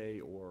if they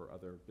or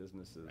other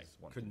businesses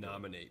want to Could do it.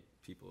 nominate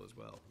people as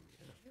well.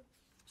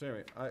 So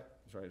anyway,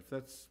 sorry, if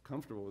that's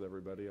comfortable with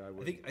everybody, I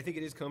would. I think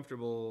it is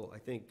comfortable. I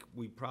think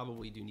we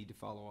probably do need to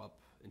follow up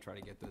and try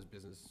to get those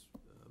business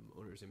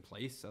owners in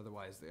place.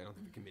 Otherwise, I don't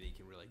think the committee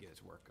can really get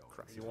its work going.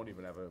 Correct. You won't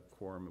even have a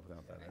quorum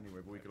without that anyway,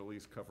 but we could at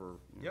least cover.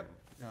 Yep.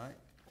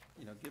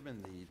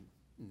 Given the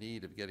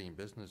need of getting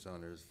business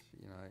owners,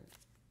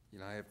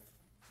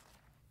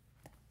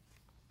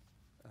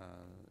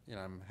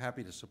 I'm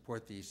happy to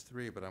support these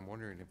three, but I'm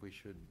wondering if we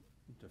should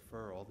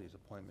defer all these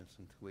appointments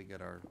until we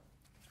get our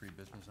three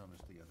business owners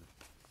together.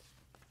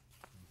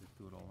 Just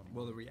do it all in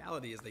Well, the one.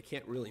 reality is they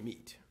can't really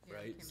meet, Yeah, they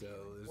right? can't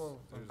So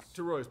meet. there's,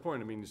 To Roy's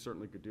point, I mean, you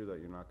certainly could do that,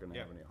 you're not gonna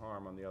have Yeah. any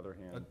harm. On the other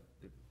hand,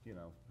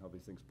 how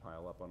these things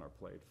pile up on our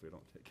plate if we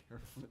don't take care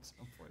of them at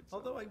some point. so.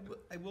 although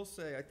I will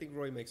say, I think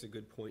Roy makes a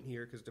good point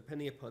here, because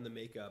depending upon the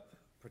makeup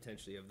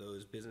potentially of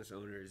those business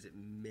owners, it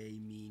may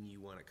mean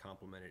you want to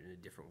complement it in a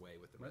different way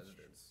with the That's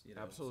residents,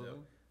 Absolutely.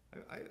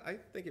 So I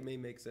think it may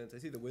make sense. I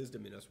see the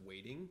wisdom in us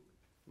waiting.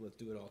 Let's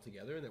do it all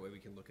together, and that way we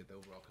can look at the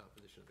overall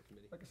composition of the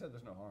committee. Like I said,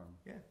 there's no harm.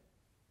 Yeah.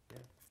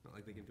 It's not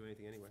like they can do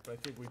anything anyway. But I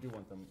think we do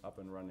want them up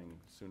and running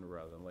sooner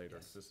rather than later,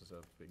 Yes. 'cause this is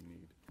a big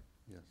need.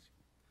 Yes.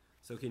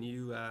 So can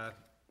you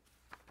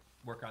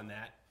work on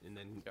that and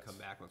then Yes. come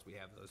back once we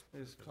have those?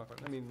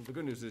 I mean, the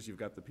good news is you've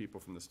got the people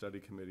from the study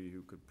committee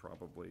who could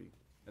probably,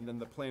 and then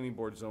the planning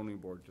board, zoning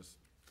board, just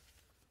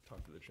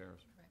talk to the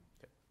chairs.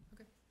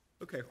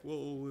 Okay,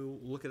 we'll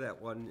look at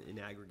that one in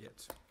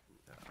aggregate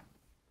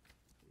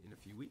in a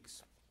few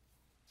weeks.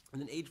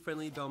 And then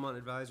Age-Friendly Belmont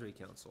Advisory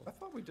Council. I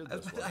thought we did I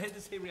this one. had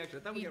the same reaction.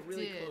 I thought we got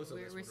really close on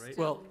this one, right?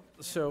 Well,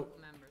 so-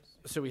 Members.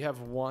 So we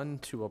have one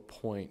to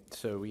appoint.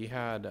 So we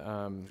had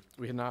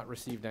not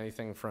received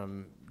anything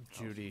from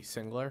Judy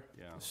Singler.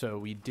 Yeah. So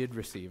we did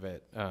receive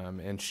it,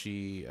 and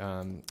she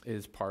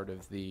is part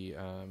of the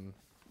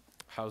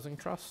Housing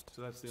Trust.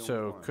 So that's the only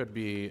So one. could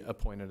be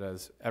appointed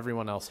as,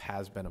 everyone else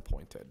has been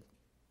appointed.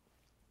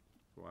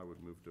 So I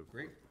would move to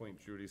Great. appoint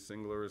Judy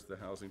Singler as the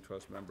Housing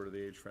Trust member to the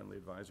Age-Friendly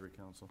Advisory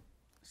Council.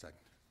 Second.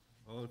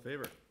 All in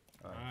favor?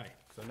 Aye.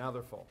 So now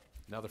they're full.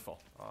 Now they're full.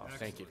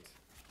 Thank you.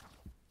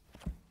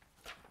 Excellent.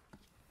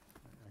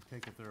 I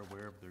take it they're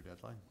aware of their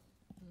deadline?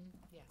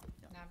 Yeah,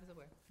 Nav is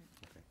aware.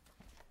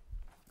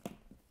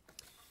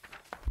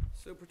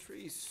 So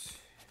Patrice,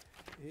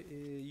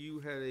 you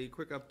had a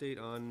quick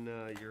update on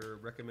your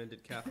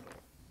recommended capital.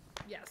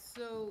 Yes,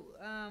 so,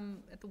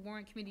 at the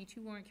warrant committee,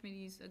 2 warrant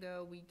committees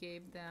ago, we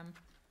gave them,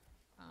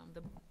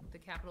 the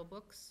capital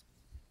books.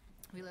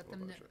 We let them,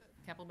 Capital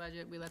budget. capital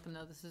budget, we let them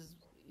know this is,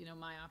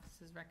 my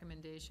office's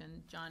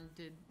recommendation. John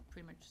did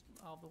pretty much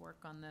all the work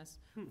on this,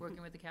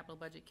 working with the capital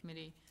budget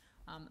committee.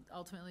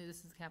 Ultimately, this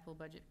is the capital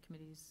budget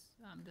committee's,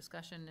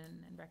 discussion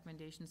and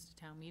recommendations to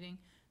town meeting.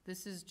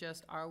 This is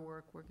just our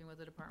work, working with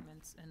the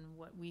departments, and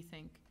what we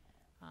think,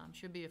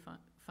 should be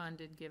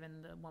funded,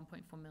 given the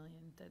 1.4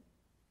 million that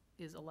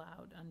is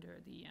allowed under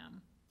the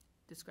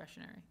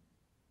discretionary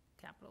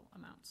capital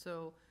amount.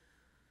 So,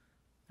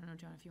 I don't know,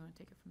 John, if you want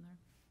to take it from there.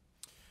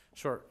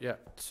 Sure, yeah.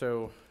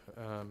 So,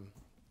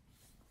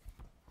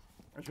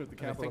 Actually, the And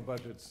I capital think-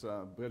 budget's,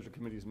 budget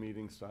committee's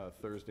meetings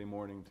Thursday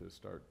morning to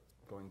start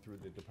going through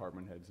the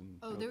department heads and.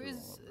 Oh, go there through all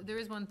is, of it. there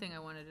is one thing I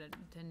wanted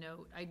to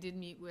note. I did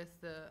meet with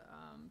the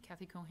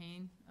Kathy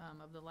Cohane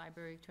of the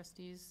library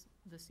trustees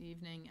this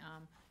evening.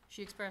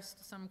 She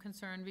expressed some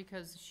concern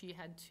because she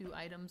had 2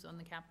 items on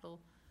the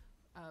capital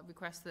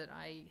request that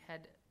I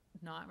had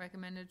not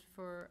recommended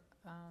for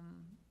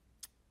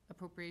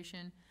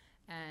appropriation.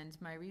 And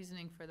my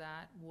reasoning for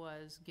that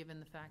was, given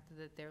the fact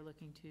that they're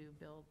looking to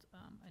build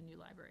a new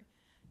library.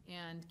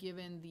 And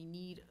given the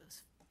need,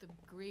 the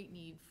great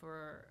need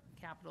for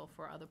capital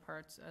for other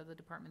parts of the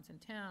departments in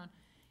town,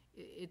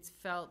 it's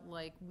felt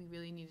like we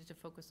really needed to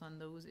focus on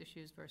those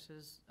issues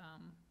versus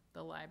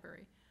the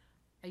library.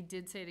 I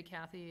did say to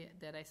Kathy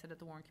that I said at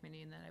the warrant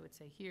committee, and that I would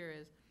say here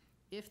is,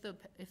 if the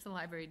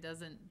library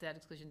doesn't, debt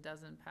exclusion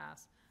doesn't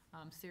pass,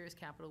 serious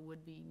capital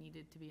would be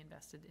needed to be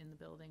invested in the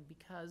building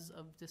because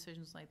of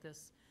decisions like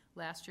this.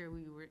 Last year,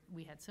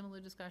 we had similar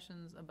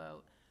discussions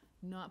about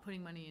not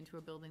putting money into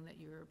a building that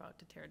you were about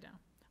to tear down.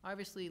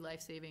 Obviously,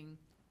 life-saving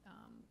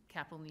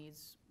capital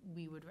needs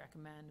we would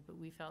recommend, but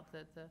we felt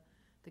that the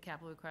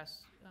capital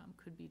request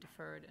could be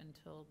deferred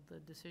until the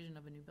decision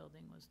of a new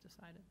building was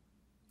decided.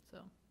 So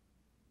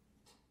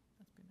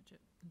that's pretty much it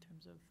in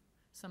terms of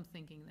some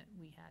thinking that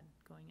we had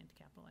going into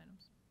capital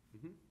items.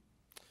 Mm-hmm.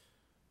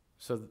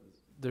 So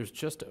there's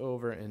just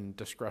over, in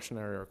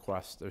discretionary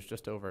requests, there's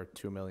just over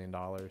 $2 million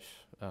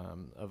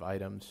of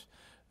items.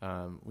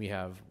 We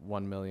have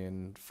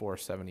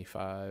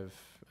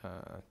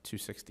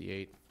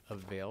 $1,475,268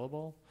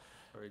 available.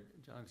 Sorry,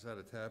 John, is that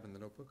a tab in the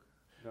notebook?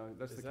 No,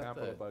 that's Is the that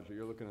capital the- budget.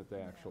 You're looking at the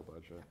actual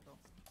budget. Capital.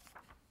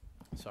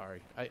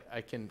 Sorry,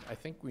 I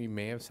think we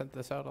may have sent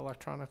this out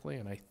electronically,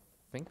 and I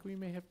think we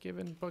may have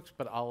given books,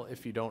 but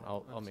if you don't,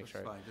 I'll make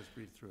sure. That's fine, just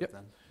read through Yep. it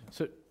then.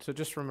 So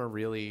just from a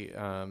really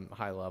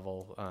high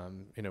level,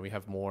 we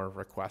have more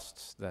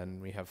requests than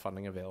we have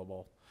funding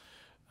available.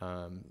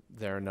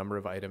 There are a number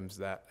of items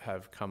that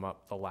have come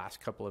up the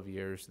last couple of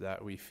years that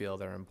we feel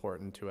they're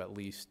important to at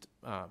least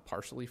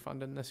partially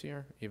fund in this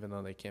year, even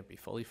though they can't be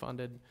fully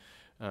funded.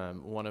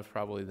 One of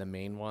probably the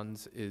main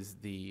ones is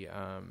the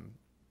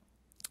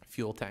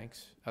fuel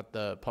tanks at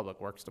the Public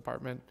Works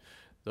Department.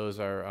 Those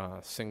are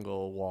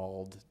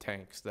single-walled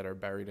tanks that are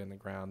buried in the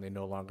ground. They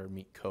no longer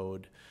meet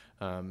code.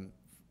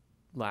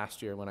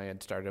 Last year, when I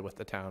had started with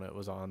the town, it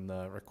was on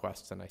the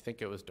requests, and I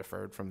think it was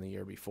deferred from the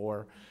year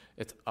before.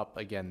 It's up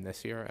again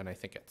this year, and I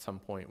think at some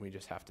point we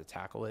just have to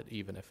tackle it,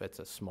 even if it's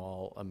a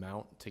small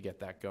amount to get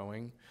that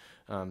going.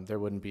 There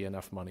wouldn't be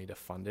enough money to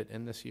fund it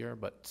in this year,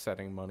 but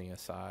setting money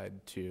aside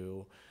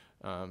to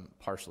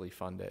partially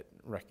fund it,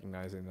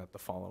 recognizing that the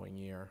following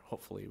year,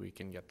 hopefully we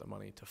can get the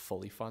money to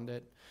fully fund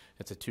it.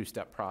 It's a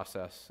two-step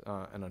process,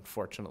 and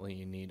unfortunately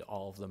you need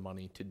all of the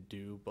money to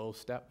do both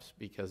steps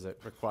because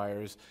it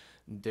requires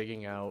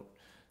digging out,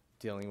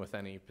 dealing with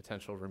any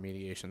potential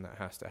remediation that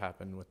has to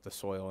happen with the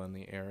soil in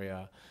the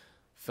area,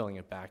 filling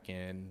it back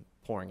in,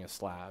 pouring a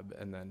slab,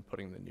 and then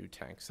putting the new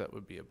tanks that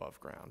would be above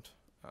ground.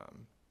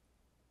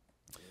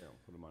 They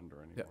don't put them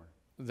under anymore.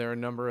 There are a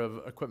number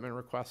of equipment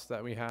requests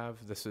that we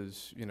have. This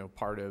is,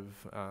 part of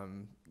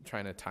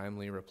trying to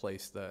timely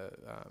replace the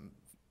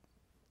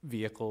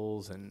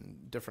vehicles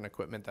and different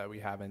equipment that we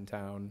have in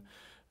town.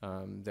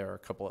 There are a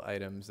couple of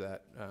items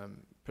that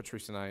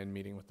Patrice and I, in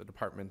meeting with the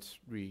departments,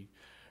 we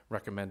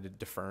recommended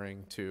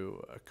deferring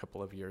to a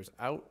couple of years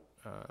out.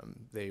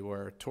 They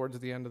were towards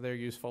the end of their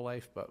useful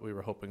life, but we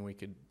were hoping we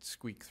could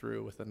squeak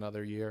through with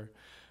another year.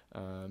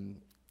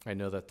 I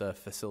know that the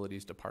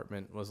facilities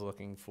department was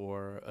looking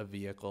for a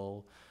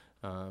vehicle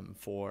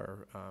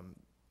for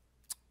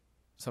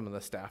some of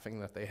the staffing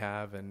that they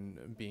have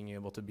and being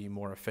able to be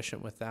more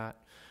efficient with that.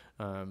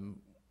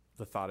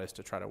 The thought is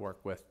to try to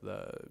work with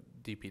the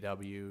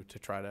DPW to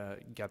try to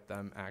get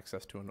them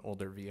access to an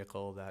older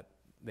vehicle that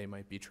they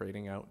might be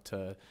trading out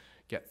to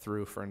get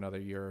through for another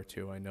year or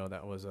two. I know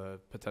that was a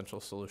potential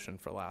solution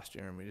for last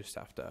year, and we just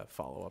have to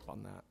follow up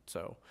on that.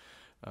 So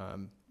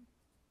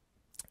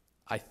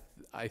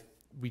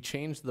we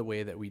changed the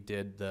way that we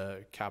did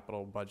the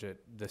capital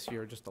budget this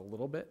year just a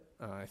little bit.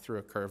 I threw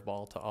a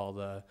curveball to all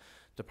the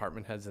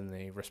department heads, and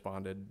they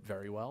responded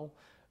very well.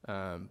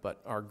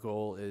 But our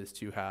goal is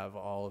to have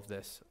all of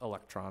this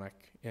electronic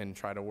and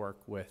try to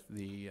work with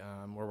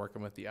we're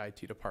working with the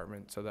IT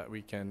department so that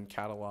we can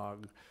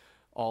catalog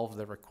all of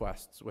the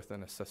requests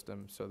within a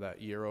system so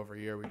that year over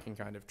year we can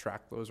kind of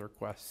track those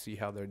requests, see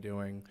how they're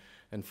doing,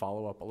 and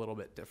follow up a little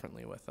bit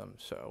differently with them.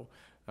 So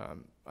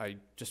I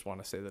just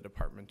want to say the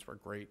departments were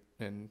great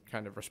in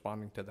kind of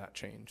responding to that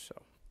change. So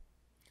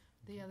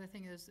The other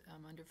thing is,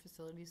 under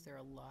facilities, there are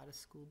a lot of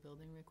school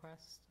building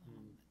requests.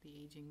 The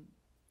aging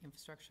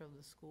infrastructure of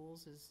the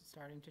schools is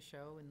starting to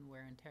show in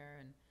wear and tear,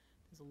 and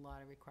there's a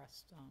lot of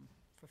requests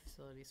for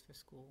facilities for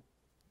school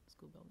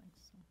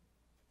buildings. So.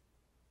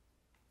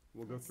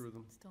 We'll go through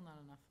them. Still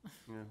not enough.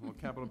 Yeah, well,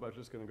 capital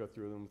budget's gonna go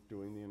through them,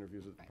 doing the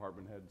interviews with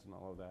department heads and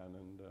all of that,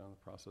 and the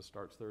process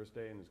starts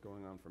Thursday and is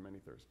going on for many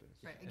Thursdays.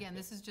 Right, again,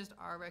 this is just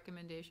our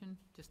recommendation,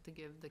 just to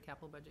give the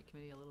capital budget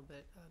committee a little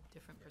bit of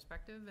different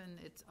perspective, and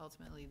it's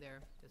ultimately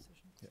their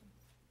decision. So.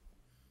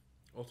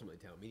 Ultimately,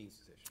 town meeting's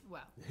decision.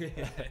 Well,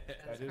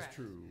 That is correct.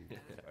 true.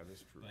 That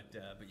is true.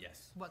 But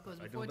yes. What goes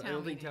I before don't town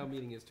think meeting? town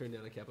meeting has turned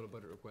down a capital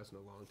budget request in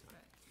a long time.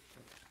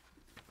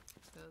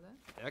 So that,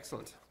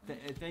 Excellent.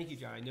 And thank you,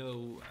 John. I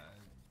know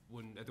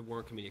when at the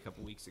warrant committee a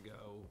couple weeks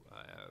ago,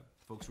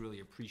 folks really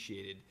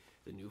appreciated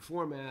the new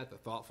format, the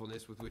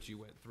thoughtfulness with which you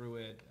went through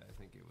it. I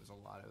think it was a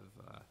lot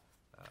of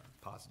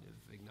positive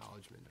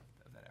acknowledgement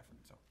of that effort.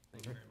 So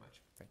thank you very much.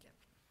 thank you.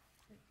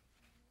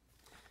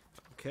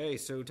 Okay,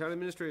 so town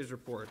administrator's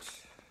report.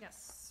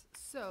 yes,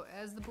 so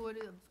as the board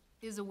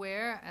is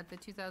aware, at the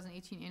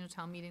 2018 annual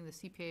town meeting, the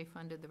CPA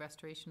funded the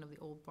restoration of the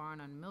old barn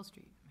on Mill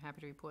Street. I'm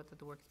happy to report that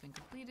the work has been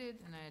completed,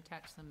 and I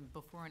attached some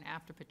before and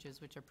after pictures,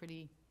 which are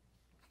pretty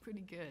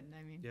good.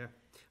 I mean, Yeah,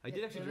 I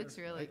did actually. It looks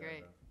really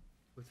great.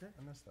 What's that?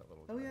 I missed that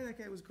little Oh guy. yeah, that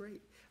guy was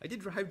great. I did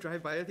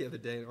drive by it the other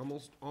day and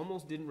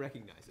almost didn't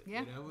recognize it.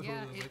 Yeah, you know?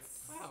 yeah, I was like,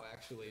 it's- wow,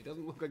 actually, it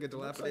doesn't look like a It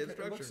looks dilapidated like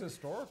it looks structure.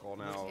 historical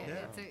now.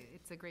 Yeah,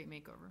 it's a great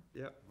makeover.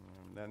 Yep.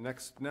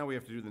 Now we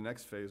have to do the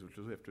next phase, which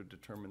is we have to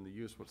determine the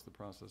use. What's the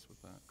process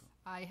with that?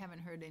 I haven't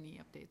heard any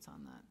updates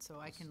on that, so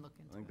I can look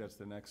into I think it. that's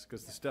the next,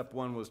 because the step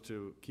one was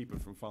to keep it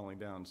from falling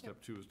down.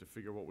 Step two is to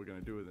figure what we're gonna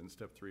do with it, and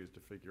step three is to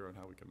figure out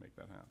how we can make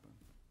that happen.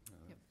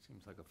 Yep.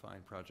 Seems like a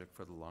fine project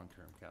for the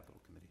long-term capital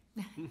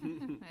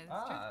committee.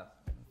 That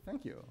is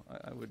Thank you.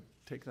 I would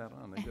take that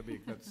on.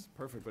 That's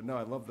perfect. But no,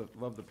 I love the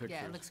true. pictures.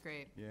 Yeah, it looks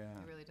great. Yeah,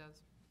 It really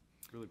does.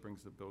 really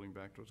brings the building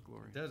back to its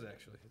glory. It does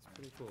actually. It's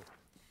pretty cool.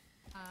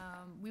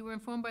 We were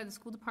informed by the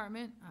school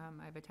department,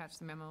 I've attached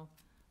the memo,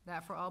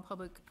 that for all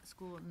public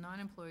school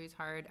non-employees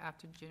hired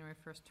after January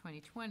 1st,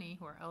 2020,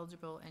 who are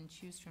eligible and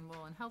choose to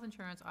enroll in health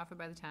insurance offered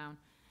by the town,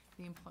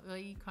 the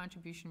employee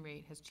contribution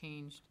rate has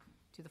changed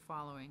to the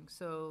following.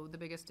 So the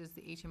biggest is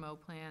the HMO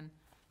plan.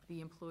 The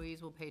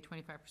employees will pay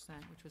 25%,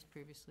 which was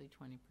previously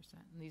 20%.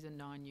 And these are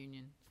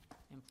non-union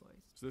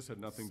employees. So this had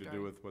nothing to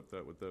do with what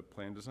the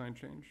plan design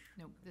change?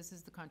 No, this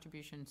is the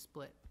contribution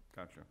split.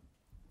 Gotcha.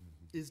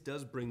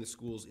 Does bring the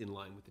schools in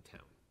line with the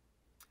town,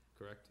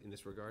 correct, in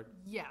this regard?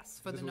 Yes,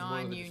 for This the was one of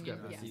the non-union, yes.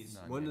 discrepancies.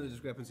 yes. One of the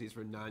discrepancies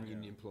for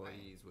non-union Yeah.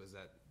 employees was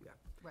that, yeah.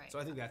 Right. So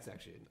I think that's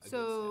actually a good step.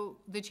 So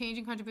the change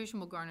in contribution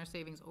will garner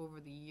savings over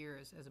the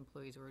years as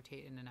employees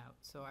rotate in and out.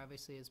 So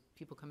obviously, as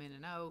people come in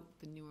and out,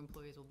 the new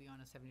employees will be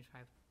on a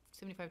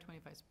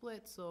 75-25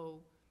 split,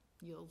 so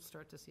you'll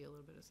start to see a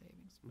little bit of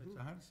savings. Mhm.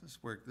 So how does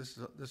this work?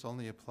 This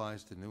only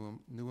applies to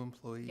new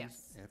employees?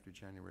 Yes. After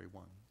January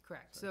 1?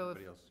 Correct, so,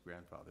 Everybody else is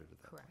grandfathered to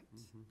that? correct.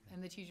 Mhm.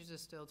 And the teachers are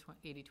still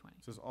 80-20.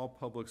 It says all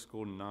public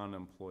school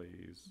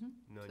non-employees. So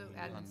Non-union.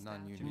 admin staff.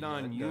 Non-union.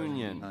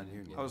 Non-union.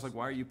 Non-union. I was like,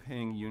 why are you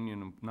paying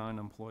union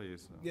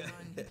non-employees? Yeah.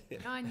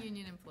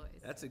 Non-union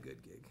employees. That's a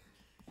good gig.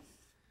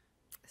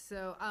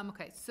 So,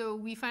 okay, so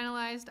we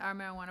finalized our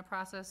marijuana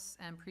process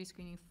and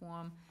pre-screening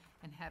form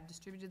and have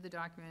distributed the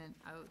document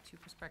out to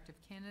prospective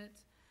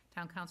candidates.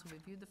 Town council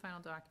reviewed the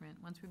final document.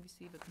 Once we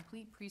receive a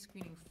complete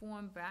pre-screening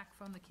form back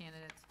from the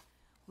candidates,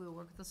 we will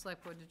work with the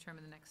select board to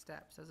determine the next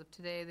steps. As of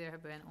today, there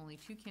have been only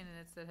 2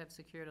 candidates that have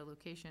secured a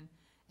location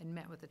and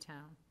met with the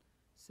town.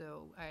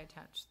 So I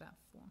attached that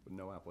form. But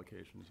no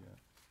applications yet.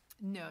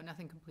 No,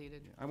 nothing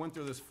completed. I went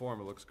through this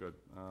form, it looks good.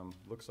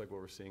 Looks like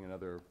what we're seeing in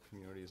other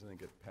communities. I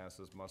think it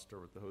passes muster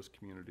with the host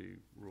community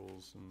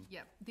rules and.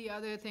 Yep. The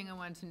other thing I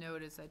wanted to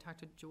note is I talked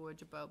to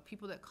George about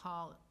people that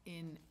call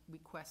in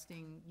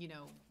requesting,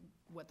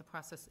 what the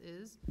process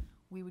is.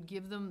 We would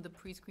give them the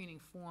pre-screening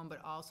form,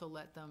 but also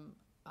let them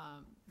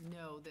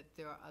know that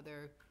there are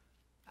other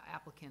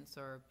applicants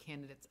or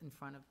candidates in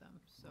front of them.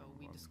 So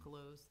we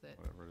disclose that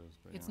Whatever it is.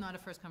 But it's yeah. not a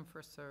first-come,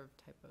 first-served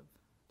type of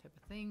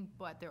thing,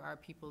 but there are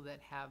people that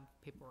have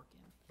paperwork in.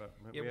 But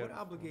Yeah, we what have-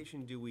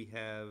 obligation do we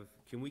have?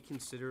 Can we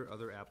consider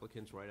other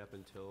applicants right up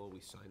until we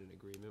sign an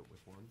agreement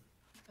with one?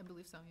 I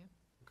believe so,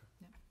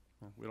 yeah.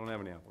 We don't have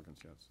any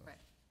applicants yet, so. Right.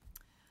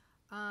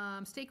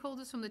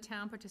 Stakeholders from the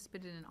town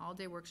participated in an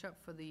all-day workshop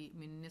for the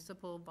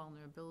Municipal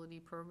Vulnerability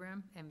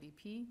Program,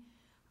 MVP.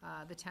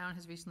 The town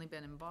has recently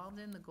been involved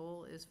in. The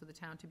goal is for the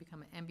town to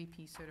become an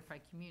MVP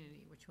certified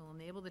community, which will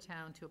enable the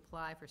town to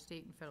apply for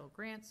state and federal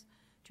grants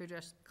to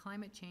address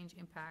climate change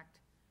impact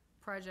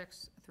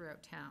projects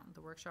throughout town.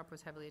 The workshop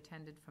was heavily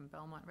attended from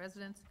Belmont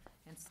residents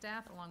and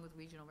staff, along with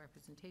regional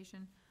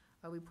representation.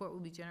 A report will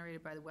be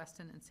generated by the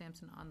Weston and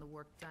Sampson on the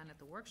work done at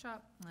the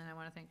workshop, and I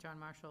want to thank John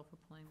Marshall for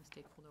pulling the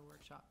stakeholder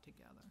workshop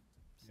together.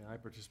 Yeah, I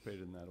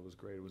participated in that. It was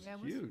great. It was Yeah,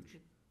 huge.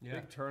 Yeah.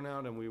 Big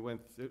turnout, and we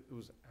went, it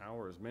was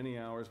hours, many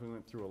hours. We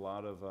went through a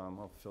lot of,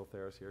 Phil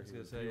Thayer here. I was He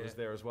gonna was, say, he yeah. was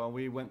there as well.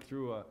 We went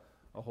through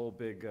a whole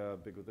big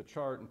with a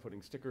chart and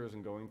putting stickers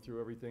and going through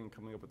everything,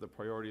 coming up with the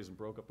priorities, and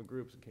broke up in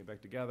groups and came back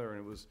together. And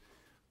it was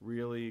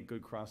really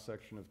good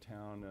cross-section of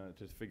town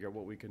to figure out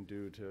what we can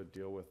do to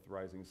deal with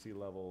rising sea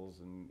levels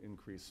and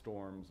increased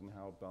storms and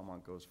how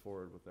Belmont goes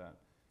forward with that.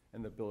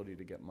 And the ability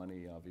to get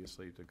money,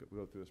 obviously, to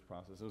go through this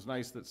process. It was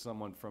nice that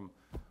someone from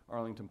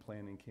Arlington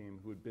Planning came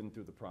who had been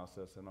through the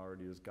process and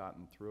already has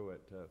gotten through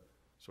it to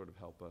sort of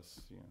help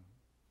us,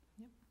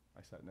 Yep.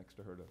 I sat next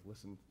to her to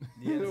listen.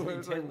 Yeah, It was like-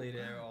 intently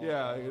there.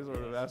 Yeah, you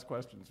sort of ask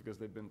questions because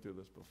they've been through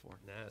this before.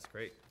 Nah, that's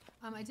great.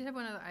 I did have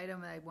one other item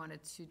that I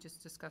wanted to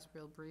just discuss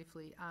real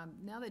briefly.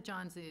 Now that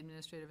John's the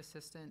administrative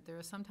assistant, there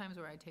are some times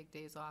where I take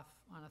days off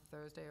on a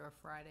Thursday or a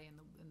Friday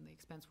and the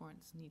expense warrant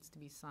needs to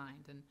be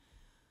signed. And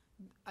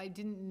I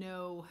didn't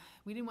know,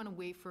 we didn't want to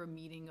wait for a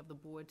meeting of the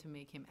board to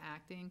make him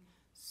acting.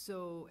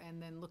 So,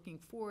 and then looking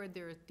forward,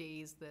 there are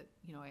days that,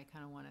 I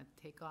kind of want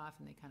to take off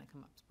and they kind of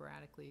come up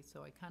sporadically.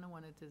 So I kind of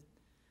wanted to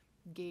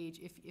gauge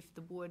if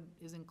the board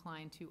is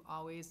inclined to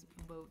always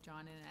vote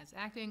John in as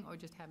acting, or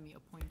just have me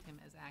appoint him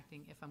as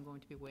acting if I'm going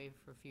to be away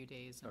for a few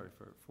days. Sorry,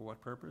 for what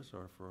purpose,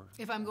 or for?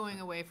 If I'm going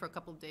away for a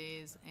couple of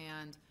days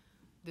and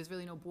there's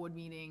really no board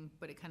meeting,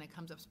 but it kind of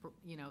comes up,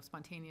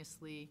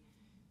 spontaneously,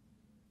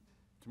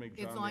 To make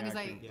John as the long as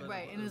I, acting. Yeah.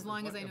 right, and as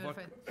long as I If what-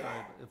 notify,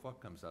 Sorry, if what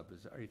comes up,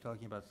 are you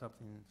talking about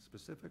something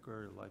specific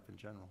or life in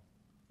general?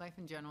 Life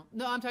in general.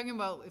 No, I'm talking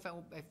about if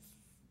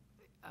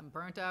I'm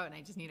burnt out and I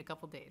just need a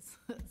couple days.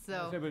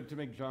 So, Yeah, but to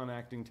make John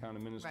acting town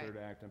administrator,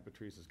 to act in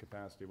Patrice's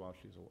capacity while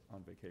she's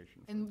on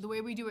vacation. for and the instance.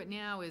 way we do it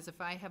now is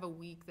if I have a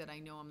week that I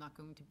know I'm not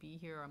going to be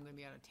here, or I'm gonna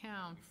be out of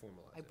town, You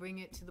formalize I it. bring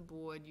it to the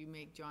board, you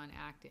make John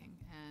acting.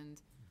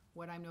 And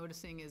what I'm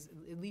noticing is,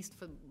 at least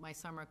for my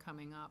summer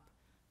coming up,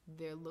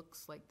 there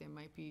looks like there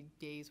might be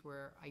days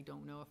where I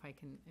don't know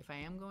if I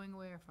am going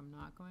away or if I'm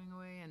not going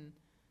away, and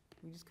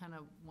we just kind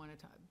of wanted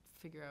to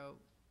figure out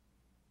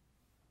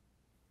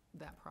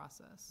that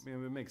process. I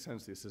mean, it makes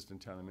sense, the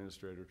assistant town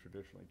administrator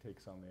traditionally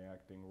takes on the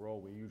acting role.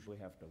 We usually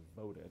have to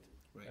vote it.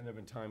 Right. And there've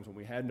been times when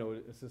we had no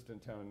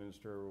assistant town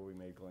administrator, where we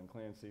made Glenn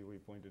Clancy, we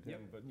appointed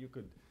him. Yep.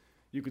 But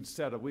we could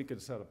set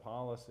a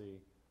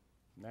policy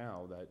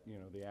now that, you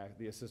know,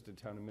 the assistant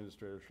town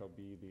administrator shall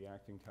be the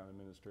acting town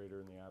administrator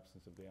in the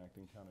absence of the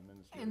acting town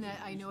administrator. And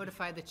that I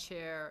notify the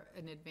chair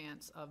in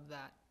advance of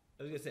that.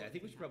 I was gonna say, I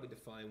think we should probably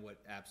define what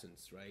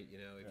absence, right? You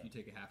know, if Yeah. you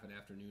take a half an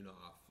afternoon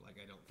off, like,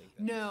 I don't think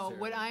that's No,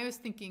 what necessarily- I was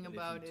thinking But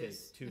about if you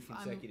is, take two if I'm,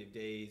 consecutive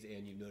days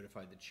and you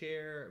notified the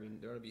chair, I mean,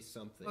 there ought to be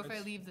something. or if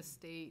I leave the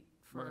state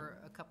for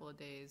a couple of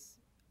days,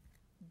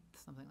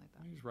 something like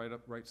that. You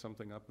just write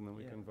something up and then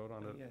we Yeah. can vote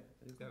on it. Yeah,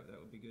 I think that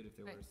would be good if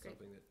there Right, was great.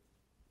 something that,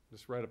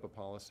 Just write up a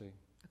policy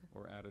Okay.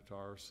 or add it to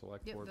our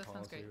select Yep, board that sounds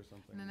policy great. or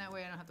something. And then that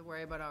way I don't have to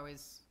worry about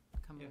always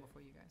coming Yeah.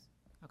 before you guys.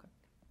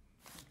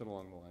 It's been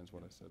along the lines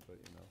what I said, but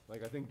you know,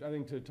 like, I think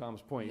to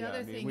Tom's point, The yeah, I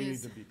other mean, thing we need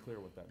is- to be clear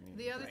what that means.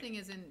 The other Right. thing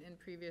is in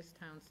previous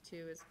towns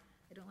too, is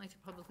I don't like to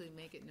publicly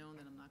make it known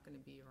that I'm not gonna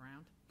be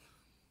around,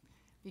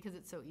 because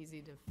it's so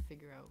easy to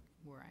figure out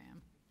where I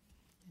am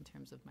in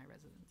terms of my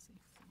residency.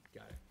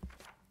 got it.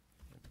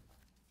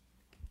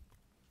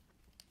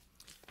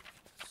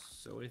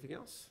 So anything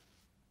else?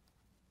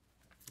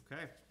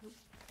 Okay.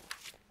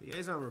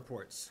 Liaison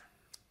reports.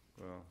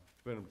 Well,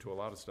 been to a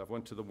lot of stuff.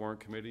 Went to the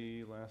warrant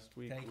committee last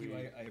week. Thank you,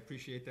 I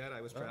appreciate that,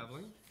 I was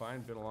traveling.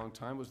 Fine, been a long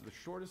time. It was the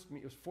shortest,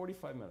 it was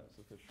 45 minutes.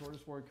 It's the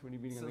shortest warrant committee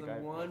meeting I So think the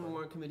I've one ever.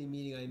 warrant committee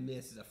meeting I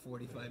miss is a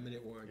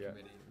 45-minute warrant Yeah.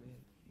 committee.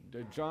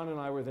 John and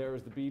I were there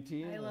as the B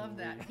team. I love and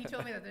that. He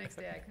told me that the next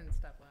day, I couldn't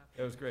stop laughing.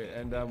 It was great.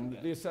 And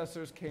the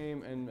assessors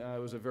came, and it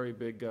was a very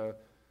big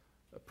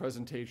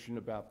presentation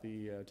about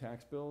the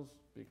tax bills,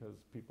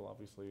 because people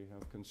obviously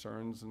have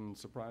concerns and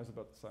surprise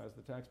about the size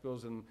of the tax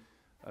bills. And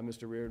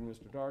Mr. Reardon and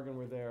Mr. Dargan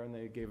were there, and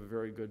they gave a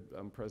very good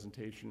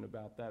presentation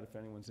about that. If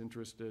anyone's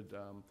interested,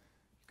 you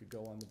could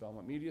go on the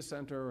Belmont Media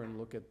Center and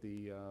look at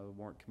the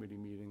warrant committee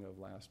meeting of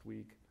last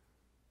week,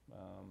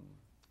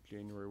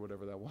 January,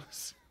 whatever that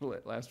was,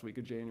 last week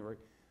of January.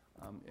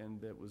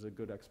 And it was a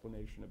good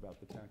explanation about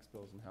the tax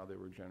bills and how they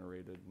were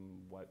generated and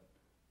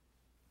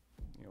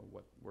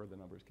where the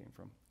numbers came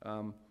from.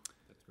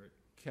 That's great.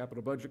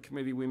 Capital Budget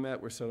Committee, we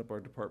met, we set up our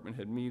department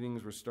head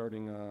meetings. We're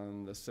starting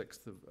on the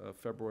 6th of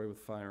February with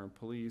fire and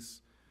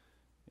police.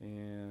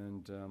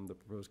 And the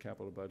proposed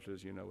capital budget,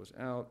 as you know, is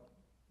out.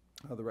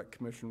 The Rec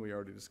Commission, we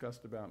already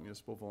discussed about.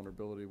 Municipal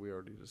vulnerability, we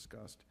already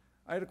discussed.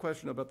 I had a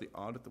question about the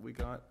audit that we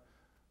got.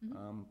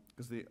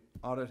 Because the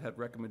audit had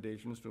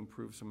recommendations to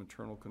improve some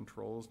internal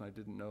controls, and I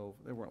didn't know,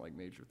 they weren't like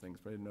major things,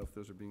 but I didn't know if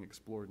those are being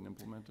explored and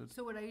implemented.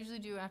 So what I usually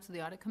do after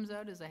the audit comes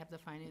out is I have the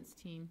finance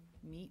team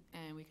meet,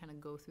 and we kind of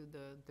go through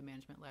the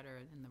management letter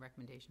and the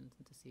recommendations,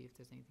 and to see if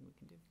there's anything we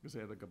can do. Because they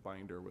had like a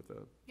binder with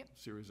a Yep.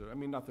 series of, I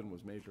mean, nothing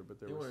was major,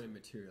 but there They was. weren't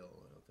immaterial,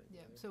 I don't think.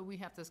 Yeah, were they? so we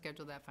have to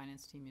schedule that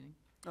finance team meeting.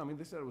 I mean,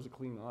 they said it was a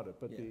clean audit,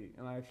 but Yeah.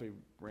 and I actually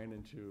ran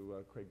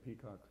into Craig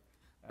Peacock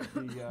at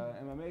the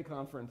MMA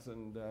conference,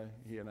 and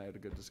he and I had a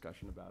good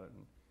discussion about it,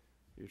 and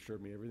he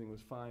assured me everything was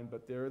fine,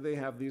 but they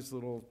have these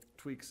little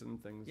tweaks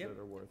and things Yep. that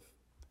are worth,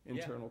 Yeah.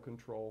 internal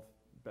control,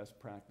 best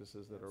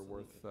practices that are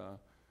worth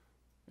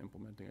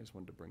implementing. I just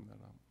wanted to bring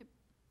that up.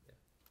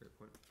 Great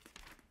point.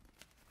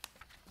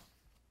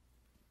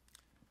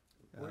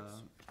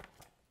 Reports?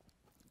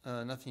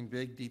 Nothing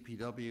big.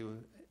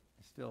 DPW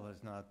still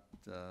has not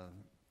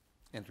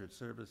entered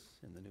service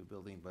in the new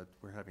building, but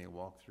we're having a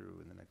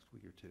walkthrough in the next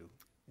week or two,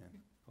 and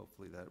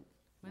hopefully that.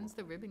 When's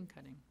the ribbon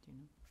cutting, do you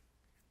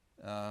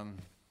know?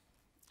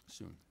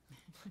 Soon.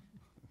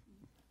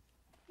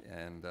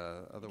 And Get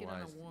on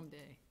otherwise, a warm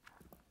day.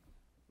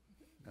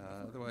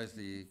 otherwise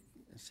the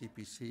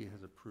CPC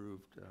has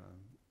approved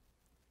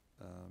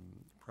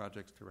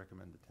projects to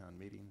recommend to town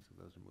meetings, so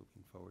those are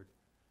moving forward.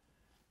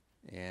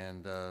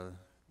 And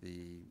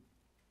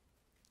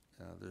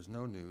there's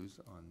no news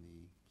on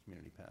the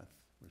community path.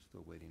 We're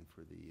still waiting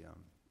for the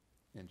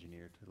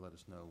engineer to let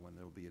us know when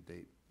there will be a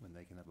date when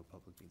they can have a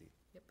public meeting.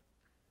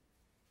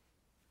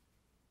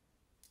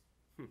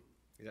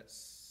 Is that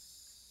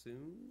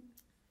soon?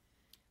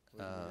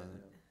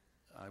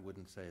 I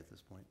wouldn't say at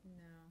this point.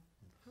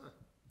 No. Huh.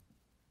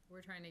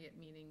 We're trying to get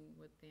meeting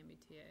with the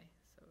MBTA,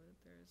 so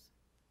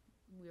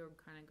we're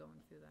kind of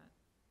going through that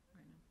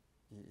right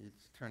now.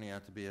 It's turning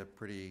out to be a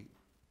pretty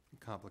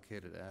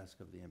complicated ask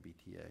of the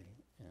MBTA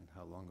and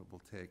how long it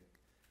will take.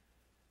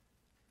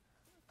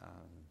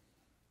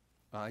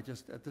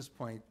 At this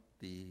point,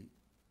 the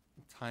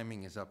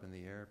timing is up in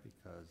the air,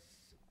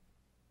 because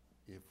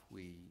if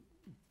we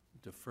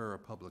defer a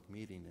public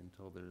meeting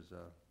until there's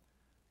a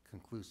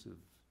conclusive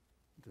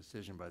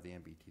decision by the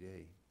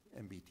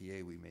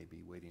MBTA, we may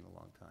be waiting a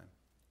long time.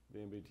 The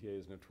MBTA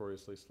is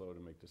notoriously slow to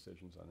make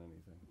decisions on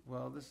anything.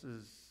 Well,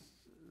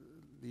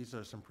 these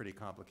are some pretty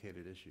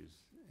complicated issues,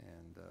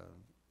 and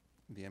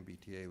the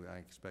MBTA, I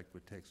expect,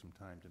 would take some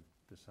time to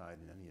decide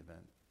in any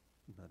event,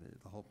 but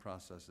the whole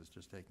process is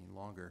just taking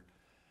longer.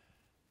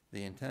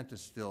 The intent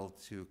is still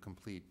to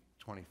complete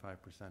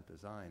 25%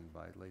 design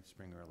by late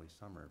spring, early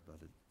summer,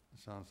 but it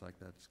sounds like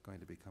that's going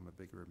to become a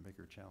bigger and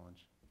bigger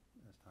challenge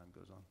as time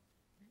goes on.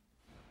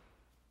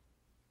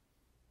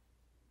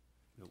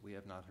 But we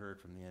have not heard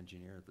from the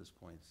engineer at this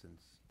point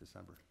since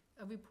December.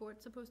 A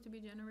report's supposed to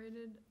be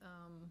generated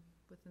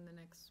within the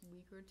next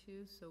week or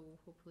two, so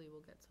hopefully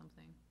we'll get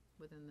something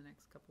within the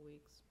next couple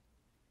weeks.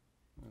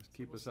 Just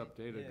keep we'll us see.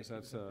 updated, because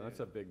that's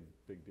a big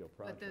deal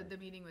But project. the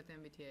meeting with the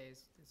MBTA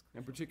is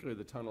And particularly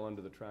the tunnel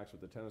under the tracks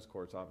with the tennis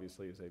courts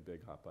obviously is a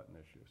big hot button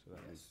issue, so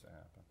that needs to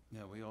happen.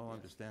 Yeah, we all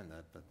understand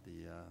that, but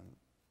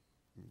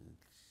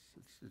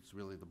it's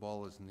really, the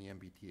ball is in the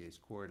MBTA's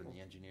court, and the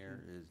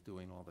engineer is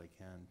doing all they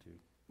can to.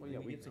 Well, yeah,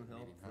 we we get some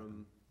help Meeting happen.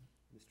 from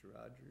Mr.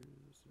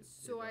 Rogers.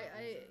 So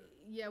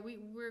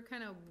we're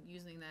kind of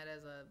using that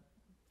as a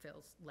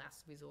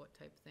last resort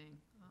type thing.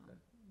 Okay.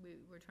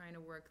 We're trying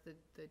to work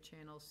the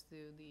channels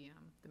through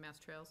the Mass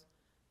Trails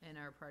and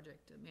our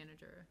project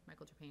manager,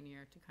 Michael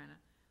Trepanier, to kind of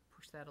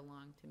push that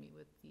along to meet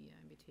with the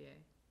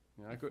MBTA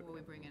Yeah, before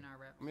we bring in our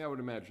reps. I mean, I would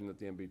imagine that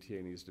the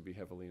MBTA needs to be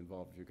heavily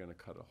involved if you're gonna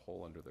cut a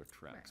hole under their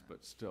tracks, Right.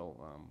 but still,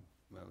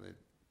 Well, it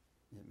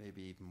may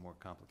be even more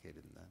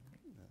complicated than that.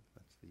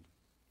 That's the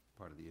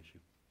part of the issue.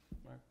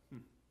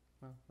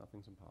 well,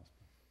 nothing's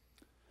impossible.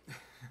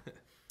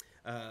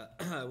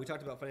 We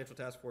talked about Financial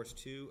Task Force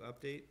 2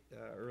 update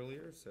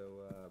earlier,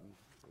 so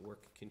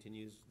work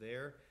continues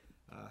there.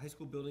 High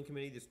School Building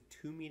Committee, there's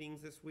 2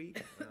 meetings this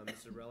week. This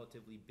is a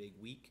relatively big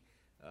week.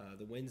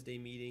 The Wednesday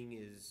meeting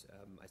is,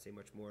 I say,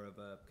 much more of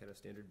a kind of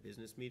standard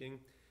business meeting.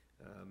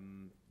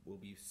 We'll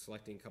be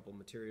selecting a couple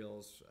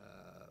materials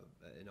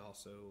and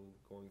also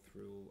going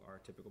through our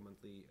typical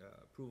monthly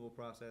approval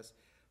process.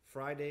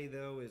 Friday,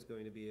 though, is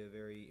going to be a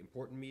very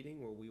important meeting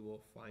where we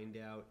will find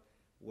out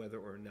whether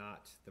or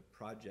not the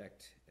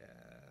project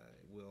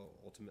will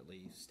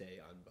ultimately stay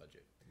on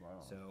budget.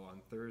 Wow. So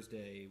on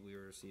Thursday,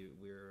 we're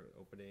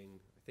opening,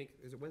 I think,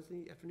 is it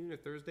Wednesday afternoon or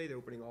Thursday? They're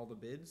opening all the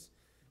bids.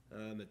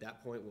 At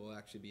that point, we'll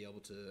actually be able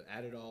to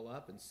add it all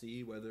up and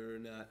see whether or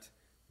not,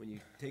 when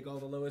you take all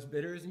the lowest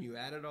bidders and you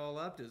add it all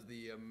up, does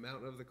the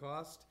amount of the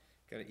cost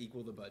kind of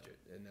equal the budget?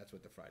 And that's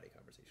what the Friday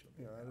conversation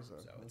will be Yeah, that about.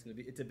 is So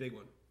it's a big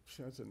one.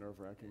 That's a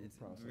nerve-wracking It's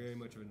process. very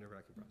much of a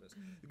nerve-wracking process.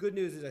 The good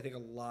news is I think a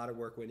lot of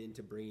work went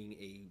into bringing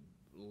a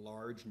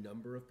large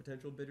number of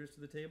potential bidders to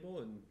the table,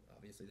 and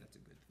obviously that's a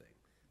good thing.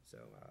 So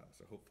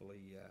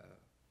hopefully,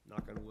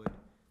 knock on wood,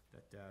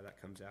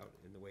 that comes out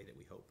in the way that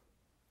we hope.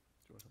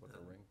 Do you want to talk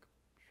about the rink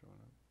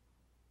showing up?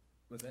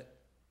 Was that?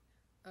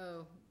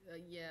 Oh,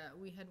 yeah,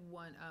 we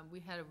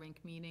had a rink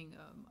meeting,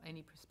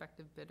 any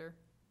prospective bidder,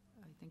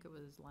 I think it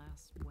was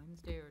last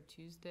Wednesday or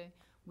Tuesday.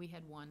 We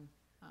had one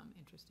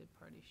interested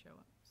party show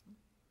up, so.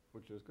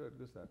 Which is good,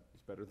 because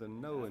it's better than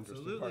no interested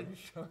Absolutely.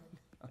 party showing.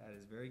 That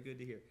is very good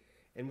to hear.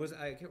 And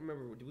I can't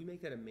remember, did we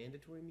make that a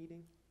mandatory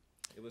meeting?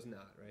 It was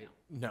not, right?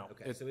 No.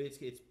 Okay, so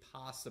it's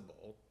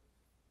possible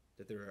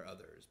that there are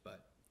others,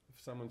 but. If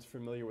someone's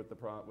familiar with the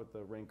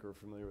rink or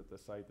familiar with the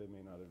site, they may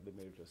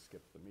have just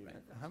skipped the meeting.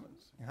 for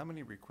instance. How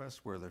many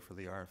requests were there for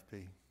the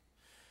RFP?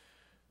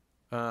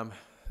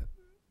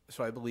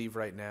 So I believe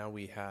right now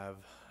we have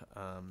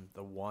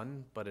the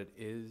one, but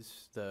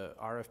the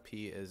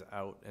RFP is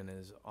out and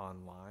is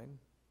online.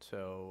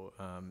 So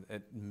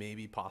it may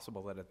be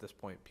possible that at this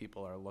point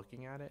people are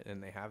looking at it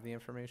and they have the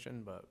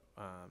information, but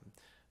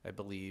I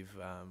believe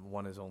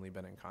one has only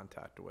been in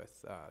contact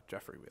with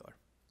Jeffrey Wheeler.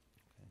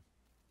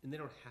 And they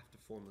don't have to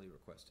formally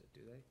request it, do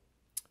they?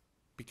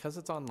 Because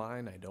it's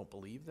online, I don't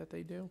believe that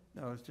they do.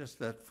 No, it's just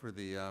that for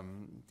the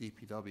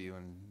DPW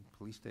and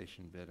police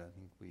station bid, I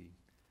think we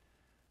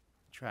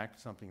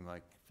tracked something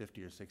like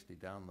 50 or 60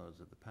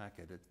 downloads of the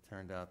packet. It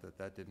turned out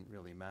that didn't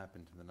really map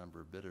into the number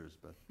of bidders,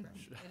 but It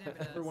never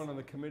does. Everyone on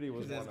the committee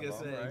was one of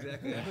them, right?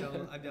 Exactly.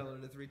 I've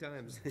downloaded it 3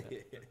 times.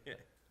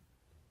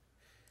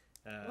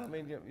 Well, I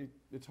mean,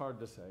 it's hard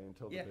to say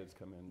until the Yeah. bids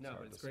come in. No,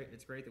 hard but it's to great. say.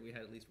 It's great that we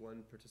had at least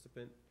one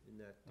participant in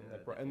that.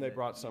 And they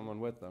brought someone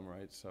with them,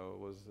 right? So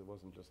it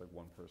wasn't just like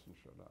one person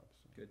showed up.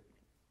 So. Good.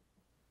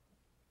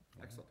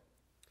 Excellent.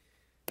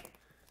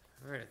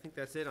 All right, I think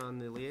that's it on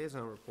the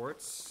liaison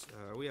reports.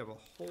 We have a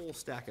whole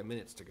stack of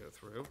minutes to go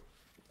through.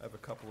 I have a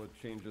couple of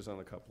changes on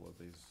a couple of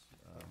these.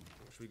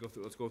 Should we go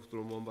through? Let's go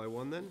through them one by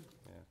one then.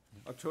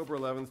 Yeah. October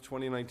 11th,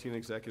 2019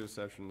 executive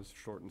sessions,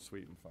 short and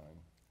sweet and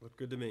fine. Look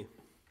good to me.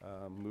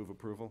 Move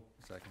approval.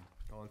 second.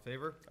 All in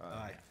favor?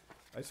 Aye.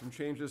 I have some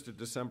changes to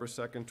December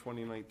 2nd,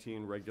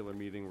 2019 regular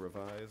meeting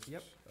revised.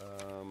 Yep.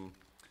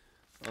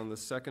 On the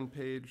second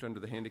page, under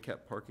the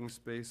handicap parking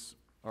space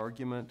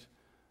argument,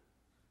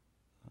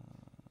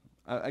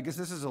 I guess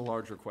this is a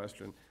larger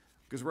question.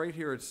 Because right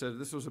here it said,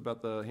 this was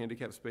about the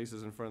handicap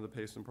spaces in front of the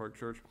Payson Park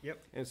Church. Yep.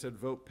 And it said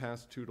vote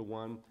passed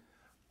 2-1.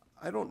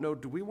 I don't know,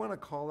 do we want to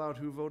call out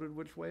who voted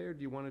which way, or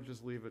do you want to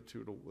just leave it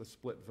to a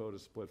split vote?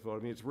 I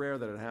mean, it's rare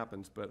that it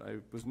happens, but I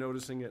was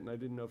noticing it, and I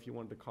didn't know if you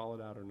wanted to call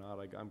it out or not.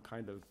 I'm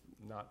kind of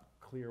not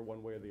clear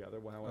one way or the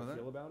other how I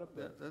feel about it,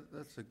 but.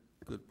 That's a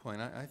good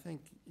point. I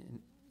think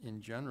in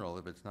general,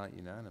 if it's not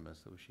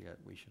unanimous, that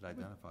we should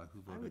identify who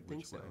I voted would think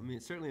which so. way. I mean,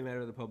 it's certainly a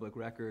matter of the public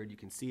record. You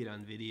can see it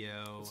on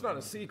video. It's not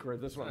a secret,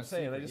 that's what I'm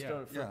saying. I just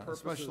don't, for Yeah, purposes.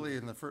 especially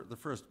in the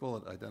first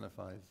bullet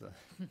identifies,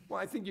 Well,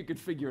 I think you could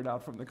figure it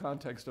out from the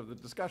context of the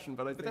discussion,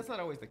 but I But think. that's not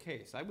always the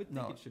case. I would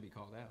think No. it should be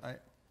called out.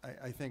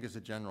 I think as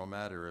a general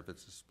matter, if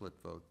it's a split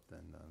vote,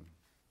 then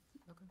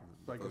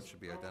the vote should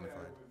be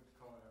identified.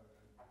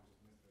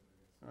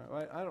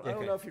 I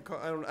don't know if you call,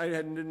 I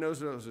didn't know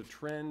if it was a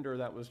trend or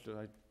that was just,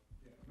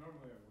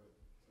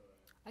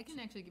 I can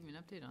actually give you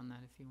an update on that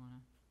if you wanna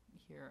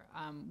hear.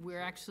 We're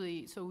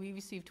actually, so we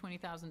received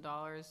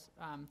 $20,000,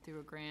 through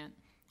a grant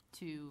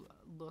to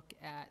look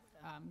at,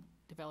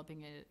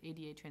 developing a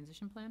ADA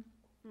transition plan,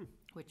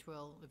 which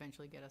will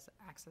eventually get us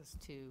access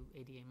to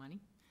ADA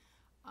money.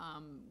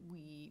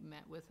 We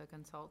met with a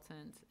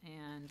consultant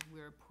and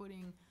we're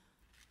putting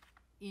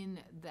in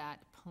that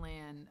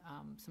plan,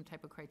 some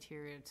type of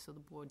criteria so the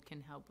board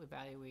can help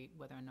evaluate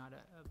whether or not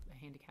a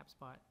handicap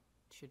spot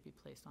should be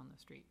placed on the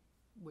street,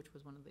 which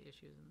was one of the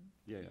issues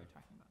we were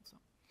talking about, so.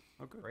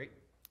 okay. Right?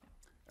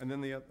 And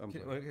then the,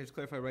 Can I just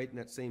clarify, right in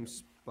that same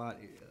spot,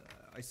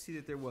 I see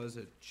that there was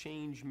a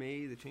change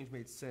made, the change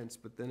made sense,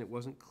 but then it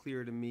wasn't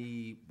clear to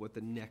me what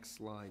the next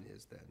line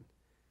is then.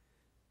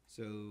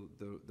 So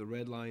the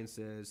red line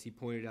says, he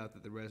pointed out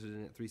that the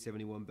resident at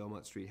 371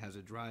 Belmont Street has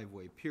a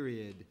driveway,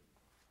 period.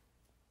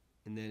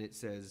 And then it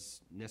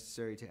says,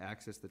 necessary to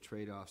access the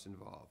trade-offs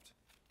involved.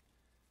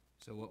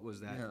 So what was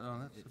that? Yeah, no,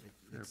 that's a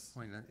fair It's-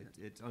 point.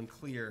 It's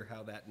unclear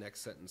how that next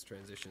sentence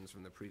transitions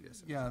from the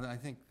previous. Yeah, I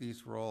think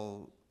these were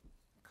all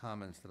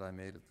comments that I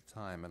made at the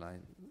time, and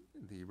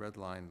the red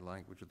line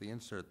language, or the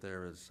insert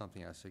there is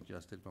something I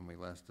suggested when we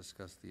last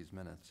discussed these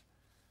minutes.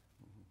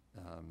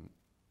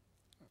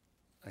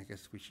 I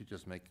guess we should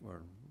just make,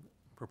 or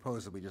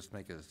propose that we just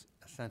make a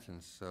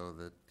sentence so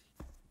that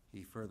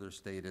he further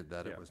stated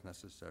that Yeah. it was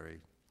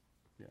necessary.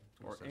 yeah,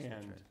 to or assess the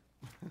and.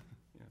 trade.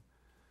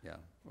 Yeah,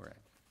 or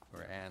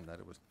and that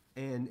it was,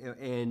 And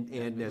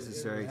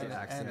necessary to And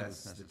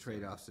access the necessary.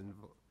 trade-offs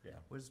involved. Yeah.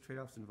 What does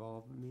trade-offs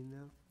involved mean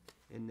now?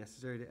 And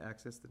necessary to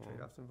access the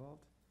trade-offs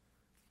involved?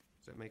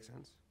 Does that make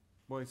sense?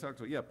 Well, he talks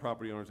about,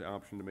 property owners the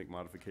option to make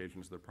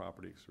modifications to their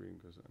property extreme,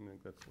 because I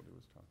think that's what he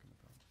was talking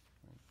about.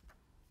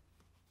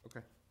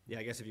 Okay. Yeah,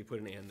 I guess if you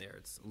put an and there,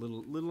 it's a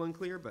little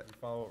unclear, but. You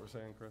follow what we're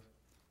saying, Chris?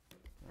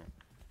 All right.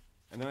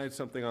 And then I had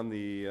something on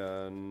the,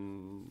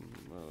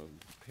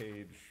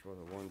 page,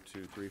 1,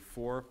 2, 3,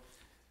 4,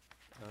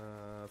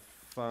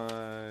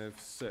 5,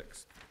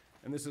 6.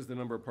 And this is the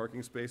number of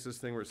parking spaces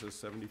thing where it says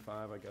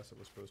 75, I guess it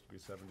was supposed to be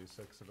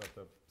 76 about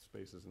the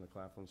spaces in the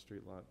Claflin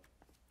Street lot.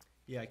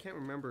 Yeah, I can't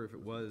remember if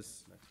it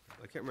was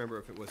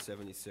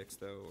 76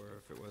 though, or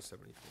if it was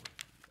 74.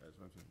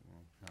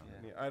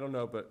 Yeah, I don't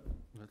know, but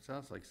it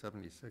sounds like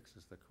 76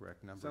 is the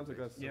correct number. sounds like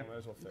that's, Yeah. might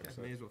as well fix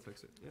May it. as well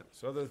fix it, yep.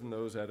 So other than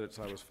those edits,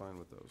 I was fine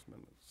with those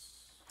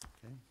minutes.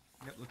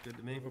 Yep, looked good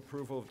to me. Move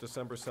approval of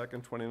December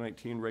 2nd,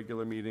 2019,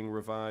 regular meeting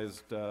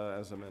revised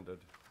as amended.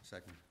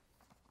 Second.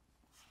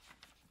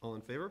 All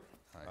in favor?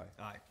 Aye.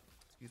 Aye.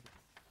 Excuse me.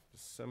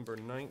 December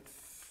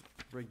 9th,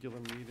 regular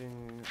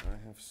meeting,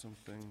 I have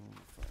something, let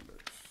me find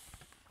it.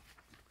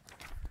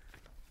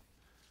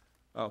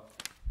 Oh,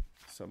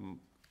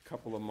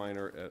 couple of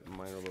minor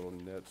little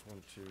nits,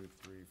 1, 2,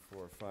 3,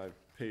 4, 5,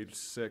 page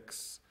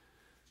 6,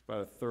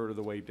 about a third of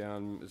the way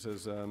down, it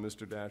says,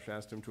 Mr. Dash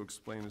asked him to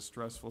explain a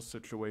stressful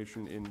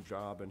situation in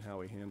job and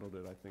how he handled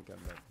it, I think I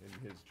meant in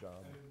his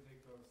job. I didn't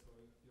take those, so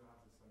you'll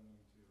have to send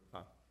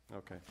them to.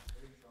 Okay.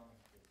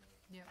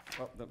 Yeah.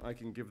 Well, then I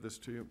can give this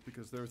to you,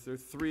 because there are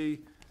 3,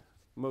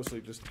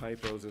 mostly just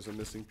typos, there's a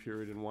missing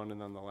period in one,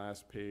 and on the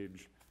last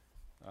page,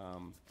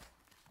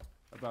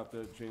 about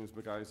the James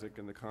McIsaac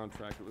and the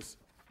contract,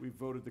 we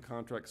voted the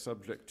contract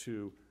subject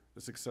to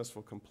the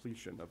successful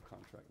completion of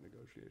contract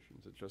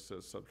negotiations. It just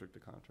says subject to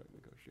contract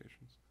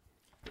negotiations.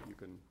 But you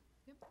can,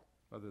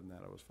 other than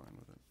that, I was fine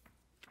with it.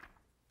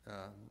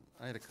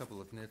 I had a couple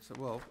of nits.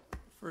 Well,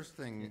 first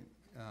thing,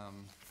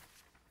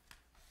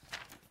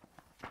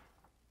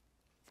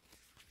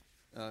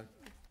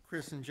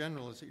 Chris, in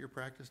general, is it your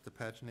practice to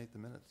paginate the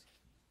minutes?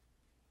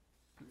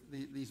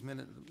 These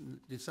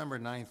December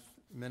 9th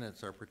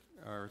minutes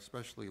are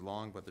especially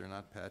long, but they're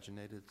not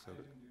paginated, so. I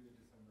didn't do the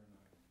December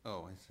 9th.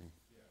 Oh, I see.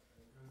 Yeah,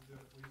 it was the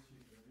police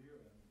chief review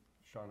and.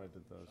 Shauna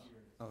did those.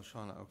 Oh,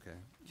 Shauna, okay.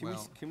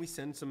 Can we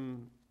send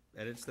some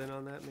edits then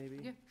on that, maybe?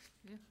 Yeah.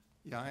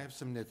 Yeah, I have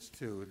some nits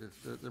too.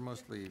 They're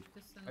mostly,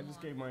 Just send I them just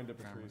along. gave mine to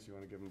Patrice, you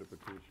wanna give them to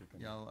Patrice, you can.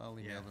 yeah, I'll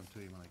email Yeah. them to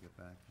you when I get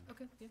back.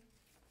 Okay, yeah.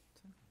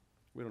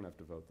 We don't have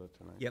to vote that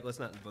tonight. Yep, let's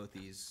not vote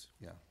these.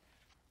 Yeah.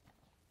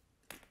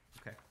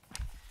 Okay.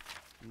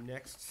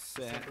 Next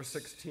set. December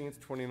 16th,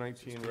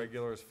 2019,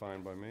 regular is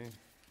fine by me. All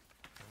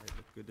right,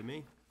 Good to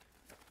me.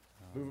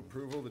 Move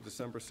approval of the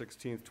December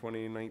 16th,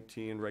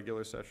 2019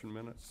 regular session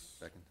minutes.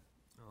 Second.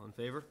 All in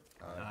favor?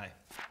 Aye.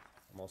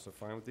 I'm also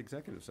fine with the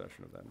executive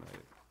session of that night.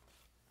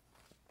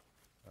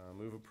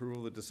 Move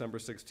approval of the December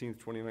 16th,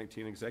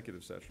 2019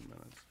 executive session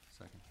minutes.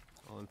 Second.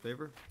 All in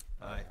favor?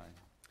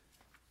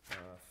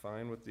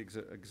 Fine with the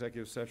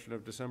executive session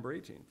of December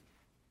 18th.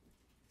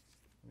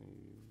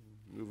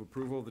 Move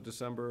approval of the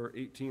December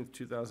 18th,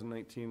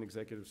 2019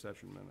 executive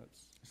session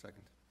minutes.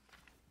 Second.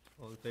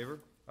 All in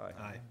favor?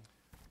 Aye.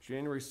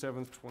 January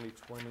 7th,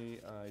 2020,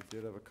 I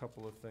did have a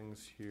couple of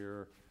things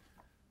here.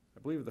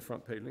 I believe at the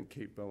front page, I think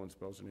Kate Bowen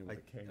spells her name with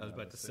a K. I was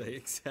about to say,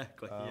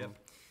 exactly, yep.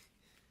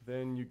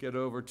 Then you get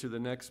over to the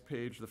next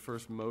page, the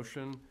first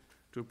motion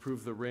to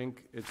approve the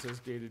rink. It says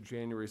dated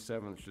January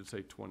 7th, should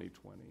say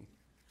 2020.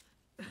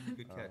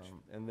 Good catch.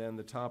 And then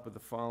the top of the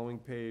following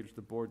page,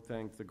 the board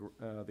thanked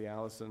the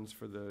Allisons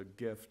for the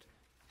gift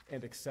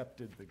and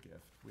accepted the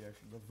gift. We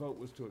actually, the vote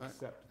was to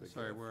accept the gift.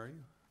 Sorry, where are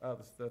you?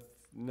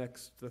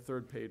 The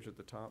third page at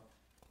the top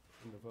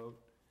in the vote.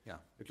 Yeah.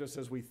 It just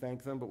says we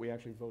thank them, but we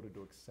actually voted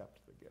to accept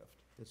the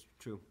gift. That's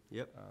true,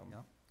 yep. Yeah.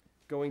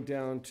 Going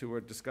down to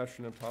a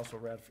discussion and possible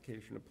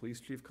ratification of police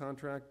chief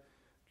contract,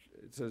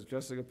 it says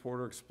Jessica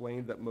Porter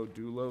explained that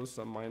modulo,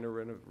 some minor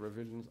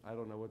revisions, I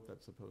don't know what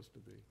that's supposed to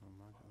be.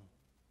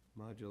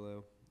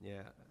 Modulo,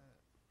 yeah.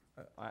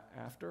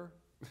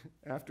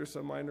 After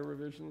some minor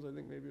revisions, I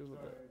think maybe it was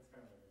what that. It's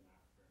kind of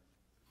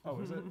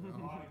like an after. Oh, is it?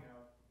 Modding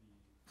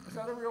out Is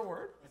that a real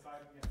word?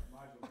 aside, yeah,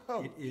 modular.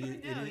 Oh,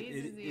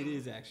 It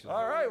is actually.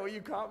 all right, well,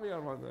 you caught me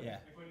on one then. Yeah,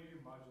 Like when you do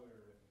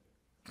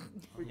modular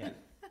arithmetic.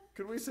 yeah.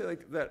 Could we say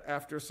like that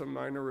after some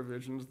minor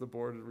revisions, the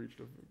board had reached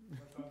a.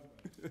 That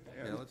sounds good.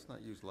 Yeah, let's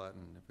not use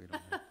Latin if we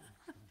don't have to.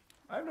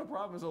 I have no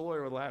problem as a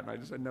lawyer with Latin, I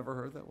just had never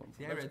heard that one.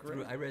 See, That's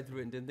great. I read through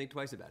it and didn't think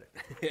twice about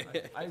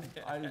it.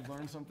 I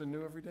learn something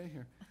new every day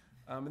here.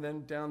 And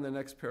then down the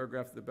next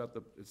paragraph about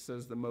it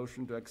says the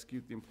motion to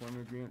execute the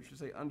employment agreement, it should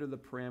say under the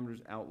parameters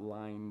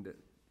outlined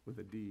with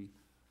a D.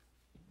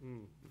 The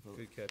vote-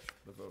 Good catch.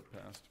 The vote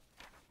passed.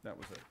 That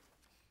was it.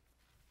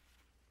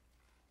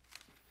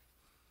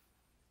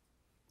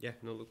 Yeah,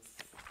 no, look,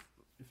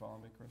 You follow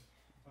me, Chris?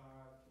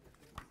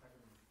 Just a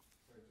second.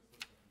 Sorry, just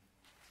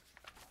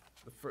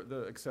a second.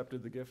 The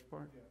accepted the gift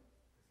part? Yeah.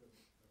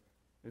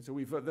 And so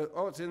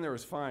it's in there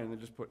is fine, and then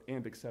just put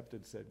and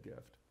accepted said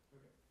gift.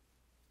 Okay.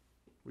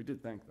 We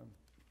did thank them,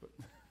 but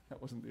that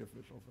wasn't the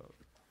official vote.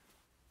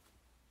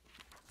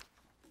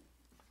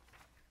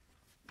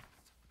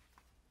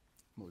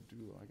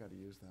 Modulo, I gotta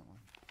use that one.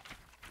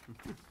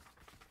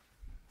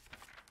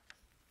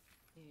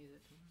 You use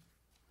it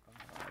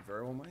tomorrow. I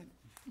very well might.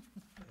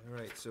 all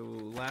right, so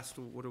last,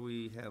 what do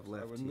we have I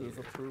left would here? move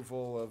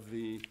approval of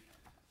the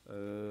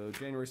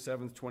January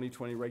 7th,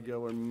 2020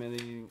 regular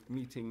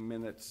meeting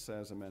minutes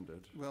as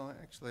amended. Well,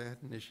 actually, I had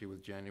an issue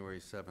with January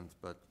 7th,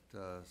 but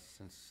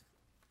since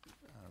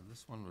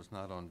this one was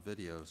not on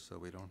video, so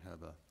we don't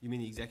have a, You mean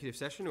the executive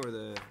session or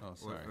the? Oh,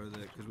 sorry. Or the,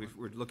 because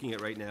we're looking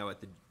at right now at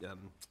the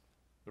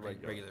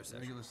regular. regular session.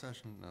 regular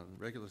session, no,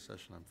 regular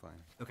session, I'm fine.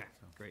 Okay,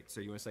 great.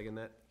 So you want to second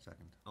that?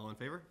 Second. All in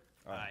favor?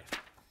 Aye.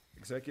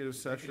 Executive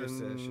Executive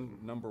session session.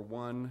 number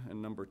 1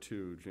 and number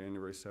 2,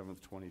 January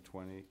 7th,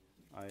 2020.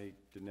 I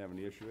didn't have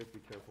any issue with it. Be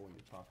careful when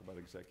you talk about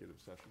executive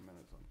session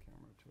minutes on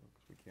camera too,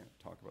 because we can't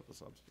talk about the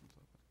substance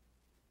of it,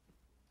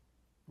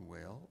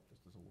 Well,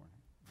 just as a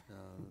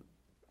warning.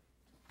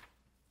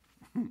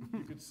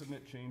 You could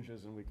submit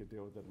changes and we could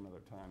deal with it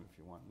another time if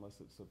you want, unless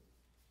it's a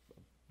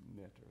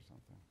nit or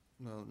something.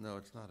 no,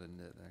 it's not a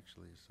nit,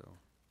 actually, so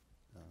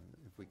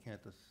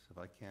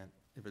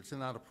if it's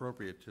not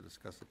appropriate to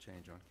discuss a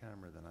change on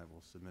camera, then I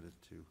will submit it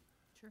to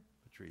Sure.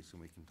 Patrice,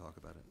 and we can talk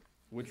about it.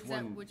 Which Was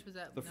that- one? Which was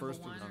that, the number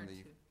first one was or on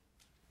the- two?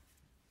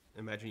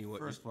 Imagine you would.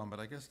 First one, but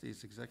I guess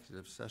these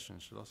executive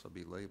sessions should also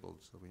be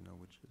labeled, so we know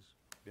which is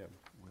Yeah.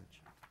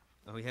 which.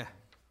 Oh, yeah.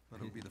 But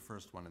it'll be the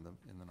first one in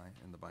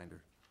the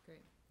binder.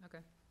 Great, okay.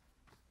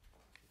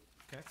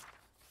 Okay.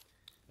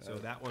 So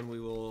that one we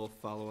will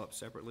follow up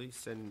separately,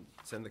 send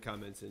the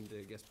comments in to,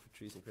 I guess,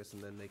 Patrice and Chris,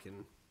 and then they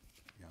can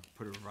Yeah.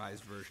 put a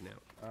revised version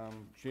out.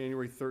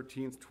 January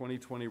 13th,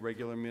 2020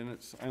 regular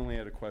minutes. I only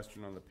had a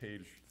question on the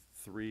page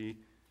 3,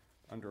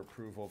 under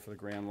approval for the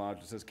Grand Lodge.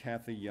 It says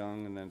Kathy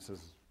Young, and then it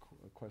says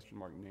a question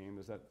mark name.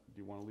 Is that,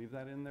 do you want to leave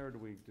that in there, or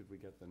did we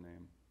get the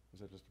name?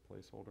 Was that just a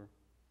placeholder?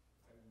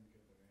 I didn't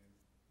get the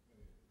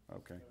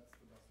name. Okay. That's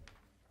the best I can.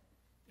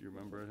 Do you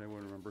remember,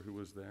 anyone remember who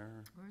was there?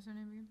 What was her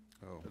name again?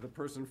 Oh. The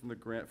person from the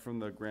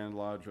Grand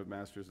Lodge of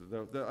Masters,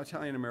 the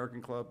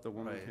Italian-American Club, the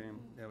woman Right. came.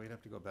 Yeah, we'd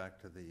have to go back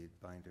to the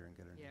binder and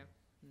get her Yeah,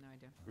 name. no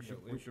idea.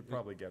 We should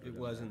probably get it It in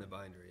was there. in the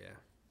binder, yeah.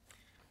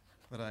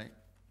 But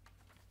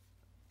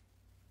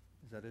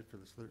is that it for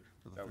the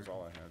That was third?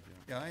 all I had, yeah.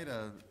 Yeah, I had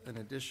an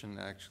addition,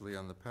 actually,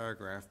 on the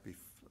paragraph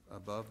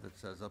above that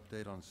says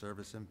update on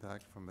service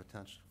impact from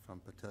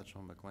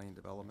potential McLean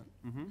development.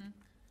 Mm-hmm.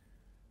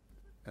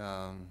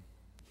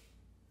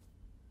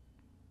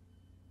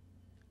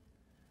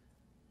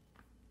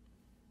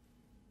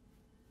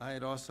 I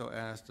had also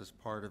asked, as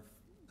part of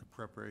the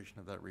preparation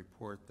of that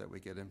report that we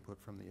get input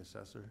from the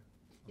assessor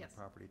on Yes. the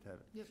property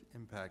tax Yep.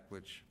 impact,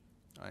 which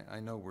I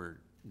know we're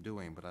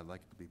doing, but I'd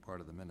like it to be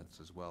part of the minutes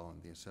as well,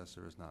 and the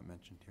assessor is not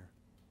mentioned here.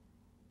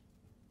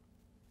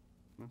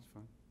 That's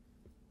fine.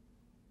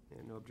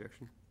 Yeah, no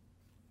objection.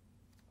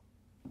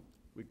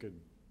 We could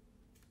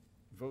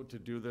vote to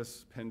do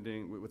this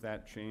pending, with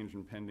that change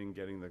and pending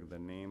getting the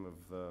name of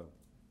the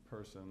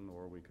person,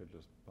 or we could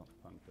just punt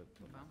it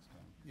till next time.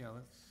 Yeah,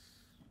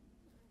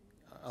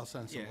 I'll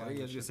send some Yeah, I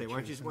language. was gonna to say, the why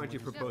don't you, chief why don't you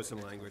and we'll- propose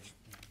some language?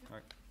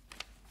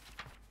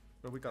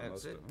 But we got That's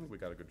most of it. it. I think we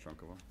got a good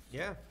chunk of them.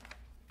 Yeah,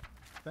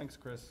 Thanks,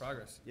 Chris.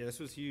 progress. Yeah, this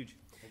was huge.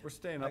 We're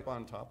staying up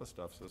on top of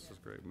stuff, so this is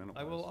great.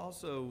 I will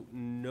also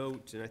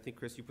note, and I think,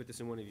 Chris, you put this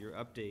in one of your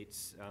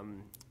updates,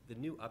 the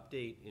new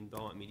update in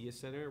Belmont Media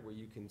Center, where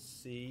you can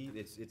see,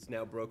 it's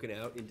now broken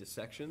out into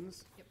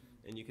sections. Yep.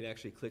 And you can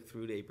actually click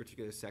through to a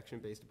particular section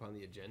based upon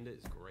the agenda,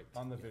 is great.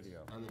 On the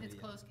video. On the It's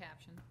video. closed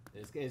caption.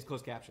 And it's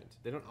closed captioned.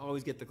 They don't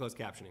always get the closed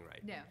captioning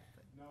right. Yeah.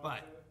 No,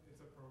 But-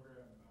 it's a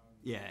program.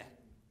 Yeah.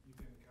 You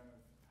can kind of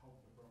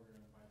help the program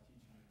by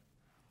teaching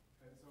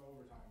it. And so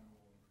over time, it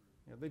will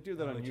improve. Yeah, they do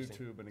that Oh, on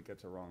interesting. YouTube, and it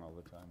gets it wrong all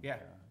the time. Yeah.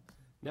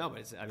 No, but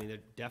it's, I mean, they're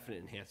definite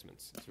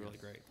enhancements. It's really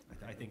great.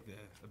 I think the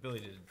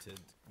ability to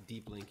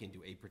deep link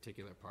into a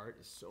particular part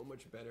is so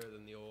much better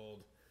than the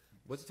old,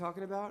 what's it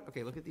talking about?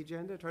 Okay, look at the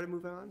agenda, try to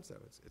move on. So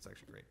it's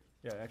actually great.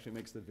 Yeah, it actually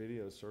makes the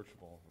videos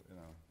searchable in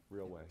a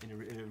real way. In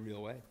a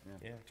real way. Yeah.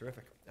 Yeah,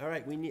 terrific. All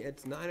right,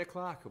 it's 9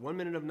 o'clock, 1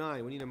 minute of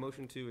 9. We need a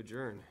motion to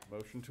adjourn.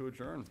 Motion to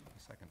adjourn.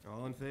 Second.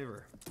 All in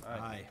favor?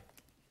 Aye.